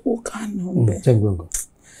ìwòsàn sówó kánú bẹ́ẹ̀. ṣé gbọ̀ngàn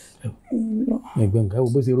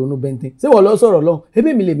ẹgbẹ̀ngàn bó ṣe ronú bẹ́ńtẹ́ ṣé wọ́n lọ sọ̀rọ̀ lọ́hùn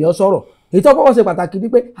ebí mi lèmi ọ sọ̀rọ̀ èyí tó kọ́kọ́ ṣe pàtàkì ni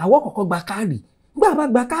pé àwọ̀ kọ̀ọ̀kan gba káàdì gbà bá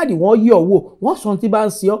gba káàdì wọn yí ọwọ́ wọn sọ tí bá ń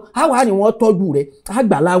ṣe ọ àwa ni wọn tọ́jú rẹ̀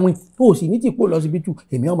àgbà láwìn ó sì ní tí kò lọ síbítù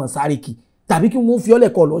èmi ọmọ sáré kì tàbí kí wọn fi ọlẹ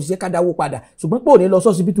kọ lọ ṣiṣẹ́ ká dáwó padà ṣùgbọ́n pé ò ní lọ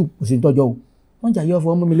sọsibítù kò sí tọ́jọ́ o wọn jà yọ fọ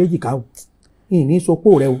ọmọ mi léjìká o ìyìn ní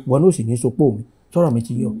sopó rẹ o wọn náà sì ní sopó mi sọ̀rọ̀ mi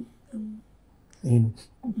ti yọ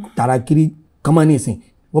tàràkiri kọ́mọ́ ní ìsìn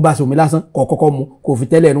wọ́n bá ṣomi lásán kọ́ kọ́kọ́ mu kò fi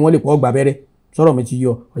tẹ́lẹ̀ ẹnu wọn lè pọ̀ gbà bẹ́rẹ́ sọ̀rọ̀ mi ti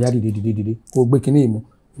yọ ọ̀yá dìde kó gbé kinní ìmú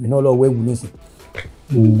èmi náà lọ wẹ́wù ní ìsìn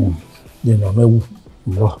yẹn lọ wẹ́wù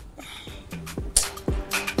lọ.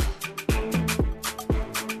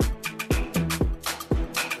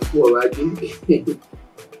 Ọ̀rọ̀ ajé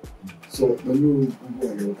sọ pẹ̀lú gbogbo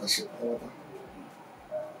ẹ̀rọ ìbáṣe pátá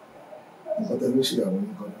nǹkan tẹ́ ló ṣèyàwó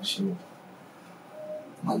nǹkan ló ṣe o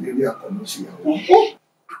malaria kan ló ṣèyàwó.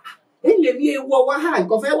 ẹ lè ní ewu ọwọ́ ha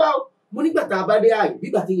nǹkan fẹ́ wá o mo nígbà tá a bá dé àyè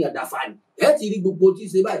nígbà tí yàn dà fani ẹ ti rí gbogbo tí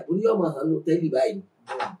ṣe báyìí torí ọmọ hàn ló tẹ́lẹ̀ báyìí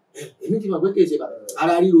èmi ti mọ̀ pé kì í ṣe bá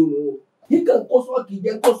ara ríro nù o nǹkan kó sọ́ọ̀kì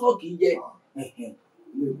jẹ.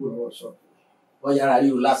 ilé ìkó lọ́wọ́ sọ. wọ́n yára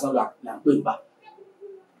ríro lásán là ń pè bá.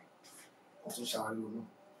 ọtún ṣàárẹ̀ olú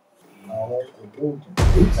àwọn kò gbóògùn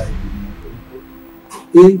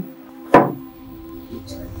HIV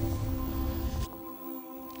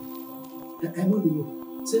ẹ mọ̀ nínú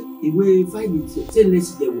ṣé ìwé fáìlì ṣé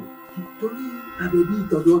lẹ́sìn jẹ wò torí àbẹ̀bí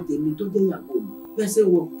ìtọ́jú tèmi tó jẹ́ ìyàwó mi bẹ́ẹ̀ ṣe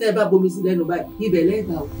wọ tẹ́ ẹ bá bomi sí lẹ́nu báyìí ibẹ̀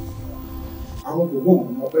lẹ́ẹ̀ta o. àwọn kò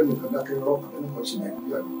gbóògùn mọ bẹ́ẹ̀ nìkan dákẹ́ rọ́ àbẹ́nìkan ṣe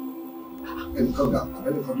nàìjíríà ni ẹnìkan ga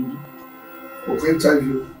àbẹ́nìkan dúdú kò fẹ́ HIV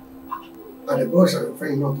o àdẹ̀gbọ́n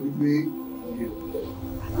ṣàyẹ̀fẹ́yìn náà torí pé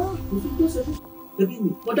kò sí tó ṣe fún ẹbí mi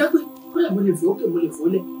mo dágbé kódà mo lè fò ókè mo lè fò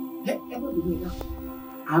lẹ ẹ má bínú ẹ̀dá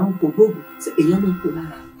àrùn kò gbóògùn ṣé èèyàn máa ń kó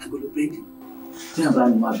lára agolo bẹ́ẹ̀dì tí a bá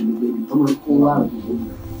nu agolo bẹ́ẹ̀dì tó máa ń kó lára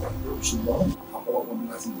gbogbo ṣùgbọ́n àpọ̀lọpọ̀ mi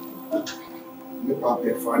láti nípa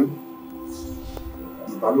pẹ̀fárí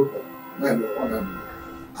ìbálòpọ̀ náà ló pọ̀ dànù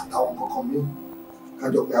àtàwọn kankan mí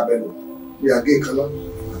kájọ pé abẹ́lò bí agé ìkànnà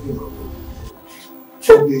àti ìrọ̀lẹ́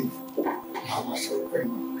ṣé gbé àwọn àṣàyẹ̀fẹ́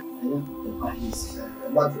náà.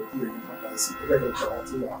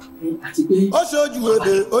 Ó ṣojú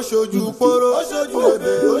èdè, ó ṣojú poro, ó ṣojú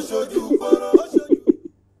èdè, ó ṣojú poro, ó ṣojú.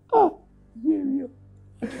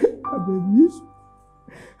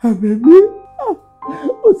 Àbẹ̀bí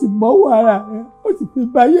ó sì mọ́wọ́ ara rẹ̀ ó sì fi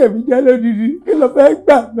báyé mi jẹ́ lódìdí kí ló fẹ́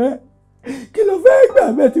gbà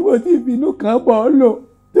mẹ́ tí mo ti finú kan bọ̀ ọ́ lò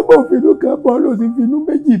tí mo finú kan bọ̀ ọ́ lò sí finú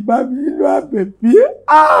méjì bá mi nínú Àbẹ̀bí.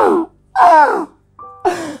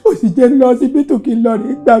 Ó sì jẹ́ lọ síbítù kí n lọ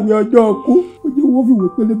rí gbà mí ọjọ́ ọkú ojú owó fìwé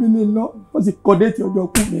pélébé lé lọ wọ́n sì kọ́ déètì ọjọ́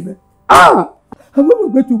ọkú mi bẹ́ẹ̀. Àwọn ọmọ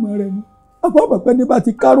ìgbẹ́ túmọ̀ rẹ̀ ni àwọn ọmọ ìgbẹ́ ní bá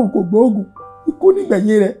ti kárùn kò gbóògùn ikú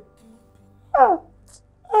nígbẹ̀yìn rẹ̀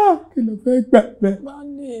kí ló fẹ́ gbà bẹ́ẹ̀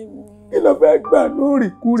kí ló fẹ́ gbà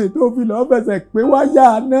lóòrèkúrè tó fi lọ́ọ́ fẹsẹ̀ pé wáyà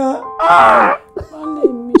náà. Baálé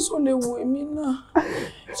mi ṣó lè wo èmi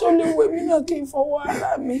náà kí n fọwọ́ ara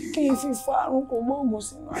mi kí n fi fa àrùn kò gbóògùn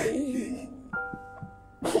sínú ayé mi.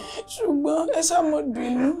 Ṣùgbọ́n ẹ ṣá mọ́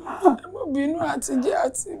bínú àtijẹ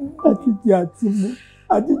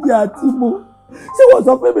àti mu. Ṣé wọ́n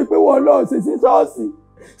sọ fún mi pé wọ́n lọ́ọ́ ṣe sí ṣọ́ọ̀ṣì?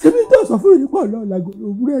 Ṣé bí tó sọ fún mi pọ̀ lọ́ọ́ làgòlò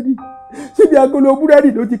búrẹ́dì? Ṣé bí agolo búrẹ́dì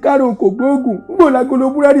ló ti kárùn kò gbóògùn? Ń bò làgòlò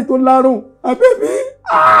búrẹ́dì tó lárùn? Àbẹ́bí.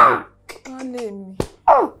 Baálé mi.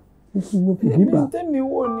 Èmi tẹ́mi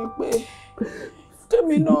wò ni pé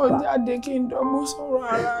tẹ́mi náà jáde kí n dọ́gbọ́n sọ̀rọ̀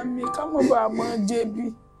ara mi ká mọ̀ bá a mọ̀ jẹ̀bi.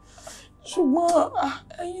 Ṣùgbọ́n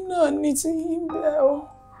ẹ̀yin náà ní tí yín bẹ́ o.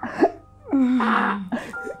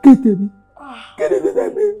 Kí tèmi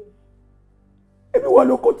tèmi èmi wọ́n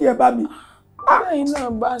ló kó tí ẹ bá mi. Ẹ̀yin náà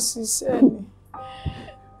bá ṣiṣẹ́ ni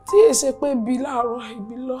tí èsè pé ibi láàárọ̀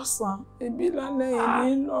ibi lọ́sàn-án ibi lálẹ́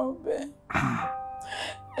yìí ní lọ́bẹ̀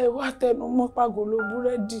ẹ wá tẹnu mọ́ pagolo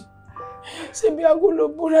búrẹ́dì síbi agolo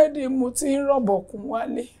búrẹ́dì mo ti ń rọ̀bọ̀kún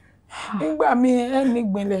wálé nígbà míì ẹni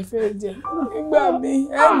gbìnlẹ̀ fẹ́ jẹ nígbà míì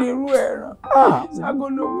ẹni irú ẹ̀ràn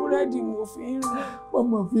ságolo búrẹ́dì mo fi ń rìn.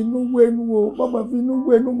 mọ̀mọ́ finú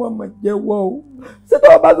wẹ́nu mọ̀mọ́ jẹ́wọ́ o ṣé tó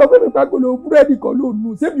o bá sọ pé mi pagolo búrẹ́dì kan ló nù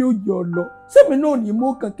sẹ́mi ò jẹ́ ọ lọ sẹ́mi náà ní mú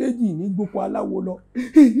kan kéjì ní gbogbo aláwo lọ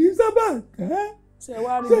èyí sábà tẹ́. ṣe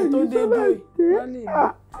wá rí mi tó dé dùn wálé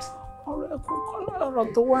ọ̀rọ̀ ẹ̀kún kọ́ lọ́rọ̀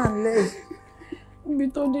tó wà nílẹ̀ yìí níbi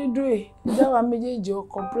tó dé dùn ìjáwá méjèèjì ọ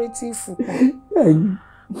cooperative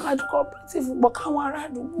pọ̀ cooperative pọ̀ káwọn ará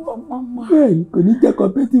àdúgbò ọmọ mọ́. bẹ́ẹ̀ni kò ní jẹ́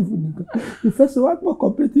cooperative nìkan ìfẹsẹ̀wápọ̀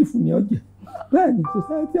cooperative ni ọjẹ́ bẹ́ẹ̀ni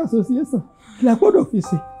society association la gbọ́dọ̀ fi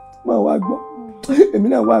ṣe máa wá gbọ́ èmi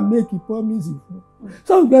náà wá make promise fún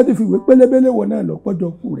sọ́ọ̀n gbọ́dọ̀ ti fi ìwé pélébélé wọ̀ náà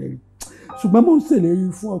lọ́pọ̀jọ́ kù rẹ̀ rí ṣùgbọ́n mo ń ṣèlérí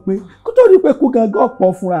fún ọ pé kó tó rí pé kó gangan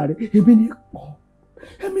pọ̀ fúnra rẹ̀ èmi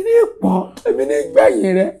ní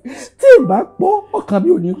gbẹ̀yìn rẹ̀ tí ì bá pọ̀ ọkàn mi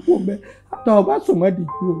ò ní kú mẹ́ tọ́ ọ bá sùn mọ́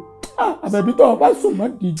dìjú o àbẹ̀bí tọ́ ọ bá sùn mọ́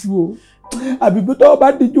dìjú o àbíbí tọ́ ọ bá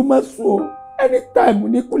dìjú mọ́ sùn o anytime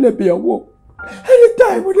ní kúlẹ̀ bẹ̀ wò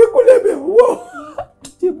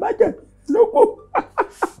tí ì bá jẹ̀bi lóko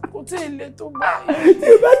kò tí ì le tó báyìí tí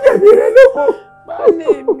ì bá jẹ̀bi rẹ̀ lóko. Baálé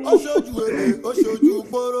mi. Ó ṣojú èdè, ó ṣojú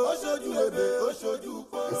poro, ó ṣojú èdè, ó ṣojú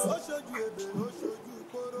poro, ó ṣojú èdè, ó ṣojú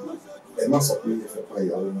poro. Ẹ má sọ pé ẹ fẹ́ pa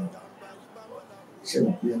ìyàwó náà dà. Ṣé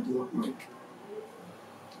mo pé ẹni tó wọ́n pè é?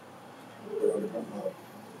 Ọ̀rọ̀ rẹ̀ máa ń bá ọ.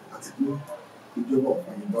 Àti pé ìjọba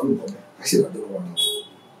ọ̀pá yìí bọ́ọ̀lù bọ̀ mẹ́, a ṣe ìrọ̀lẹ́ wọn náà.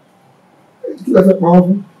 Kí lẹ fẹ́ pa wọ́n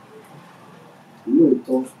fún? Ilé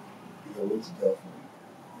ìtọ́ ìyàwó ti dá fún mi.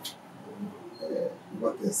 Ìgbà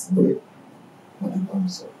tẹ̀sí pé wọ́n ti bá mi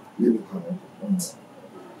sọ̀rọ̀. Ilé ìka wọn wọ́n mọ̀.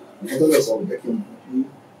 Ìfẹ́ tó lọ sọ ọ̀rọ̀ jẹ́ kí n mọ̀ pé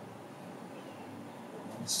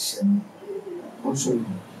wọ́n ṣiṣẹ́ ní wọ́n ṣòro.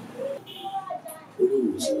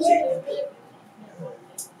 Olóòwò ṣiṣẹ́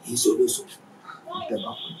ìṣòlóṣò.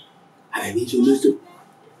 Ìjọba pè é. Àbẹ̀bí ìṣòlóṣò.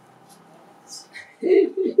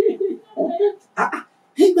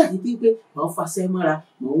 Nígbà tí pé mò ń fasẹ́ mọ́ra,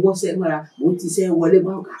 mò ń wọ́sẹ́ mọ́ra, mò ń tiṣẹ́ wọlé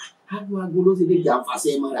mọ́ ọ̀gá. Àánú agolo ti lè jà ń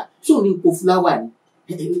fasẹ́ mọ́ra. Ṣé òun ní ipò fúláwà ni?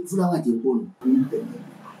 Fúláwà ti ń bọ̀ nù.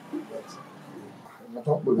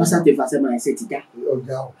 Wọ́n sá ti fasẹ́ mọ́ra ẹsẹ̀ ti dá.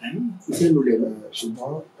 Ọjà ò. Iṣẹ́ ló lẹ̀ lọ.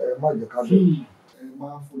 Ṣùgbọ́n ẹ má jẹ́ ká bẹ̀rẹ̀. Ẹ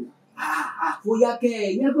máa fòyà. Fòyà kẹ̀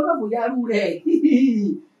ìyẹn gbọ́dọ̀ fòyà rú rẹ̀.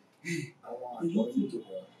 Àwọn àjọ yìí tó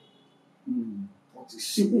kọ̀ wọ́n ti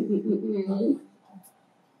ṣe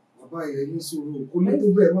bàbá yẹn ní sùúrù kó ní tó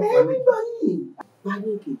bẹ́ẹ̀ má parí. Parí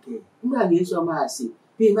kìkẹ́ nígbà yẹn sọ máa ṣe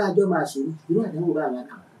bí máa jọ máa ṣe irú àdánwò bá wọn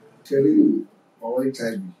kàn. Ṣẹlẹ̀ ọ̀rọ̀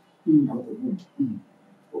HIV àwọn kò gùn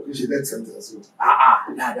kò kí n ṣe death sentence o.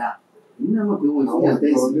 Dáadáa èmi náà mọ̀ pé wọ́n ti yà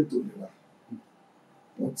bẹ́ẹ̀ sí. Àwọn àjọ elétò ìlera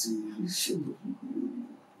wọ́n ti ṣètò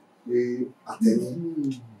pé àtẹ̀yìn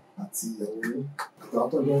àti ìyàwó yín àtàwọn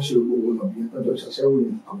tó jọ ń ṣe owó nàbí tó jọ ṣàṣẹ́wò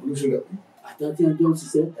yẹn àbúlóṣèlú pé. Àtàwọn tí wọ́n jọ ń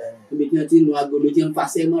ṣiṣẹ́ níbi tí wọ́n ti ń nu agolo tí wọ́n ń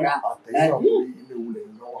fasẹ́ mọ́ra. Àtẹ̀yìn àwọn ilé ìwúlẹ̀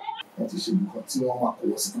yìí lọ́wọ́ wọ́n ti ṣe nǹkan tí wọ́n máa kó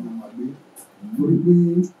wọ́n sí kí wọ́n máa gbé lórí pé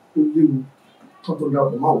ó léwu tó tó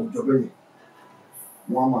dáàbò máa wùjọ bẹ́ẹ̀ yẹn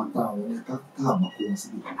wọ́n á máa ta àwọn yẹn ká àbá kó wọ́n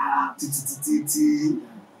síbi títí tí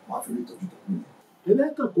wọ́n á fi rí tọ́jú tó pé. Ẹgbẹ́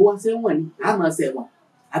kan kó wá sẹ́wọ̀n ni a máa sẹ́wọ̀n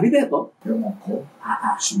àbí bẹ́ẹ̀ kọ́. Ẹ̀wọ̀n kọ́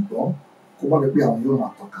ṣùgbọ́n kó má lè pé àwọn yóò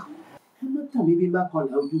máa tọ́ka. Ẹ má tàn mí bí bá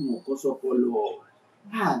kọlà ojú wọn kó sọpọ lọ.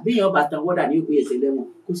 Bí èèyàn bá tan wọ́dà ní òkú ẹsẹ̀ lẹ́wọ̀n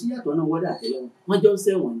kò sí yàtọ̀ náà wọ́dà àtẹlẹ́wọ̀n wọ́n jọ ń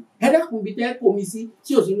sẹ́wọ̀n ni. Ẹ dákun bí tẹ́ kó mi sí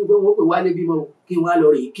tí ò sínú pé wọ́n pè wá lébi mọ́ kí wọ́n á lọ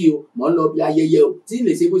rè kí o mọ́ ń lọ bí ayẹyẹ o tí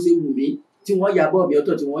lè ṣe bó ṣe wù mí tí wọ́n ya bọ́ọ̀ mi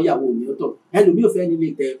ọ̀tọ̀ tí wọ́n yàwó mi ọ̀tọ̀ ẹlòmíì ò fẹ́ nílé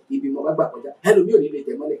tẹ ibi mọ́ bá gbà kọjá ẹlòmíì ò nílé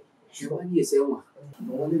tẹ mọ́lẹ̀ ẹ wá ní ẹsẹ̀ wọn.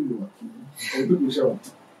 Wọ́n lè lò wá kí ọdún tó ṣẹ̀wọ̀n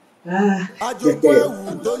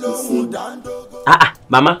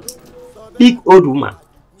Mama, big old woman,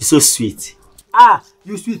 you're so sweet.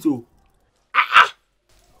 You sweet too.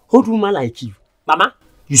 Old woman like you, Mama,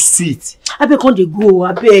 you sweet. I beg on the go,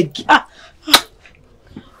 I beg.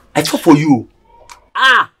 I talk for you.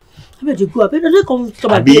 I beg you go, I beg don't come to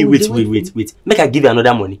my Wait. Make I give you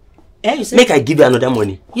another money. You say? Make I give you another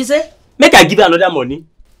money. You say? Make I give you another money.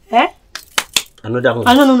 Another one.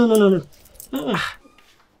 No.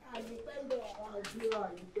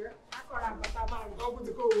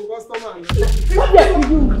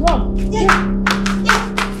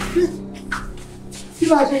 Kí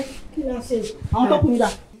la ṣe? Àwọn tó kù yìí dà.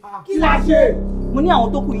 Kí la ṣe? Mo ní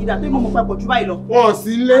àwọn tó kù yìí dà tó mọ̀ pé pọ̀ jù báyìí lọ. Wọ́n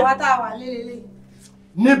sí ilé. Àwa tá wà lélele.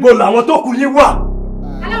 Níbo làwọn tó kù yín wà?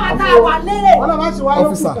 Àwa tá wà lélele. Wọ́n bá ṣe wá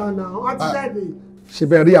lókùn kan náà, wọ́n ti jáde. Ṣé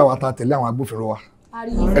bẹ́ẹ̀ rí àwọn àtàtẹ̀lé àwọn agbófinró wa?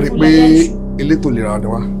 Ẹ rí pé elétò ìlera ni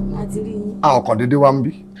wá. Àwọn kan dédé wá ń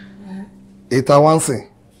bí. Èyí tá wá ń sìn,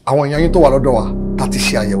 àwọn èèyàn yín tó wà lọ́dọ̀ wa tá ti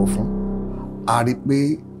ṣe àyẹ̀wò fún. A rí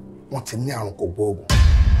pé wọ́n ti ní àrùn kògbóògùn.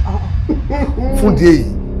 Fún ìdí èyí,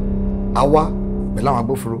 àwa pẹ̀lú àwọn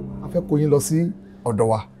agbófinró a fẹ́ kó yín lọ sí ọ̀dọ̀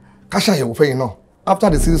wa ká ṣàyẹ̀wò fẹ́yìn náà. After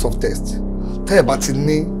the series of tests, tẹ́ ẹ bá ti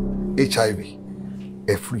ní HIV,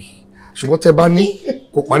 ẹ free. Ṣùgbọ́n tẹ́ ẹ bá ní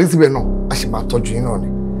kò parí síbẹ̀ náà, a sì máa tọ́jú yín náà ni.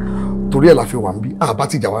 Torí ẹ̀ la fi wà ń bí, àbá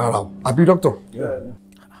ti jà wá rárá o. Àbí doctor?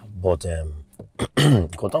 But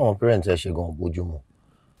nǹkan táwọn parents ẹ ṣe gan bójú mu.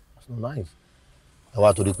 It's not nice. Ẹ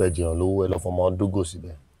wá torí pé jẹun lówó ẹ lọ fọmọ dógò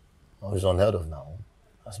síbẹ̀. It's unheard of now.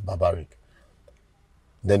 That's barbaric.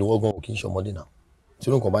 Then wọ́n gan kì í ṣọmọdé náà. Tí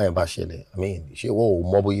ló ń kàn báyẹn bá ṣẹlẹ̀, I mean, ṣé wọ́n ò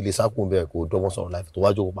mọ bóyá ilé sákùn bẹ́ẹ̀ kò dọ́gbọ́n sọ̀rọ̀ láìpẹ́ tó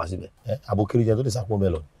wá jókòó pa síbẹ̀. Àbókiri jẹun tó lè sákùn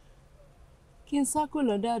bẹ́ẹ̀ lọ. Kí n sá kúrò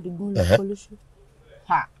lọ́dọ̀ Adigun Oko Olosho.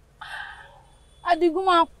 Adigun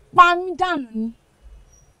máa pa mí dànù ni.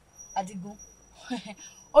 Adigun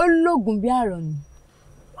ó lóògùn bí àrọ̀ ni.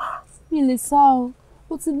 Mi lè sá o,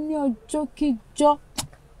 ó ti ní ọjọ́ kíjọ́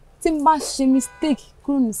tí n bá ṣe mistake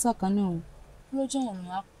kúrò ní sàkánì ọ̀hún. Lọ́jọ́ wọn ló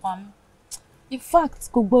máa pa mí. In fact,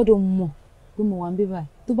 kò gbọ́dọ̀ mọ̀ pé mo wà ń bí báyìí.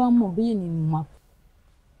 Tó bá mọ̀ bí ènìyàn ni mo máa.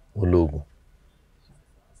 Ológun.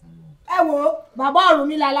 Ẹ wo bàbá ọ̀run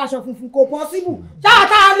mi la aláṣọ funfun kò possible. Ṣáà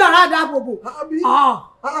tá a lọ ra dáàbòbò.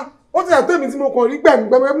 Ó ti ẹ̀tọ́ mi tí mo kàn rí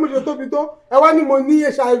gbẹ̀mùgbẹ̀mù bí mo ṣe tóbi tó. Ẹ wá ní mo ní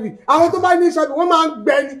HIV. Àwọn tó bá ní HIV wọ́n máa ń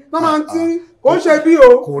gbẹ ni, wọ́n máa ń tí kò ń ṣe bí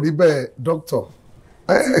o. Kò rí bẹ́ẹ̀ doctor.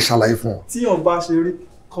 Ẹ ṣàlàyé fún wọn. Tí ọba ṣe rí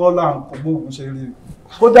kọ́lá nǹkan gbóògùn ṣe rí.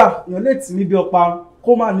 Kódà èèyàn lè tì mí bí ọparun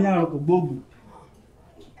kó má ní àrùn kò gbóògùn.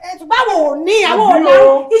 Báwo ò ní àwọn ọ̀la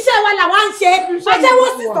iṣẹ́ wa làwa ń ṣe ọjọ́ wo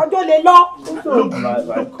sì tọ́jú lè lọ.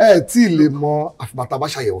 Ẹ tí ì lè mọ àfibàtà bá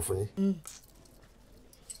ṣàyẹ̀wò fún yín.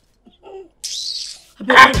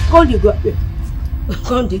 Kọ́ndé go abeg.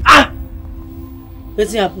 Kọ́ndé.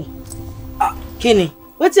 Wetin happen? Kini?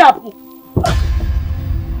 Wetin happen?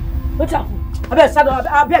 Wetin happen? Abeg stand up,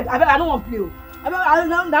 abeg, I no wan play o. Abeg,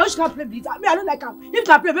 na which kind play be this? Me, I no like am. If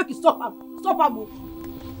na play, make you stop am. Stop am o.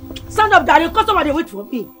 Stand up, Daddy. Customer dey wait for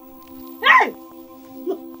me. Hey!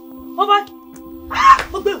 Oh boy!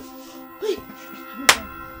 Oh boy!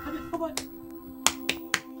 Oh boy!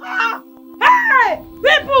 Hey!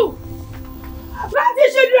 People! Plenty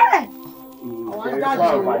children!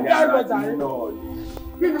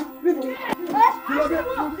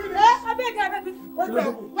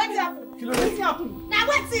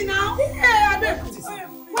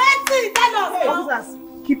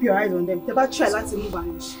 Keep your eyes on them. Tẹ́ bá try láti move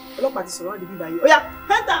and ọlọ́pàá ti surround the bíbá yìí. Oya,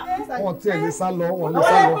 enter. Wọ́n tí ẹ̀ lè sá lọ, wọ́n lè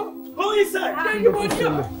sá lọ. Go inside.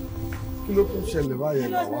 Kí ló tún ṣẹlẹ̀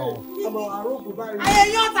báyẹn bàbá wọn? Ọmọ àròkù báyìí.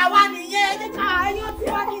 Ayẹyẹ ọ̀tá wa nìyẹn. Ẹ ká ayẹyẹ ọtí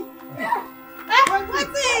wa ní.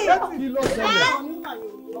 Wetin? Kí ló ṣẹlẹ̀?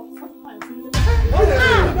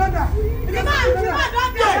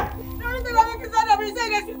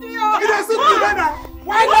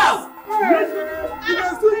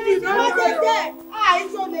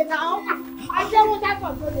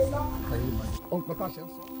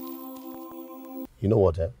 You know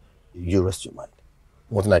what? You rest your mind.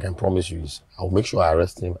 One thing I can promise you is I'll make sure I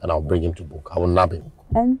arrest him and I'll bring him to book. I will nab him.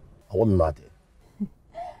 And? I won't be mad.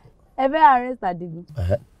 Ẹ fẹ́ arrest Adigun.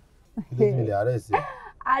 Kí ló arrest him?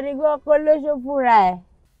 Adigun Oko Olosho fúnra ẹ̀.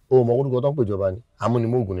 O mọ orúkọ tó ń pèjọba ni.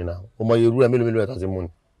 Amúnimóògùn ni náà. O mọ irú ẹ mélòó ẹ̀ tó ti mú ni.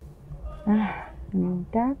 In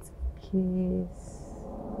that case.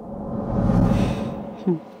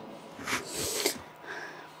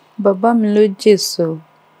 Bàbá mi ló jèso.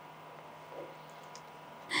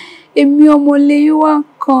 Èmi ọmọlẹ́yìn wá ń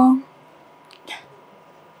kan.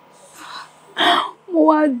 Mo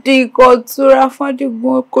wá di ikọ̀ tura fún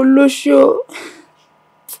Adigun Oko Olosho.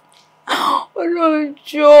 Ọlọ́run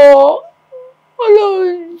jọ̀ọ́.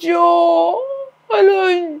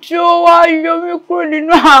 Ọlọ́njọ́ wá yọ mí kúrò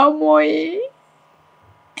nínú àmọ́ yìí.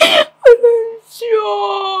 Ọlọ́njọ́.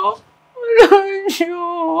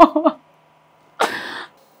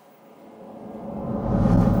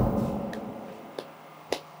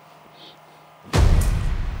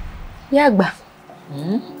 Ìyá àgbà,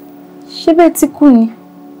 ṣé bẹ́ẹ̀ ti kú ni?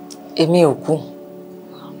 Èmi ò kú,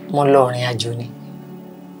 mo lọ ìrìn àjò ni.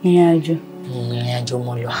 Ìrìn àjò? Ìrìn àjò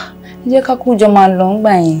mo lọ. Jẹ́ ká kú jọ máa lọ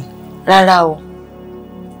ńgbà yẹn. Rárá o,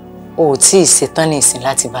 o ò tí ì ṣetán ní ìsìn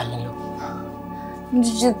láti bá mi lọ. Mo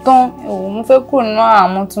ti ṣetán, mo fẹ́ kúrò nínú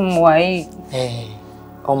àhámọ́ tí mo wà yìí.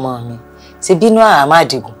 Ọmọ mi, ṣe bínú àhámọ́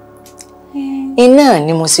Àdìgún. Iná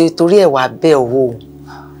ni mo ṣe torí ẹ̀ wá bẹ̀ owó o.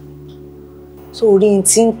 Sórí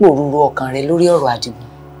tí ń pòrúurú ọkàn rẹ lórí ọ̀rọ̀ Àdìgún.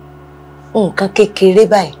 Nǹkan kékeré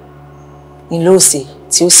báyìí ni ló ṣe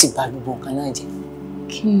tí ó sì bà gbogbo nǹkan náà jẹ́.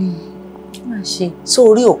 Kí ni máa ṣe?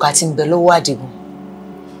 Sórí òkà tí ń bẹ lọ́wọ́ Àdìgún.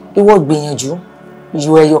 Ìwọ gbìyànjú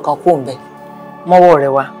yọ ẹyọ kan kó ń bẹ mọ́wọ́ rẹ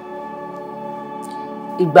wá.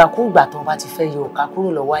 Ìgbàkúùgbà tó bá ti fẹ́ yọ òkà kúrò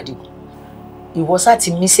lọ́wọ́ Àdìgún, ìwọ sá ti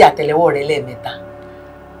mí sí àtẹ́lẹwọ́ rẹ lẹ́ẹ̀mẹ́ta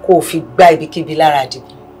kó o fi gbá ibikíbi lára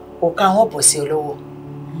Àdìgún. Òkà wọn bọ̀ sí ọ lọ́wọ́.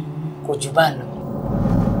 Kò jù bá ń lọ.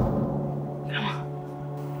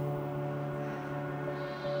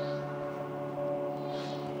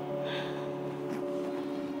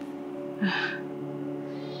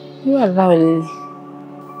 Irú àlá ò lè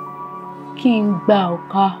kí n gba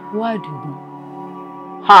òkà wá Àdìgún.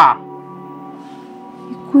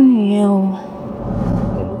 Ikú nìyẹn o.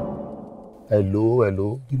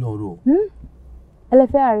 Hello. Kí ló rò? Ẹ lè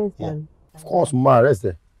fẹ́ arrest me? Of course, ma arrest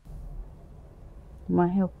her. My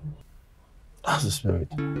help. That's the spirit.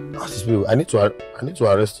 I need to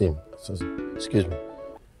arrest him. Excuse me.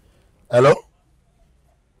 Hello?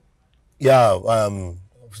 Yeah,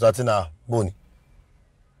 Satina Boni.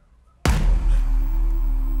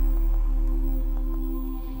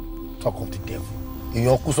 Talk of the devil. In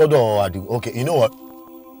your kusodo, okay, you know what?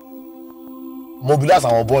 Mobilize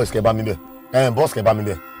our boys, Kebamibe. Boss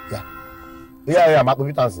Kebamibe. Yeah,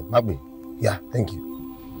 Macbe dancing. Macbe. Yeah, thank you.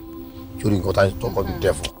 You got time to talk of the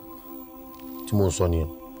devil.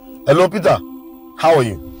 Hello, Peter. How are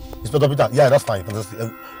you? Inspector Peter. Yeah, that's fine. Fantastic.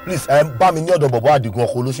 Please, bá mi ní ọ̀dọ̀ bọ̀bọ́ Adigun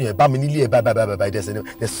Oko Olosho yẹn. Bá mi nílé bye.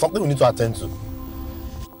 There's something we need to attend to.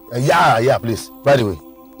 Yeah, please. By the way,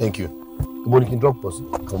 thank you. Iboni can drop us.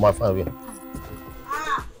 Come on, fine.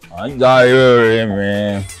 Enjoy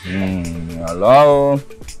me. Hello.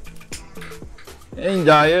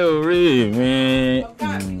 Enjoy me.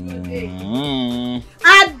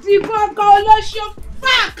 Adigun Oko Olosho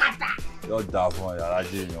fàkàtà. Yóò dà fún yàrá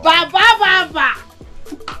jẹ́ èèyàn. Bàbá.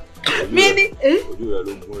 Mi ní. Ojú rẹ̀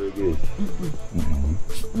ló ń gún régé.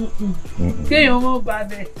 Kéèyàn mọ́ bá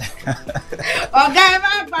bẹ̀. Ọ̀gá ẹ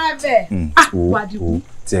má bá bẹ̀. Ó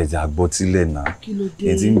tí ẹ̀jẹ̀ àgbọ̀tílẹ̀ náà. Kí ló dé?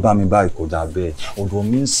 Èyí tí ń bá mi báyìí kọjá bẹ́ẹ̀. Ọ̀dọ̀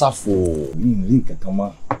mi ń ṣàfò ní ìlú nǹkan mọ́.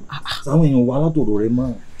 Sáwọn èèyàn wà látọ̀dọ̀ rẹ mọ́.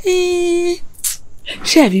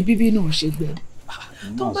 Ṣé ẹ̀rí bíbí náà ṣe gbẹ̀rẹ̀?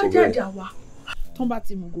 Tó bá jàjà wá. Tó bá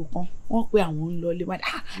ti mùgò kan wọ́n pé àwọn ń lọ lé wá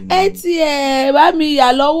ẹ ti ẹ bá mi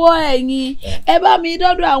yà lọ́wọ́ ẹ̀yin ẹ bá mi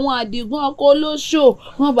dọ́dọ̀ àwọn Adigun Oko Olosho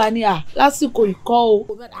wọ́n bá ní lásìkò ìkọ́ o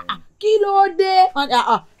kí ló dé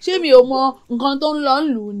ṣé mi ò mọ nǹkan tó ń lọ ń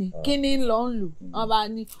lù ni kí ni ń lọ ń lù wọ́n bá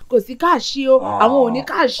ní kò sí káàṣì o àwọn ò ní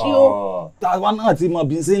káàṣì o. Táwa náà ti mọ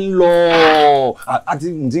bí n ṣe ń lọ àti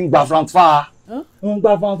n ti ń gba franfa wọ́n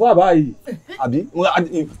gba fanfa báyìí àbí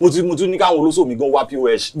mo tún ní káwọn olóṣò mi gan wá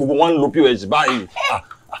POS gbogbo wọn ń lo POS báyìí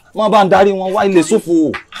wọ́n bá ń darí wọn wá ilé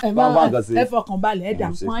ṣòfò. ẹ fọkàn balẹ̀ ẹ̀dà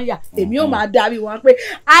kan yà èmi ò máa darí wọn pé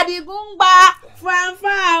Adigun ń gba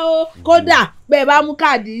fanfa o kódà bẹ́ẹ̀ bá mú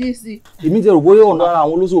káàdì yìí sí. èmi ti rò bóyá ọ̀nà ara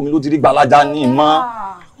àwọn olóṣò mi ló ti rí gbalaja ní ìmọ̀.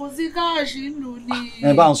 kò sí káàṣì lù ní.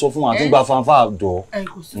 ẹ bá ń sọ fún wa tí ń gba fanfa dọ̀.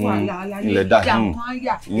 kò sí wàhálà aláyé ilẹ̀ dá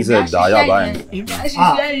ìṣẹ̀ dá yà báyìí.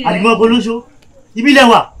 Adigun Oko Olosho ibi lẹ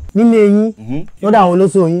wà. nílé yín lọ́dọ̀ àwọn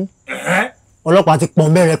olóṣò yín ọlọ́pàá ti pọ̀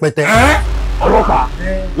bẹ́ẹ̀ rẹpẹtẹ. ọlọ́pàá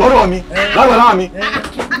lọ́dọ̀ mi lágbàlá mi.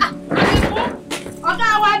 ọ̀gá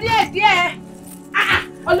wa díẹ̀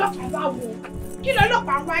ọlọ́pàá bá wò kí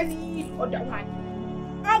lọ́lọ́pàá wá ní ọ̀dọ̀ wa ni.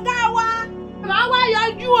 ọ̀gá wa màá wá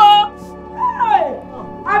yọjú o.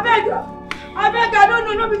 abẹ́jọ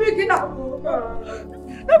no be me kill am.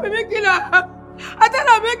 No be me kill am. I tell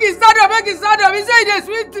her make it stand up. He say e dey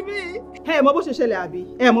sweet me. Ẹ mọ bó ṣe ṣẹlẹ̀ àbí?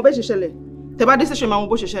 Ẹ mọ bó ṣe ṣẹlẹ̀. Tẹ́ bá dé station máa mọ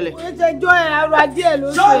bó ṣe ṣẹlẹ̀. Ó ti jọ ẹ̀ àrò ajé ẹ̀ ló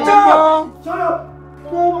ṣe.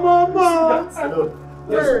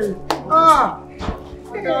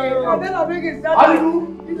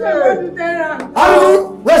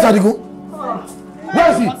 Where's Adigun?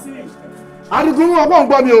 Where is he? Adigun ọgbọ́n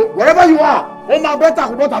gbọ́ mi o. Wherever you are, ó máa better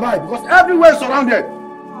kó bọ́tà báyìí because everywhere is surrounded.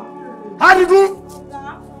 Adigun!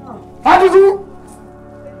 Adigun!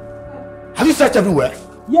 Have you searched everywhere?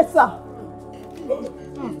 Yes, sir.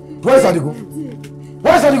 Where is Adigun?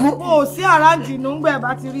 Where is Adigun? Oh, sí around you, no gbe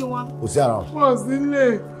bá ti rí wọn. Kò sí around. Wọ́n sí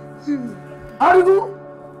nílé. Adigun!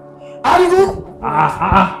 Adigun!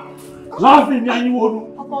 Láàfin ni ayé wọnú.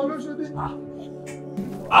 Ọkọ Olóṣòdé.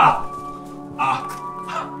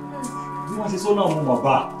 Bí wọ́n ṣe sọ́nà ọmọ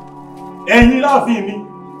bàbá. Ẹ̀yin láàfin mi.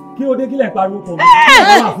 Kí o dé kílẹ̀ pariwo kan mi.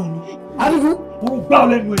 Láàfin mi. Adigun! Mo gbá ọ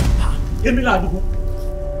lẹ́nu ẹ̀. Èmi là Adigun.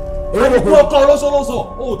 Èmi ọkọ ọlọ́sọ̀lọ́sọ̀.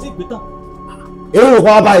 O ò tí ì gbé tán. Èrò kò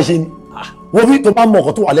wá bá ẹ ṣe ni. Wọ́n bí tó bá mọ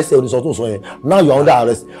ọkọ̀ tó wà lẹ́sẹ̀ oníṣọ́ tó ń sọ yẹn. Now you are under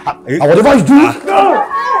arrest. And whatever you do.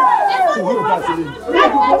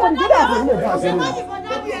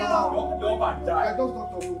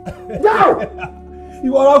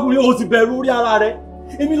 Ìwọ arákùnrin o ti bẹ̀rù orí ara rẹ̀.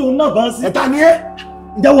 Èmi ló ń ná bá ń sí. Ẹ̀ta ni ẹ́.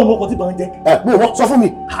 Ìjáwọ̀ ọmọ ọkọ̀ tí bá ń jẹ. Mi ò wọ́n sọ fún mi.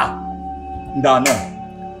 Ǹdà náà.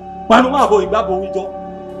 Panu máa bọ ìgbàbọ̀ wíjọ́.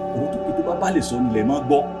 Òun tó kété bá lè sọ nílẹ̀ máa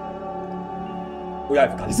gbọ́. Ó yá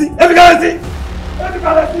ìfikàlẹ̀ sí. Ẹ̀fikàlẹ̀ sí.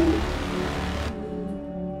 Ẹ̀fikàlẹ̀ sí.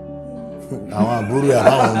 Àwọn àbúrò ẹ̀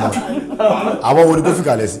àbáwọn ọmọ. Àwọn wo ni kó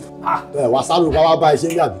fìkàlẹ̀ sí? Wà sáré wá wá bá iṣẹ́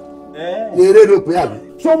ní àbí. Eré ló pé àbí.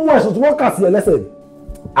 Ṣé ó mú ẹ̀sùn tí wọ́n kà sí ẹ lẹ́sẹ̀ ni?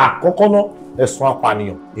 Àkọ́kọ́ náà ẹ̀sùn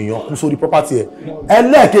apànìyàn, èèyàn kú sórí property ẹ̀.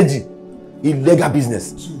 Ẹlẹ́ẹ̀kejì, illegal business.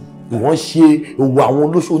 Ìwọ́n ṣe òwò àwọn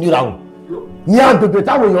olóṣó oníràwọ̀n. Ní agbègbè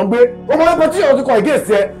táwọn èèyàn gbé, ọmọ ẹgbẹ́ tí èèyàn ti kọ̀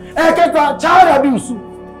ìgéèsì ẹ. Ẹ̀kẹta, child abuse.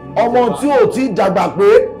 Ọmọ tí ò tí dàgbà pé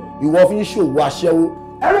ìwọ fi ń ṣòwò aṣẹ́wó.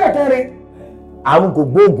 Ẹlẹ́ẹ̀kẹrin, àrùn kò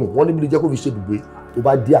gbóògùn wọn níbi lè jẹ́ kó fi ṣe ibùgbé tó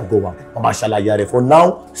bá dé àgọ́ wa wọn máa ṣàlàyé rẹ̀. For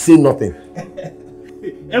now, say nothing.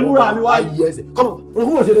 Ẹ múra mi wá. Ayé ẹsẹ̀ kọ́mọ̀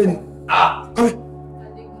olùkọ́ mọ̀ ṣe lé ni. Kọ́mọ̀.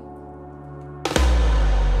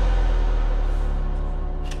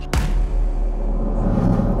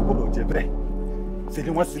 Ó gbọ́dọ̀ jẹ bẹ́ẹ̀. Ṣé ni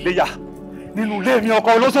wọ́n sì léyà nínú ilé mi ọkọ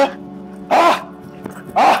Olóṣó?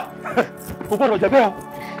 Ó gbọ́dọ̀ jẹ bẹ́ẹ̀ o.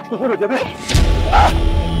 Ó gbọ́dọ̀ jẹ bẹ́ẹ̀.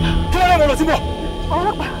 Kí ló lè lọ síbọ̀?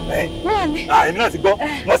 Ọlọ́pàá. Wọ́n ní. Èmi náà ti gbọ́.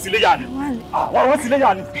 Wọ́n sì léyà ni. Wọ́n sì léyà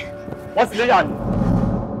ni. Wọ́n sì léyà ni.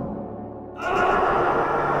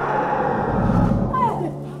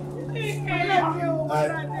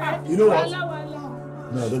 You know what?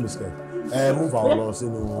 No, don't be scared. Move our loss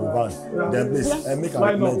in the van. Then please make an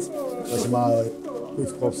arrangement. Because my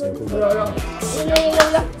put cops and come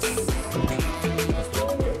back.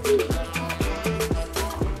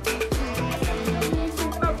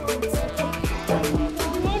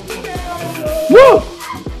 Woo!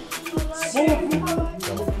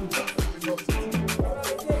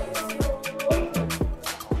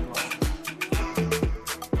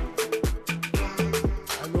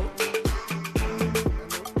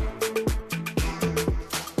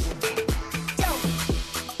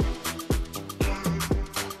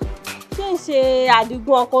 Ṣé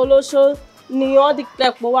Adigun Oko Olosho ni wọ́n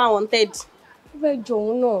declare pé wà wanted? Ó fẹ́ jọ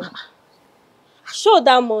òun náà. Ṣé ò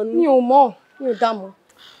dá mọ̀ ni? Mi ò mọ̀, mi ò dá mọ̀.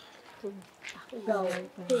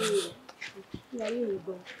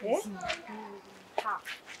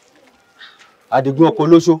 Adigun Oko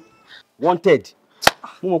Olosho wanted.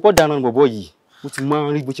 Mo mọ̀ pé ọ̀daràn bọ̀bọ̀ yìí mo ti máa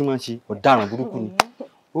ń rí bó ṣe máa ń ṣe ọ̀daràn burúkú ni.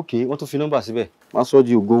 Ok, wọ́n tún fi nọ́mbà síbẹ̀. Má sọ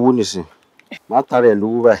di ògo owó nìsín. Má tara ẹ̀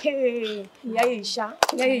lówó báyìí. Ìyá yìí ṣá,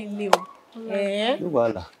 ìyá yìí le o. Ní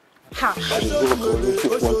wàhálà. Adigun Oko Olosho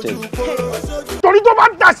wanted. Torí tó bá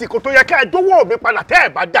dàsìkò tó yẹ ká ẹ dówó mi padà tẹ́ ẹ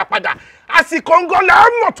bá dá padà. Àsìkò ń gan lẹ́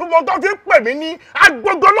mọ̀ tó mọ tó fi ń pè mí ní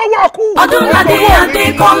agbójó lọ́wọ́ ikú. Ọdúnládé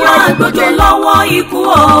Adékọ́lá agbójó lọ́wọ́ ikú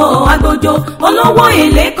o. Agbójó olówó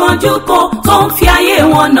èlé kanjú kó tó ń fi ayé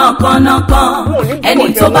wọn nàkànnàkàn. Ẹni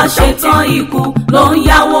tó bá ṣetán ikú ló ń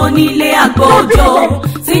yáwó nílé agbójó.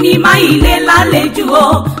 Sinimá ilé lálejò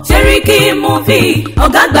o. Ṣeríkì múfì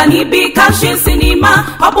ọ̀gá àgbà níbi ká ṣe sinimá.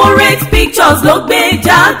 Operate Pictures ló gbé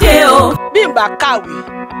jáde o. Bí n bá kàwé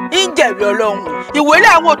ń jẹ̀bi Ọlọ́run ìwé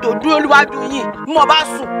lẹ́wọ̀n tó dúró níwájú yìí bí mo bá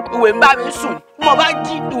sùn ìwé ń bá mi sùn bí mo bá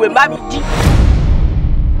jí ìwé ń bá mi jí.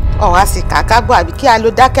 ọ̀hún a sì kàkà gbọ́ àbí kí a ló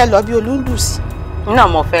dákẹ́ lọ bí olúndùsì. iná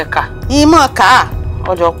mo fẹ́ kà. ìmọ̀ ká à.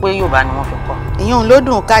 ọjọ́ pé Yorùbá ni wọ́n fi kọ́. ìyún ló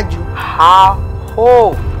dùn ká jù. ha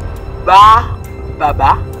ho bá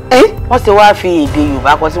bàbá. wọ́n ti wá fi èdè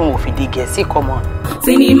Yorùbá kọ́ tí wọn ò fi èdè Gẹ̀ẹ́sì kọ́ mọ́.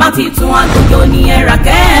 Sinimá titun Agbójó ní ẹ̀rà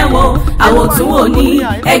kẹ́wò àwòtún òní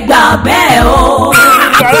ẹgbà bẹ́ẹ̀ o.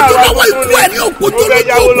 Agbójó lọ́wọ́ ikú ẹ̀ ní ògbójó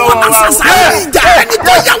lójú òkú ọmọ sàṣà ní ìjà ẹni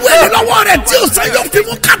tó yàwó ẹ̀ lọ́wọ́ rẹ̀ tí ó sẹ́yọ̀ fi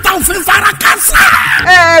mú kàtà òfin fara kásá.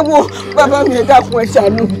 Ẹ wo bàbá mi ẹ dákun ẹ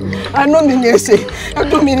ṣàánú àánú mi ni ẹ ṣe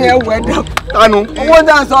ẹdún mi ni ẹ wọ ẹ dákun. Owó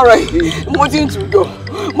dá sọ̀rọ̀ yìí mo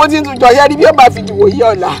ti ń tùjọ yẹ́rí bí ó bá fi dìwò yí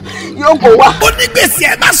ọ̀la yóò kó wa. onígbèsè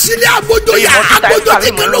ẹ má sílé agbójó yá agbójó tí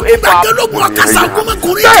kẹlógún bá kẹlógún ọkàsá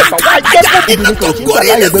ọkùnrin kàkà bàjá iná tó gorí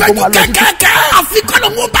ilé fẹjú kẹkẹkẹ àfikọ́nà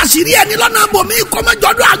wọn bá sírí ẹni lọ́nà bòmí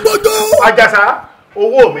kọ́mọjọ́dún agbójó. Àjàsá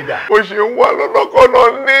owó mi dà. o ṣe ń wá lọ́lọ́kọ́nà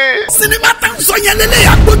ní. sinimá tá n sọ yẹn lélẹ̀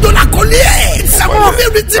agbójó la kọ́lé ẹ̀. it's a movie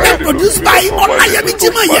written and produced by Ọláyẹmí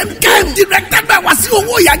Jímọ̀ Yemkem directed by Wasiu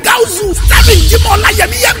Owóyà Gáúsù starring Jímọ̀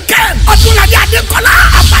Ọláyẹmí Yemkem Ọdúnladé Adékọ́lá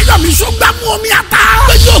Àbáyọ̀mí Ṣógbámú Omi Ata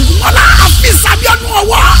Péjú Ògúnmọ́lá Àfíìsì Abíọ́dún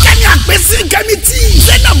Ọwọ́ Kẹ́mi Àgbésí Kẹ́mi Tí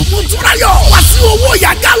Zainab Mutúráyọ̀ Wasiu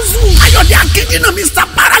Owóyà Gáúsù Ayọ̀dé Akíndínà Mr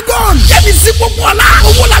Paragon Yẹ́misí Pópóọlá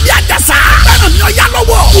Owólabí Àjàsá Fẹ́rànmi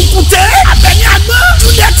Ọ̀yálọ́wọ́ Òkùté Abẹ́ni Àgbọ̀n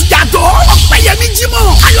Juliet Jàdó Ọ̀pẹ́yẹmí Jímọ̀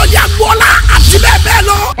Ayọ̀dé Agboola àti bẹ́ẹ̀ bẹ́ẹ̀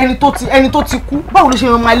lọ. ẹni tó ti kú báwo ló ṣe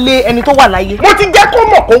máa lé ẹni tó wà láyé. mo ti jẹ́ kó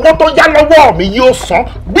mọ̀ kó owó tó yá lọ́wọ́ mi yóò san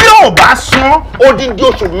bí ò bá san odidi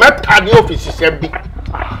oṣù 3 ni ó fi ṣiṣẹ́ bí.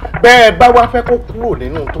 bẹ́ẹ̀ bá wá fẹ́ kó kúrò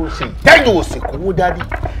nínú tó ṣe ìtẹ́jú òsì kówó dání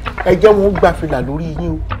ẹ jẹ́ wọn gba fìlà lórí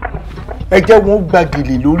yín o ẹ jẹ́ wọn gba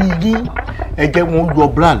gèlè lórí yín ẹ jẹ́ wọn yọ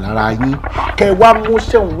bra lára yín kẹ wá mú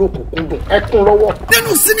sẹ́wọ̀n lókùnkúndùn ẹ kún lọ́wọ́.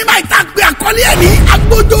 nínú sinimá ìtàgbé àkọlé ẹ̀ ní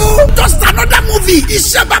agbójó just another movie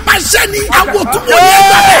iṣẹ́ bàbá iṣẹ́ ni àwọn tó wọ́n ní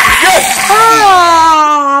ẹgbẹ́ rẹ̀.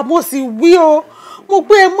 mo sì wí o mo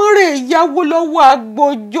gbé e mọ́rẹ̀ ìyàwó lọ́wọ́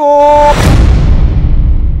agbójó.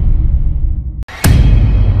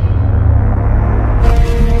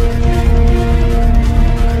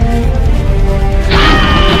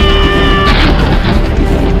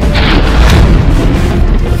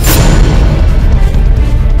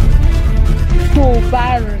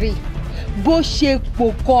 bá rí bó ṣe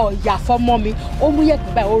pòkọ ọ̀yà fọmọ mi ó mú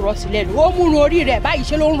yẹ̀pẹ̀ báyìí ó rọ́ sí lẹ́nu ó mú orí rẹ̀ báyìí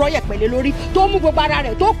ṣe ló ń rọ́ yẹ̀pẹ̀ lé lórí tó mú gbogbo ara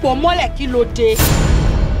rẹ̀ tó pọ̀ mọ́lẹ̀ kí ló dé.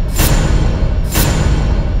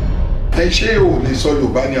 ẹ ṣé o lè sọ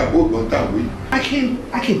Yorùbá ní àbóògbọ́n tàwé.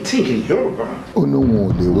 I can think in Yoruba. ó ní wọn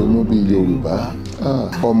ò lè ronú bí Yorùbá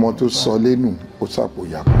ọmọ tó sọ lẹ́nu ó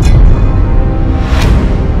ṣàpòyàpò.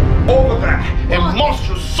 Over there, a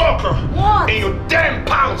monstrous sucker in your damn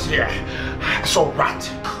pants here. So rat.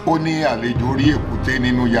 ó ní àlejò orí èkúté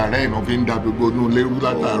nínú yàrá ẹ̀ náà fi ń da gbogbo inú lérú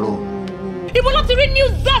látàárọ̀. ibo ló ti rí new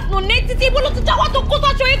zest nù ní títí ibo ló ti jáwọ́ tó kó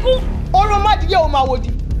sọ́ṣọ ikú. ọ̀rọ̀ má dìde o máa wò di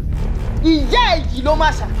ìyá èyí ló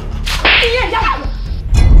máa ṣà. ìyá ìyá rẹ.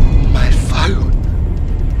 My Fallon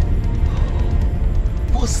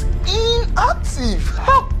was inactive.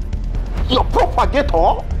 Your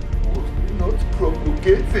propagator was not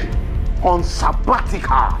propagating. On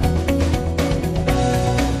sabbatical.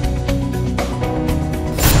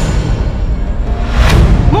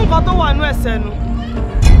 mú nǹkan tó wà nú ẹsẹ̀ nu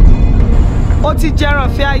ó ti jẹran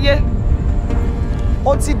fẹ́ ayé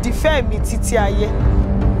ó ti dìfẹ́ mi títí ayé.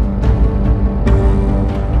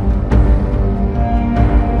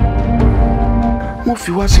 wọ́n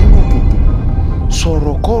fi wá sínú òkùnkùn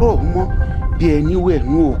sọ̀rọ̀ kọ́rọ̀ mọ́ bí ẹni wẹ̀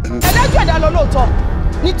ní òkun. ẹlẹ́jọ́ ẹ̀dá lọ lóòótọ́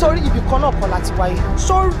nítorí ibì kan náà kọ́ láti wáyé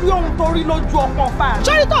sórí ohun tó rí lójú ọpọ́n fáà.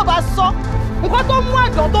 sórí tó o bá sọ nǹkan tó mú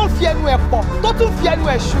àgbọn tó ń fi ẹnu ẹ̀ pọ̀ tó tún fi ẹnu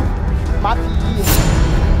ẹ̀ ṣú máa fi yí ẹ.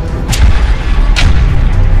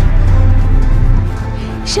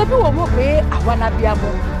 ṣé bí wọ́n mọ̀ pé àwa labiamọ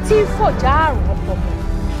tí fọ̀já àrùn ọ̀pọ̀ mọ́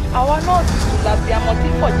àwa náà sì tún labiamọ tí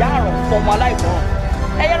fọ̀já àrùn ọ̀pọ̀ mọ́ aláìgbọràn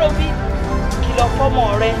ẹyẹ ló bí kìlọ̀ fọ́mọ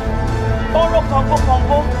rẹ ó ró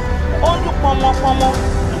kọ́ngókọ́ngó ó ń dún pọnmọpọnmọ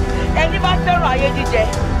ẹni bá fẹ́ràn ayé jíjẹ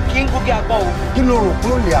kì í gúgé àgbọn o. kí ló rò pé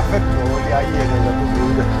ó lè àfẹ́tọ̀ ọ̀rọ̀ ilé ayé ẹni ọ̀gá tó fi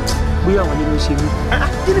ń bẹ̀. bóyá àwọn ilé ṣe mí.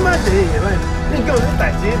 kí ni máa ṣe èèyàn báyìí nígbà òní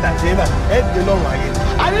tàṣe báyìí ẹ dé lọ́rùn ayé.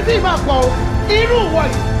 àní tí ì máa pọ̀ o irú ìwọ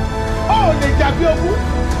yìí ó lè jà bí ogún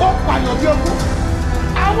ó pààyàn bí ogún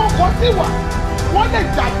àwọn kan sì wà wọ́n lè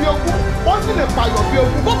jà bí ogún wọ́n sì lè pààyàn bí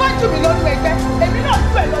ogún. bó bá jù mí lọ́nu ẹgbẹ́ èmi náà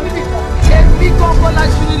jù ẹ̀ lọ níbì kan. èmi gangan la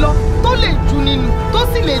jù ni lọ tó lè jù ni nù tó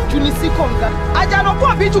sì lè jù ni sí kànga. àjànàkú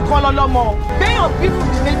àbíjù kan lọ lọmọ béèyàn bí fún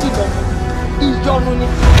mi méjì lọ ìyọnu ni.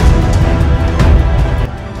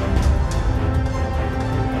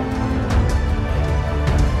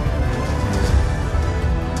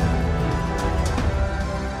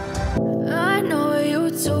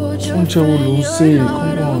 oúnjẹ wo ló ń ṣe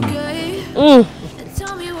come on.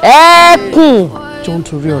 ẹkùn. jọ ń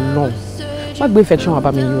torí Ọlọ́run má gbé infection wá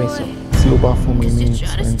bá mi us o. tí o bá fún mi ní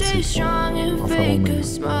 20 wà fẹ́ 1 million.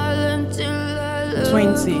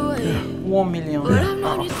 20 1 million.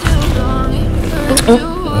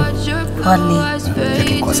 Honey. jẹ́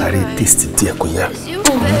kí n kọ́ sáré taste díẹ̀ kó yá.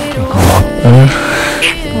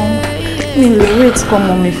 mi lè wait kọ́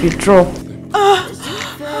mọ́ mi fi drop.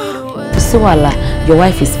 sí wàhálà your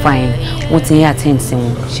wife is fine wọ́n ti ń attend sí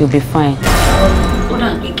wọn she will be fine. ó dà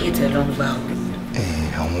bí kéètè ló ń gbà ó.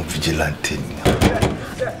 àwọn vigilante ni.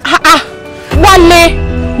 Wálé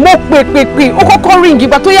mo pè ó kọ́kọ́ ring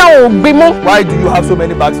ìgbà tó yà ò gbé mọ́. Why do you have so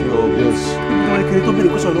many bags in your bills? Kiri tó bèrè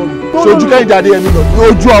question lọ́rùn. Ṣojú Kẹ́hìndé Adéyẹmí lọ ní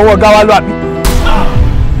ojú àwọn ọ̀gá wa lọ àbí.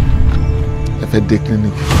 Ẹ fẹ́ dé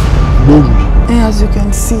clinic lóru. As you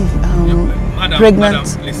can see, Madam, pregnant.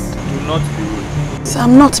 Madam, please do not be rude. So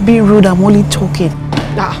I'm not being rude, I'm only talking.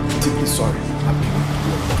 Sorry.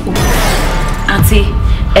 Àǹtí,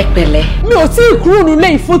 ẹ pẹ̀lẹ́. Mi ò tí ì kúrò nílé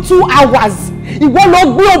yìí fún 2 hours. Ìwọ ló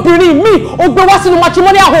gbé obìnrin mi, ó gbé wá sínú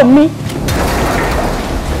matrimonial home mi.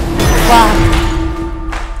 Wá.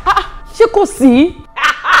 Ṣé kò sí?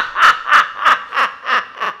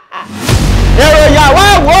 Èrò ìyàwó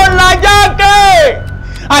ẹ̀wọ̀ ńlá jákè.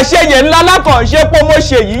 Àṣeyẹ ńlá lákànṣe pé mo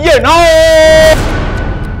ṣe yíyè náà o.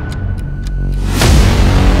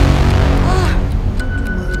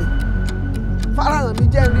 Farahàn mi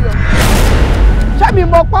jẹ́ rí ọ. Ṣé mi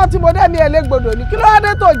mọ pọ́n tí mo dẹ́ mi ẹlẹ́gbọ̀dọ̀ ni? Kí ló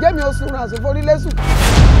dé tó jẹ́ mi oṣù ràn sí forílẹ́sùn?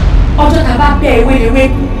 Ọjọ́ tá bá bẹ́ ewé lewé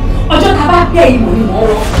kù, ọjọ́ tá bá bẹ́ ìmọ̀ ni mò ń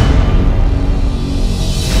rọ.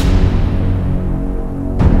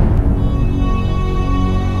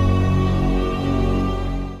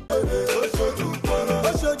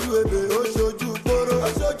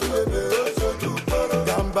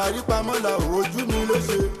 Gàmbàrí pamọ́ la ojú mi ló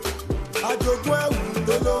ṣe. Àjogún